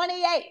Matthew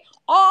 28,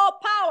 all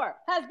power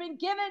has been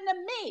given to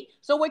me.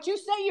 So what you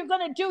say you're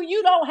going to do,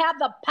 you don't have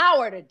the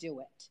power to do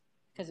it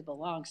because it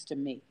belongs to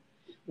me.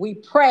 We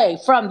pray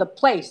from the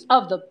place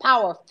of the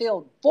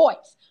power-filled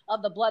voice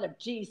of the blood of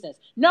Jesus.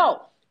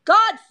 No,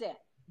 God said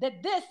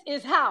that this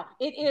is how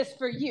it is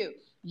for you.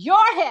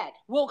 Your head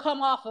will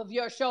come off of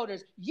your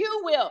shoulders.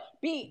 You will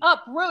be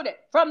uprooted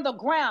from the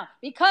ground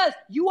because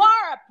you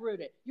are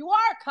uprooted. You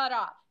are cut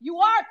off. You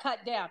are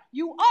cut down.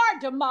 You are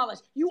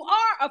demolished. You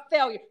are a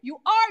failure. You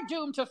are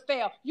doomed to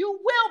fail. You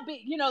will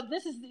be,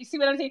 this is, you see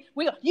what I'm saying?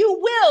 You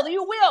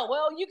will.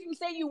 Well, you can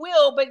say you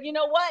will, but you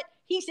know what?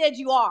 He said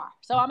you are.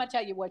 So I'm going to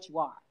tell you what you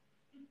are.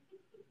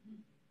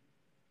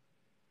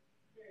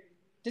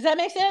 Does that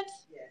make sense?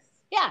 Yes.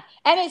 Yeah.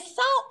 And it's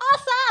so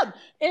awesome.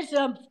 It's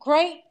a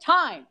great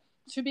time.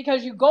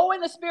 Because you go in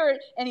the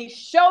Spirit and He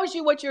shows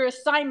you what your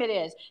assignment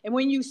is. And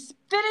when you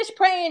finish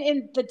praying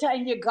in the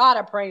tongue, you got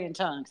to pray in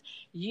tongues.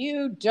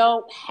 You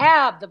don't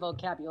have the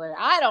vocabulary.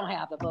 I don't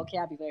have the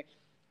vocabulary.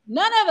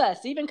 None of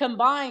us, even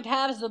combined,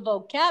 has the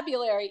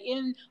vocabulary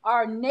in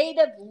our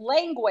native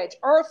language,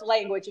 earth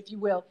language, if you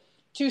will,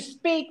 to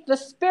speak the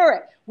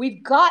Spirit.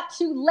 We've got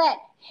to let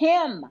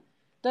Him,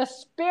 the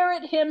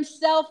Spirit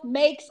Himself,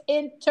 makes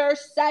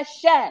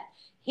intercession.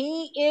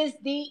 He is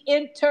the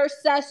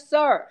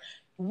intercessor.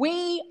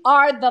 We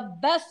are the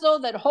vessel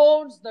that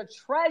holds the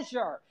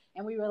treasure,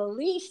 and we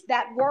release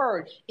that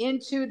word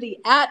into the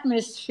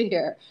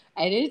atmosphere,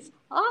 and it's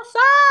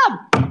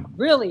awesome.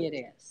 Really, it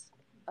is.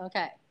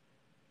 Okay.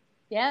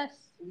 Yes?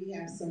 We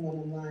have someone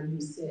online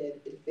who said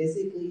it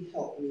physically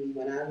helped me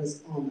when I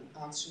was on the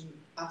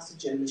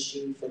oxygen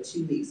machine for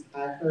 2 weeks.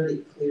 I heard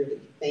it clearly.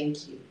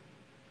 Thank you.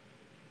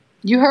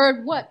 You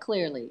heard what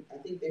clearly? I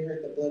think they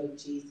heard the blood of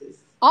Jesus.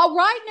 All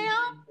right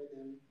now? For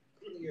them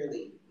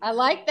clearly. I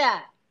like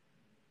that.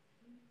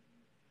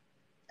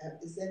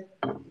 Is that?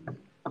 You're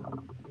not going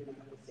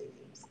to say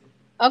names.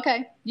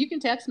 Okay, you can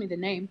text me the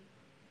name.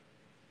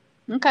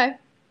 Okay,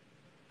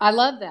 I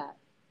love that.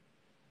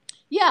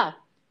 Yeah,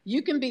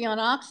 you can be on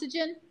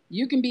oxygen.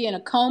 You can be in a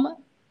coma.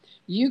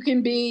 You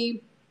can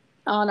be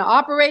on an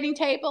operating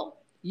table.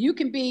 You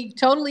can be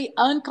totally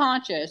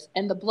unconscious,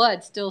 and the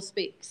blood still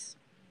speaks.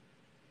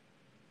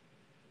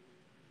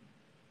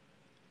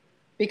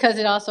 Because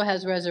it also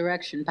has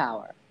resurrection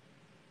power.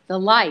 The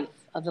life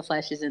of the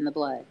flesh is in the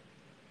blood.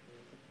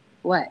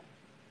 What?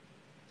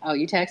 Oh,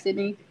 you texted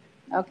me?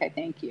 Okay,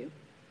 thank you.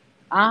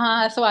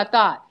 That's what I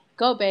thought.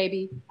 Go,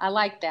 baby. I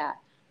like that.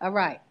 All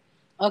right.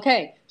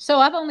 Okay, so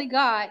I've only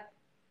got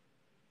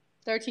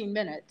 13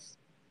 minutes.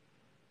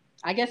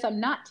 I guess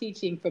I'm not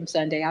teaching from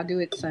Sunday. I'll do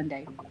it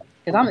Sunday.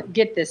 Because I'm going to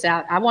get this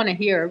out. I want to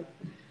hear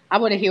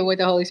what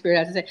the Holy Spirit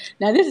has to say.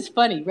 Now, this is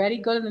funny. Ready?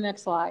 Go to the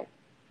next slide.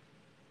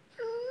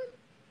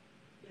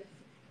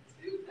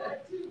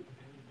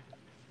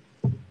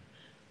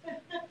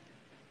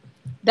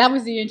 That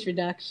was the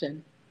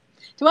introduction.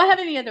 Do I have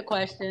any other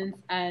questions?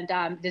 And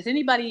does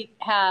anybody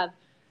have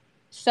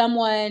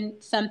something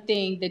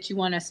that you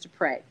want us to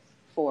pray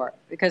for?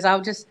 Because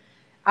I'm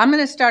going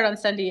to start on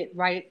Sunday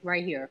right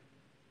here.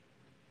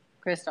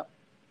 Crystal,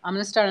 I'm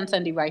going to start on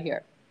Sunday right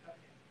here.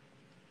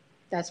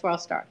 That's where I'll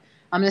start.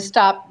 I'm going to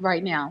stop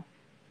right now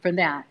from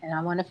that. And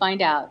I want to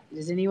find out,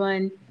 does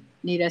anyone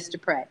need us to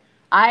pray?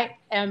 I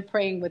am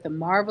praying with a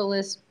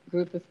marvelous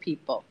group of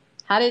people.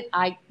 How did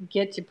I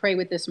get to pray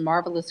with this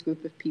marvelous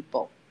group of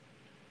people?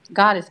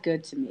 God is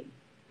good to me.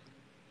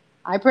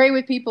 I pray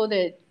with people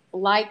that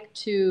like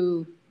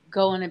to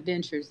go on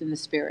adventures in the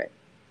Spirit.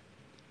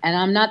 And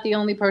I'm not the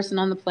only person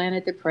on the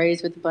planet that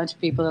prays with a bunch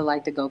of people that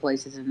like to go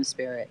places in the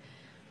Spirit.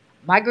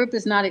 My group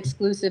is not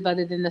exclusive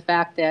other than the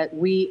fact that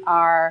we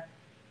are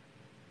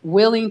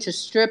willing to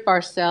strip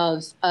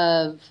ourselves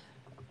of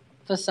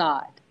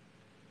facade.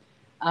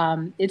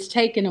 It's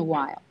taken a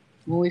while.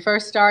 When we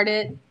first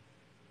started,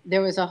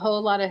 there was a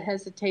whole lot of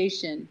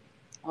hesitation.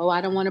 Oh,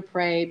 I don't want to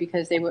pray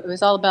because it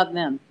was all about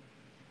them.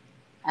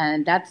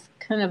 And that's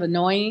kind of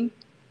annoying.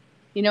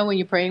 You know, when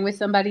you're praying with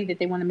somebody that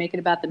they want to make it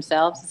about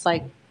themselves, it's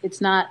like, it's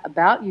not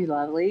about you,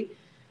 lovely.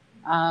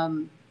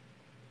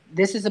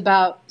 This is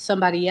about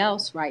somebody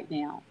else right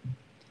now.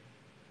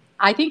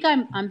 I think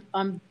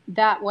I'm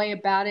that way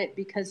about it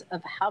because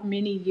of how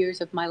many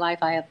years of my life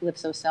I have lived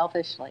so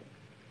selfishly.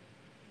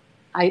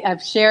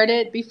 I've shared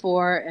it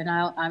before,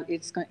 and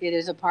it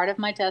is a part of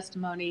my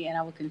testimony, and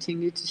I will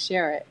continue to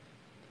share it.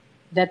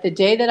 That the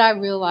day that I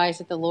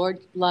realized that the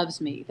Lord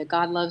loves me, that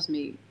God loves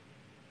me,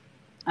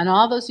 and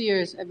all those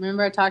years, I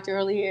remember I talked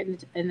earlier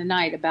in the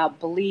night about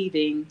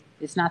believing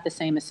is not the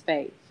same as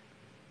faith.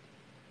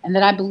 And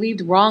that I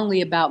believed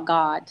wrongly about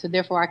God, so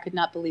therefore I could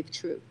not believe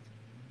truth.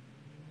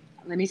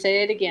 Let me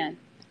say it again.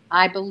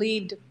 I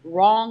believed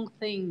wrong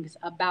things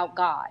about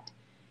God.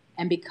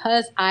 And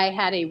because I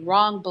had a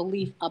wrong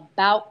belief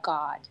about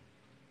God,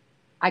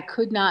 I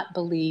could not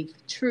believe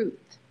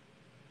truth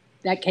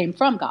that came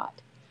from God.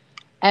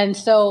 And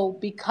so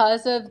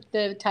because of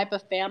the type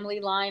of family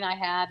line I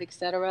have,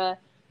 etc.,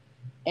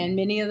 and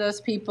many of those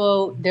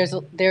people,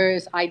 there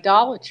is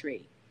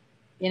idolatry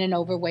in an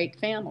overweight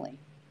family.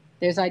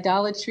 There's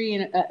idolatry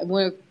in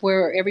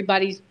where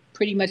everybody's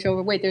pretty much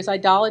overweight. There's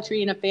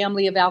idolatry in a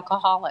family of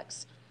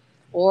alcoholics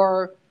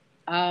or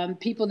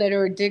people that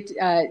are addicted,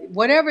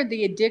 whatever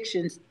the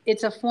addictions,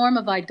 it's a form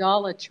of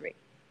idolatry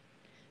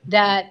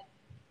that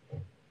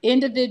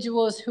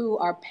individuals who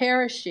are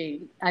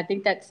perishing, I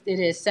think it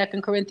is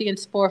 2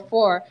 Corinthians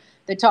 4:4,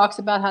 that talks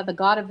about how the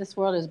God of this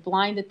world has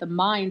blinded the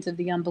minds of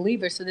the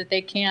unbelievers so that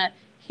they can't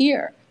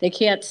hear, they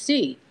can't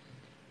see,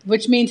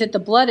 which means that the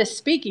blood is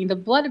speaking. The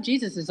blood of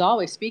Jesus is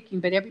always speaking,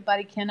 but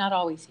everybody cannot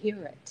always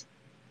hear it.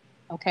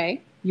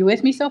 Okay? You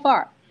with me so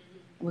far?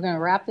 We're going to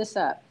wrap this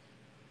up.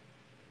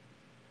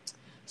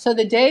 So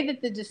the day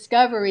that the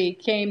discovery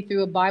came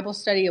through a Bible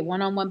study, a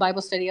one-on-one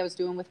Bible study I was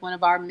doing with one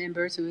of our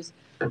members who was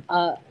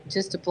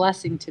just a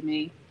blessing to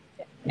me.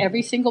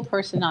 Every single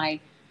person I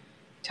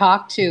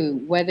talk to,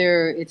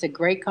 whether it's a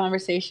great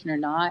conversation or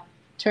not,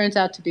 turns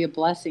out to be a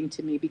blessing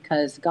to me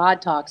because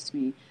God talks to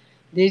me.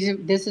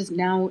 This is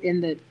now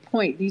in the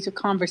point. These are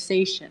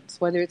conversations,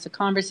 whether it's a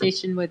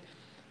conversation with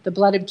the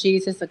blood of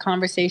Jesus, a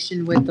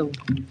conversation with the,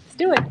 let's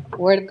do it,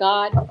 Word of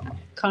God,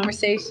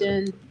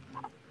 conversation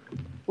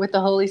with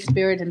the Holy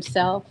Spirit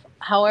himself,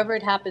 however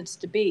it happens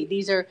to be.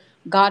 These are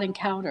God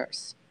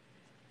encounters.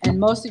 And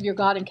most of your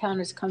God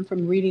encounters come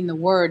from reading the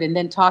Word and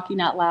then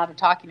talking out loud or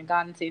talking to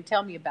God and saying,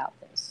 tell me about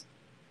this.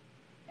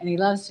 And he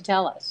loves to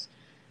tell us.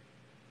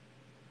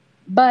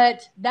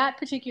 But that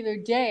particular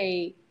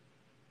day,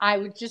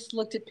 I just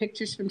looked at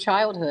pictures from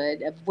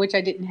childhood, of which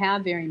I didn't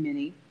have very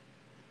many.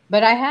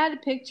 But I had a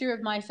picture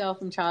of myself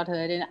from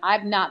childhood, and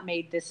I've not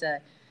made this a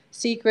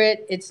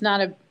secret. It's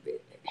not a...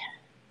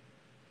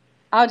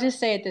 I'll just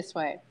say it this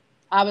way.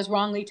 I was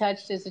wrongly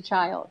touched as a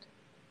child.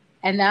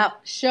 And that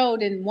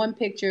showed in one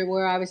picture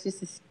where I was just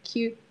this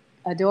cute,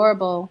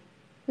 adorable,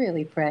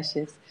 really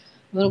precious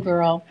little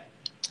girl.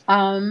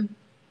 And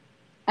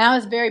I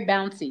was very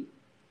bouncy,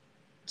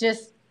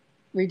 just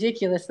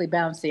ridiculously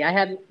bouncy. I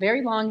had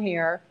very long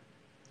hair,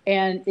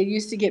 and it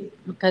used to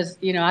get, because,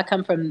 I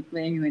come from,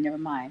 anyway, never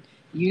mind.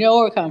 You know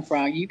where I come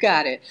from. You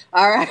got it.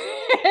 All right.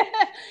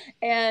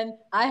 And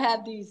I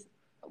had these,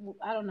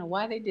 I don't know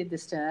why they did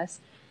this to us,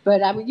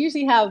 but I would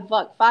usually have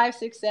like 5,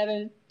 6,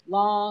 7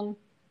 long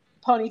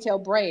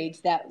ponytail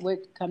braids that would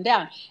come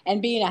down.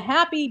 And being a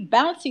happy,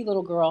 bouncy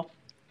little girl,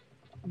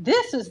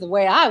 this is the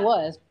way I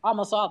was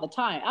almost all the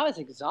time. I was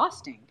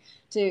exhausting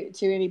to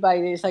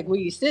anybody that's like, will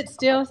you sit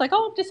still? It's like,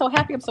 oh, I'm just so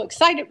happy. I'm so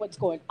excited. What's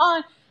going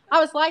on? I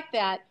was like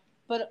that,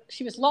 but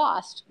she was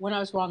lost when I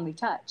was wrongly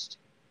touched.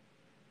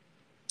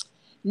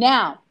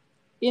 Now,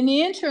 in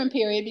the interim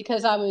period,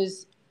 because I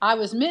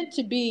was meant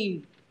to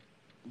be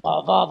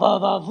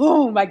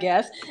boom, I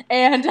guess.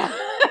 And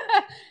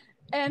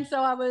and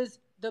so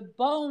the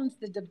bones,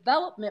 the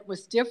development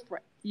was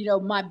different.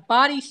 My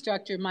body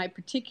structure, my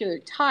particular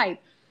type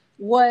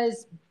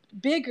was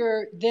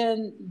bigger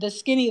than the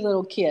skinny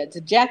little kids.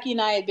 If Jackie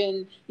and I had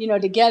been,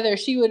 together,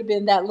 she would have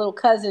been that little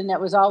cousin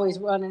that was always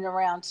running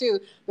around too,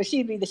 but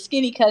she'd be the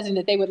skinny cousin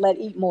that they would let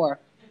eat more.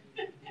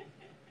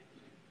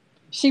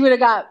 She would have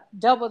got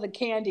double the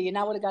candy and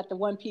I would have got the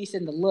one piece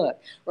in the look,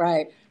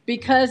 right?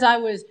 Because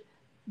of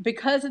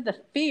the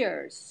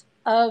fears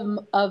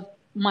of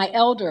my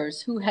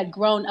elders who had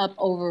grown up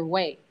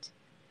overweight.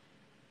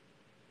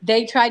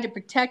 They tried to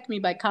protect me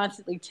by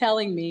constantly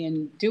telling me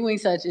and doing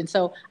such. And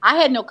so I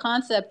had no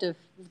concept of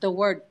the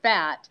word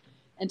fat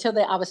until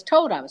I was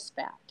told I was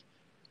fat.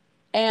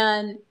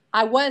 And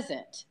I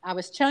wasn't. I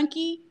was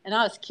chunky and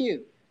I was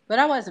cute, but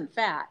I wasn't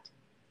fat.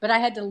 But I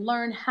had to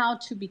learn how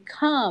to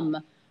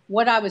become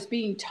what I was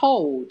being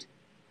told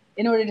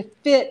in order to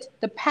fit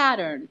the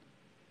pattern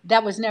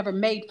that was never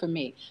made for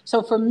me.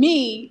 So for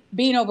me,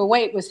 being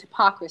overweight was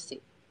hypocrisy.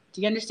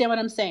 Do you understand what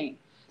I'm saying?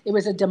 It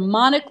was a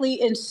demonically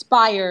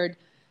inspired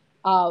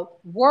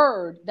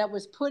word that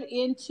was put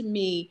into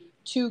me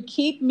to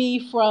keep me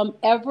from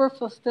ever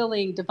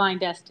fulfilling divine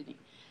destiny,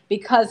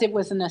 because it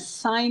was an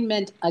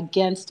assignment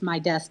against my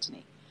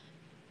destiny.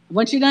 I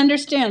want you to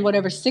understand,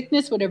 whatever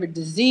sickness, whatever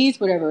disease,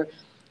 whatever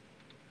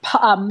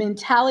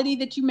mentality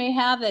that you may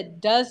have that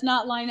does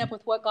not line up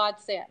with what God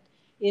said,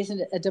 is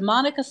a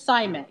demonic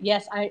assignment.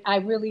 Yes, I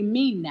really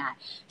mean that.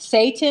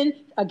 Satan,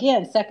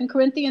 again, 2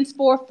 Corinthians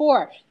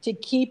 4:4, to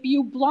keep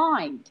you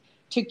blind,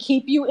 to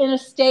keep you in a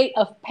state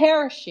of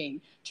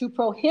perishing, to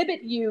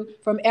prohibit you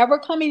from ever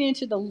coming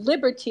into the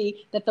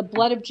liberty that the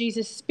blood of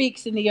Jesus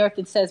speaks in the earth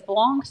and says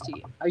belongs to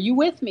you. Are you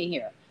with me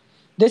here?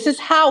 This is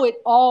how it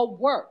all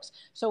works.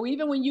 So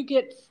even when you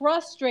get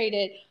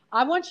frustrated,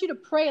 I want you to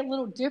pray a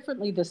little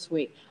differently this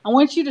week. I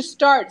want you to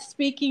start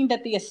speaking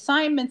that the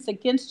assignments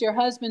against your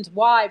husbands,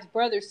 wives,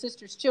 brothers,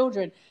 sisters,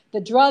 children, the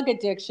drug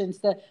addictions,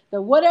 the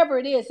whatever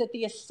it is, that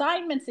the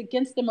assignments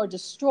against them are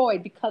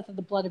destroyed because of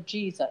the blood of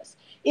Jesus.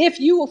 If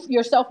you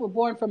yourself were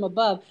born from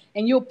above,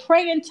 and you'll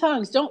pray in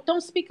tongues,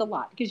 don't speak a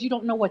lot because you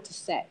don't know what to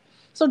say.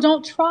 So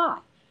don't try.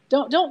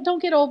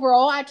 Don't get over,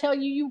 oh, I tell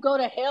you, you go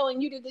to hell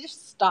and you do this.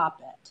 Just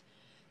stop it.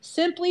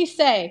 Simply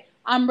say,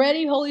 I'm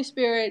ready, Holy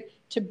Spirit,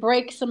 to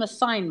break some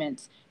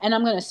assignments, and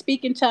I'm going to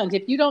speak in tongues.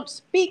 If you don't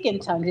speak in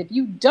tongues, if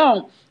you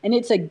don't, and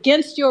it's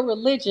against your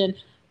religion,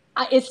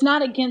 it's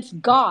not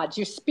against God.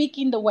 You're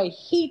speaking the way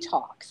he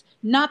talks.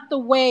 not the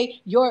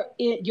way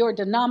your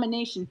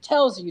denomination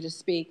tells you to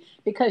speak,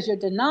 because your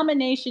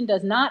denomination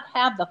does not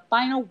have the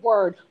final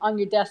word on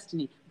your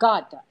destiny.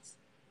 God does.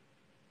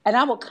 And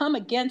I will come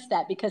against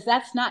that, because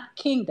that's not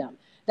kingdom.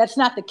 That's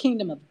not the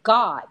kingdom of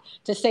God,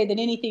 to say that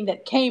anything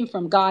that came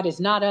from God is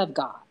not of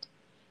God.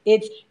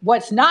 It's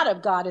what's not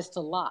of God is to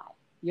lie.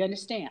 You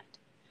understand?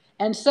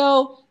 And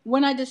so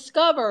when I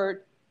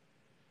discovered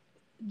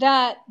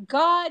that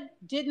God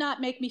did not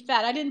make me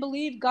fat, I didn't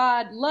believe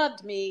God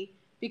loved me,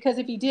 because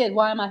if he did,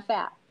 why am I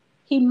fat?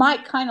 He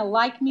might kind of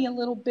like me a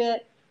little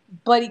bit,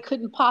 but he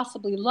couldn't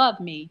possibly love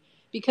me,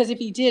 because if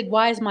he did,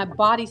 why is my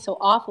body so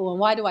awful, and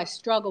why do I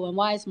struggle, and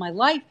why is my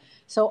life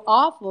so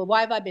awful?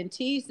 Why have I been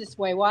teased this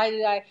way? Why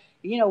did I,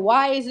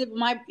 why is it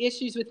my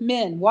issues with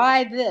men?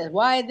 Why this?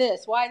 Why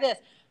this? Why this?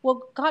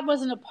 Well, God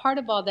wasn't a part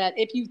of all that.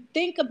 If you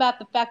think about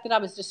the fact that I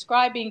was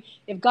describing,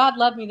 if God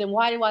loved me, then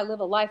why do I live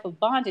a life of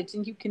bondage?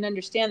 And you can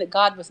understand that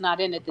God was not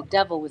in it. The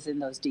devil was in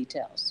those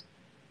details.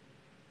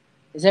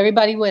 Is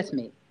everybody with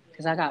me?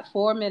 Because I got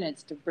 4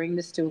 minutes to bring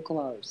this to a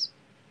close.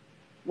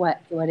 What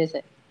is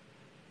it?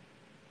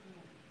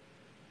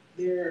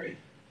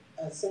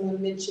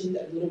 Someone mentioned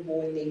a little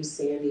boy named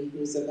Sammy,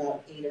 who's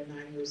about 8 or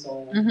 9 years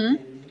old,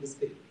 Mm-hmm.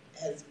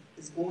 and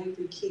is going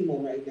through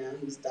chemo right now.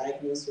 He was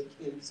diagnosed with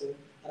cancer.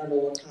 I don't know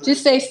what kind.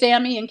 Just say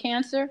Sammy and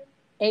cancer.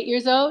 8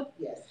 years old?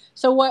 Yes.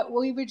 So what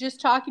we were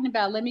just talking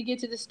about, let me get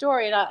to the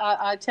story, and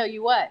I'll tell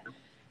you what.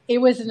 It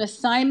was an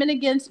assignment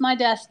against my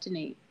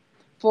destiny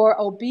for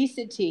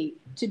obesity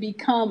to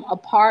become a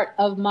part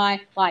of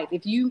my life.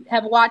 If you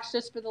have watched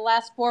us for the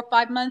last 4 or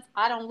 5 months,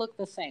 I don't look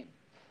the same.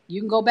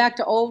 You can go back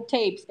to old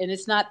tapes, and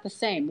it's not the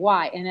same.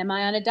 Why? And am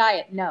I on a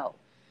diet? No.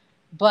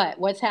 But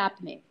what's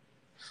happening?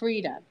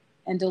 Freedom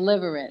and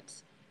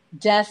deliverance,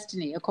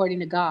 destiny, according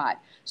to God.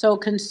 So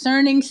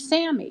concerning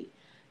Sammy,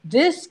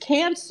 this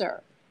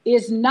cancer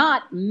is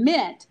not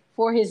meant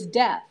for his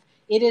death.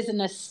 It is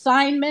an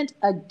assignment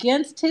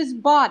against his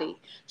body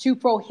to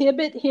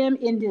prohibit him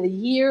in the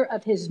year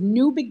of his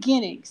new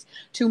beginnings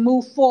to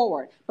move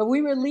forward. But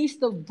we release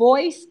the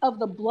voice of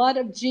the blood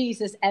of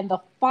Jesus and the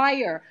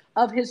fire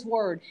of his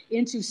word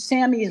into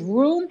Sammy's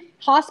room,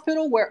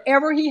 hospital,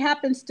 wherever he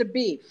happens to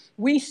be.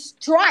 We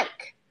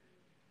strike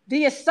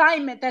the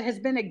assignment that has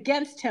been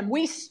against him.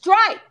 We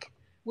strike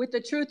with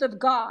the truth of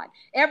God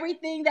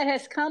everything that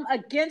has come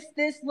against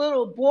this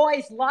little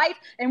boy's life,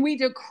 and we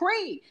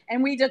decree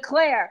and we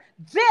declare,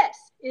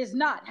 this is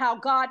not how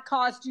God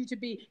caused you to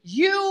be.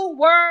 You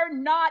were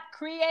not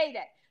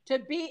created to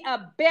be a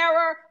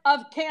bearer of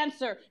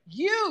cancer.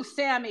 You,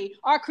 Sammy,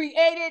 are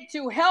created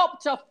to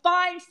help to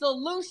find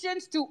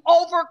solutions to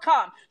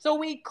overcome. So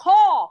we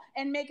call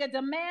and make a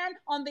demand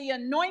on the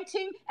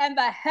anointing and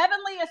the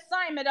heavenly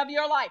assignment of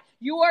your life.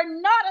 You are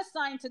not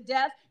assigned to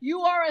death.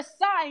 You are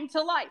assigned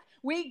to life.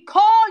 We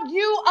call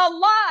you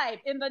alive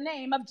in the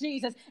name of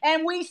Jesus.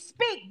 And we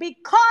speak,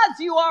 because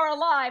you are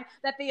alive,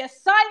 that the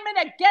assignment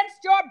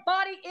against your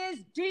body is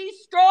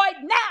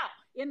destroyed now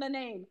in the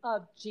name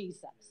of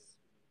Jesus.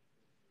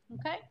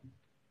 Okay?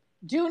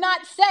 Do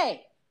not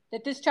say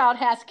that this child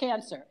has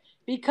cancer,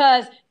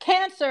 because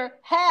cancer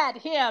had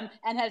him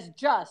and has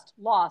just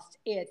lost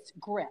its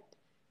grip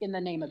in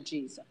the name of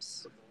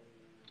Jesus.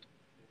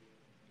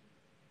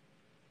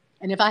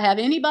 And if I have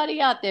anybody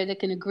out there that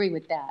can agree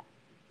with that,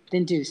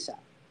 then do so.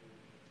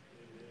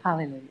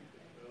 Hallelujah.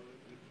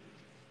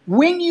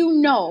 When you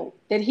know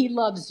that he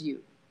loves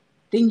you,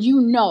 then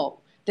you know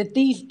that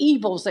these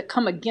evils that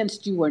come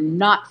against you are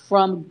not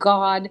from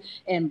God.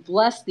 And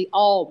bless the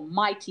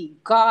Almighty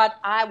God,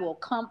 I will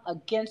come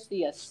against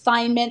the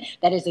assignment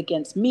that is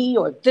against me,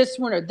 or this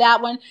one or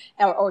that one,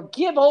 or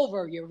give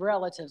over your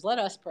relatives. Let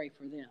us pray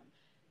for them.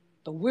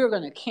 But we're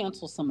going to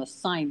cancel some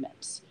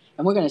assignments,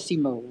 and we're going to see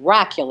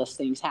miraculous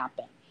things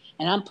happen.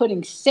 And I'm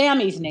putting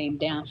Sammy's name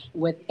down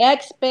with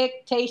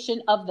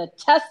expectation of the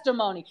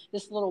testimony.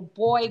 This little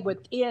boy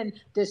within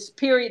this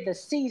period,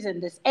 this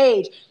season, this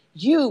age.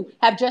 You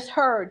have just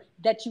heard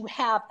that you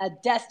have a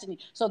destiny.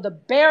 So the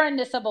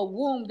barrenness of a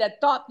womb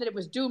that thought that it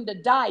was doomed to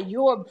die,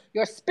 your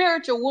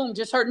spiritual womb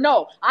just heard,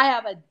 no, I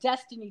have a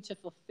destiny to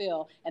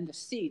fulfill. And the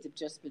seeds have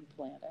just been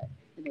planted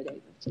in the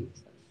name of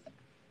Jesus.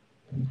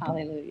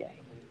 Hallelujah.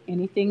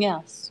 Anything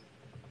else?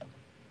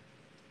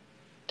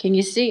 Can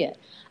you see it?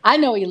 I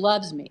know he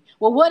loves me.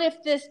 Well, what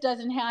if this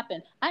doesn't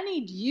happen? I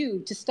need you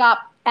to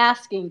stop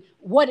asking,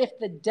 what if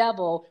the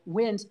devil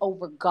wins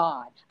over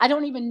God? I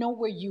don't even know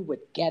where you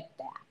would get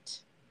that.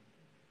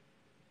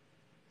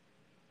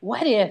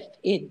 What if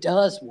it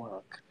does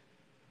work?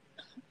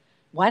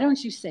 Why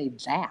don't you say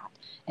that?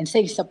 And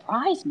say,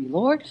 surprise me,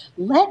 Lord.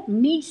 Let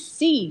me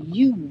see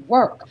you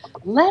work.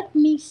 Let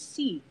me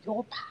see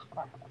your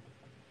power.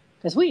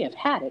 Because we have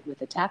had it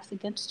with attacks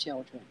against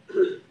children.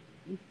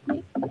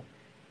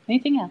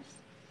 Anything else?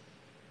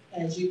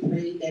 As you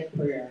prayed that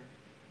prayer,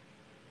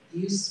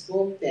 you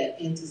spoke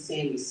that into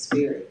Sammy's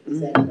spirit.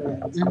 Is that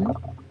correct?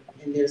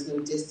 Mm-hmm. And there's no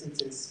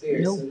distance in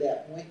spirit. Nope. So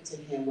that went to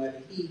him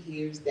whether he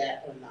hears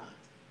that or not.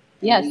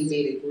 And yes. We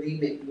made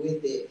agreement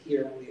with it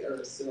here on the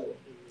earth. So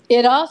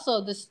it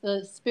also,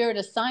 the spirit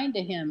assigned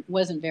to him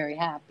wasn't very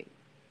happy.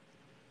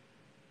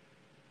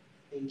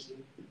 Thank you.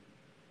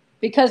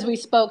 Because we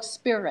spoke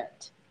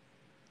spirit.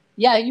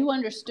 Yeah, you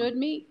understood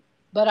me,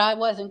 but I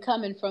wasn't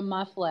coming from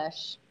my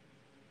flesh.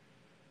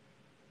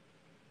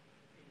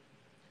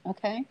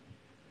 Okay?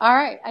 All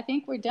right, I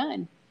think we're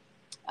done.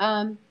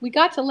 We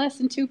got to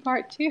lesson 2,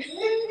 part 2.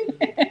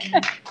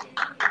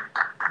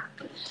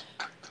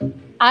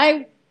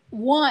 I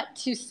want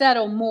to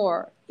settle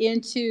more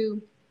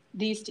into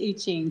these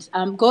teachings.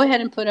 Go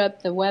ahead and put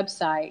up the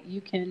website.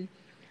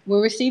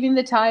 We're receiving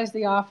the tithes,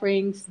 the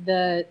offerings,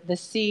 the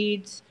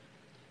seeds.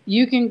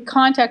 You can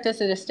contact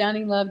us at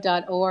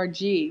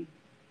astoundinglove.org.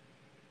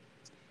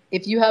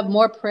 If you have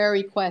more prayer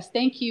requests,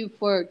 thank you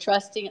for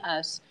trusting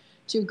us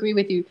to agree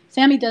with you.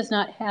 Sammy does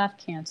not have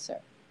cancer.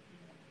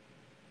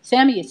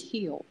 Sammy is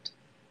healed.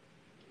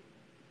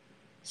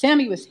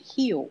 Sammy was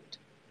healed.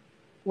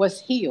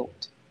 He's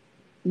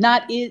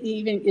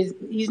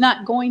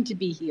not going to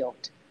be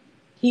healed.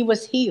 He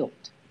was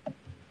healed.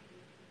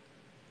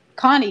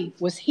 Connie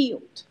was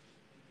healed.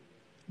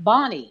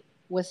 Bonnie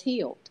was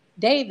healed.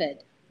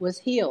 David was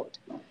healed.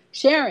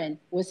 Sharon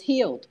was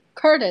healed.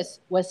 Curtis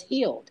was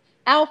healed.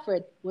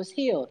 Alfred was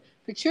healed.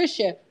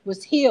 Patricia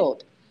was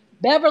healed.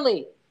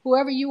 Beverly,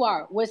 whoever you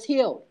are, was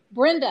healed.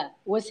 Brenda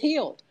was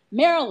healed.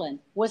 Marilyn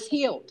was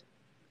healed.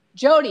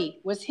 Jody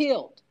was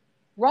healed.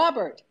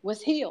 Robert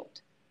was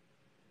healed.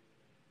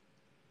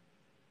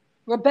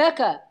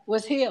 Rebecca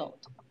was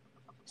healed.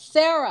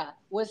 Sarah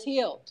was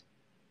healed.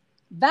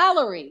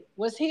 Valerie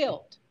was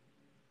healed.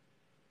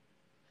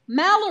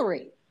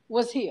 Mallory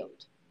was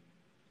healed.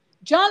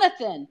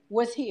 Jonathan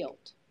was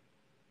healed.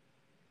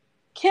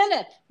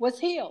 Kenneth was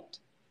healed.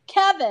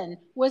 Kevin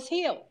was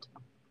healed.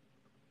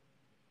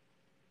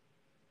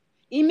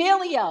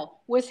 Emilio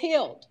was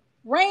healed.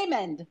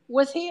 Raymond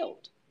was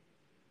healed.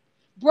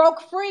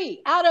 Broke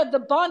free out of the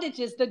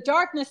bondages, the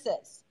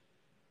darknesses.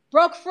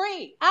 Broke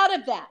free out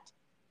of that.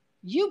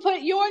 You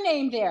put your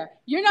name there.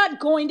 You're not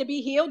going to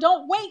be healed.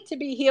 Don't wait to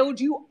be healed.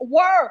 You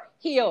were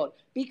healed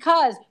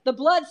because the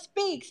blood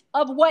speaks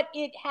of what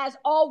it has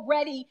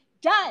already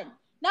done,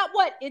 not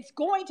what it's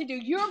going to do.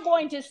 You're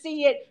going to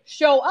see it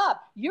show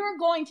up. You're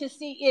going to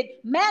see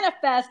it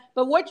manifest,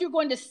 but what you're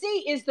going to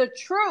see is the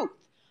truth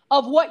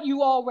of what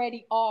you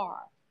already are.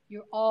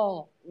 You're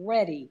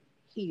already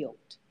healed.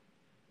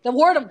 The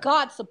Word of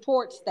God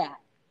supports that.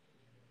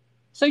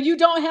 So you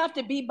don't have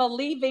to be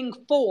believing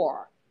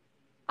for.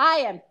 I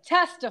am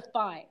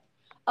testifying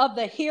of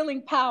the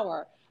healing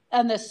power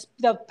and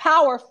the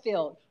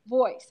power-filled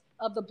voice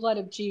of the blood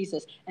of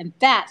Jesus. And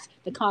that's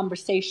the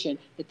conversation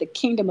that the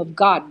kingdom of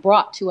God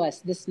brought to us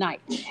this night.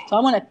 So I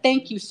want to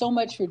thank you so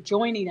much for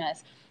joining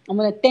us. I'm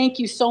going to thank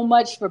you so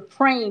much for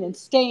praying and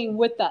staying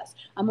with us.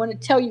 I'm going to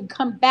tell you,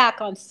 come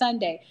back on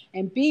Sunday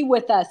and be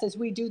with us as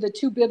we do the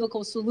 2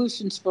 biblical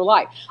solutions for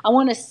life. I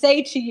want to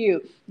say to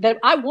you that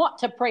I want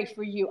to pray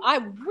for you. I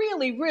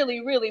really,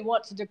 really, really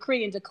want to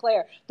decree and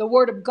declare the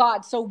word of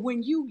God. So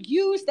when you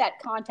use that,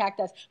 contact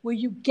us. When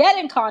you get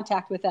in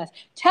contact with us,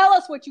 tell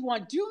us what you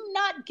want. Do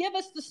not give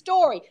us the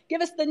story.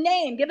 Give us the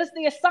name. Give us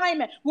the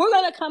assignment. We're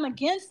going to come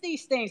against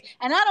these things.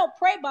 And I don't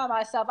pray by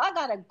myself. I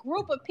got a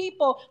group of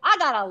people. I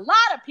got a lot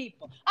of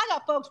people. I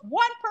got folks,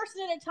 one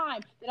person at a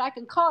time that I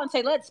can call and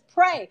say, let's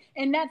pray.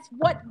 And that's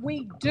what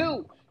we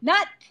do.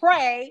 Not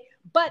pray,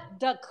 but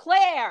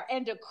declare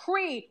and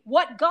decree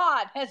what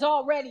God has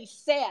already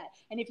said.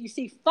 And if you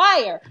see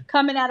fire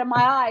coming out of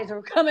my eyes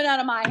or coming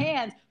out of my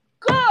hands,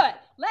 good.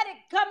 Let it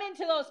come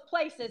into those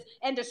places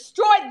and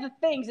destroy the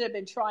things that have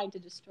been trying to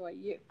destroy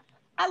you.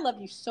 I love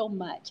you so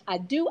much. I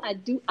do.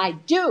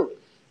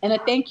 And I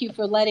thank you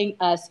for letting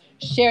us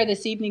share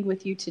this evening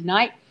with you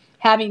tonight,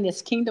 having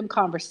this kingdom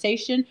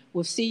conversation.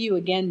 We'll see you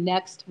again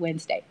next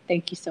Wednesday.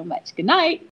 Thank you so much. Good night.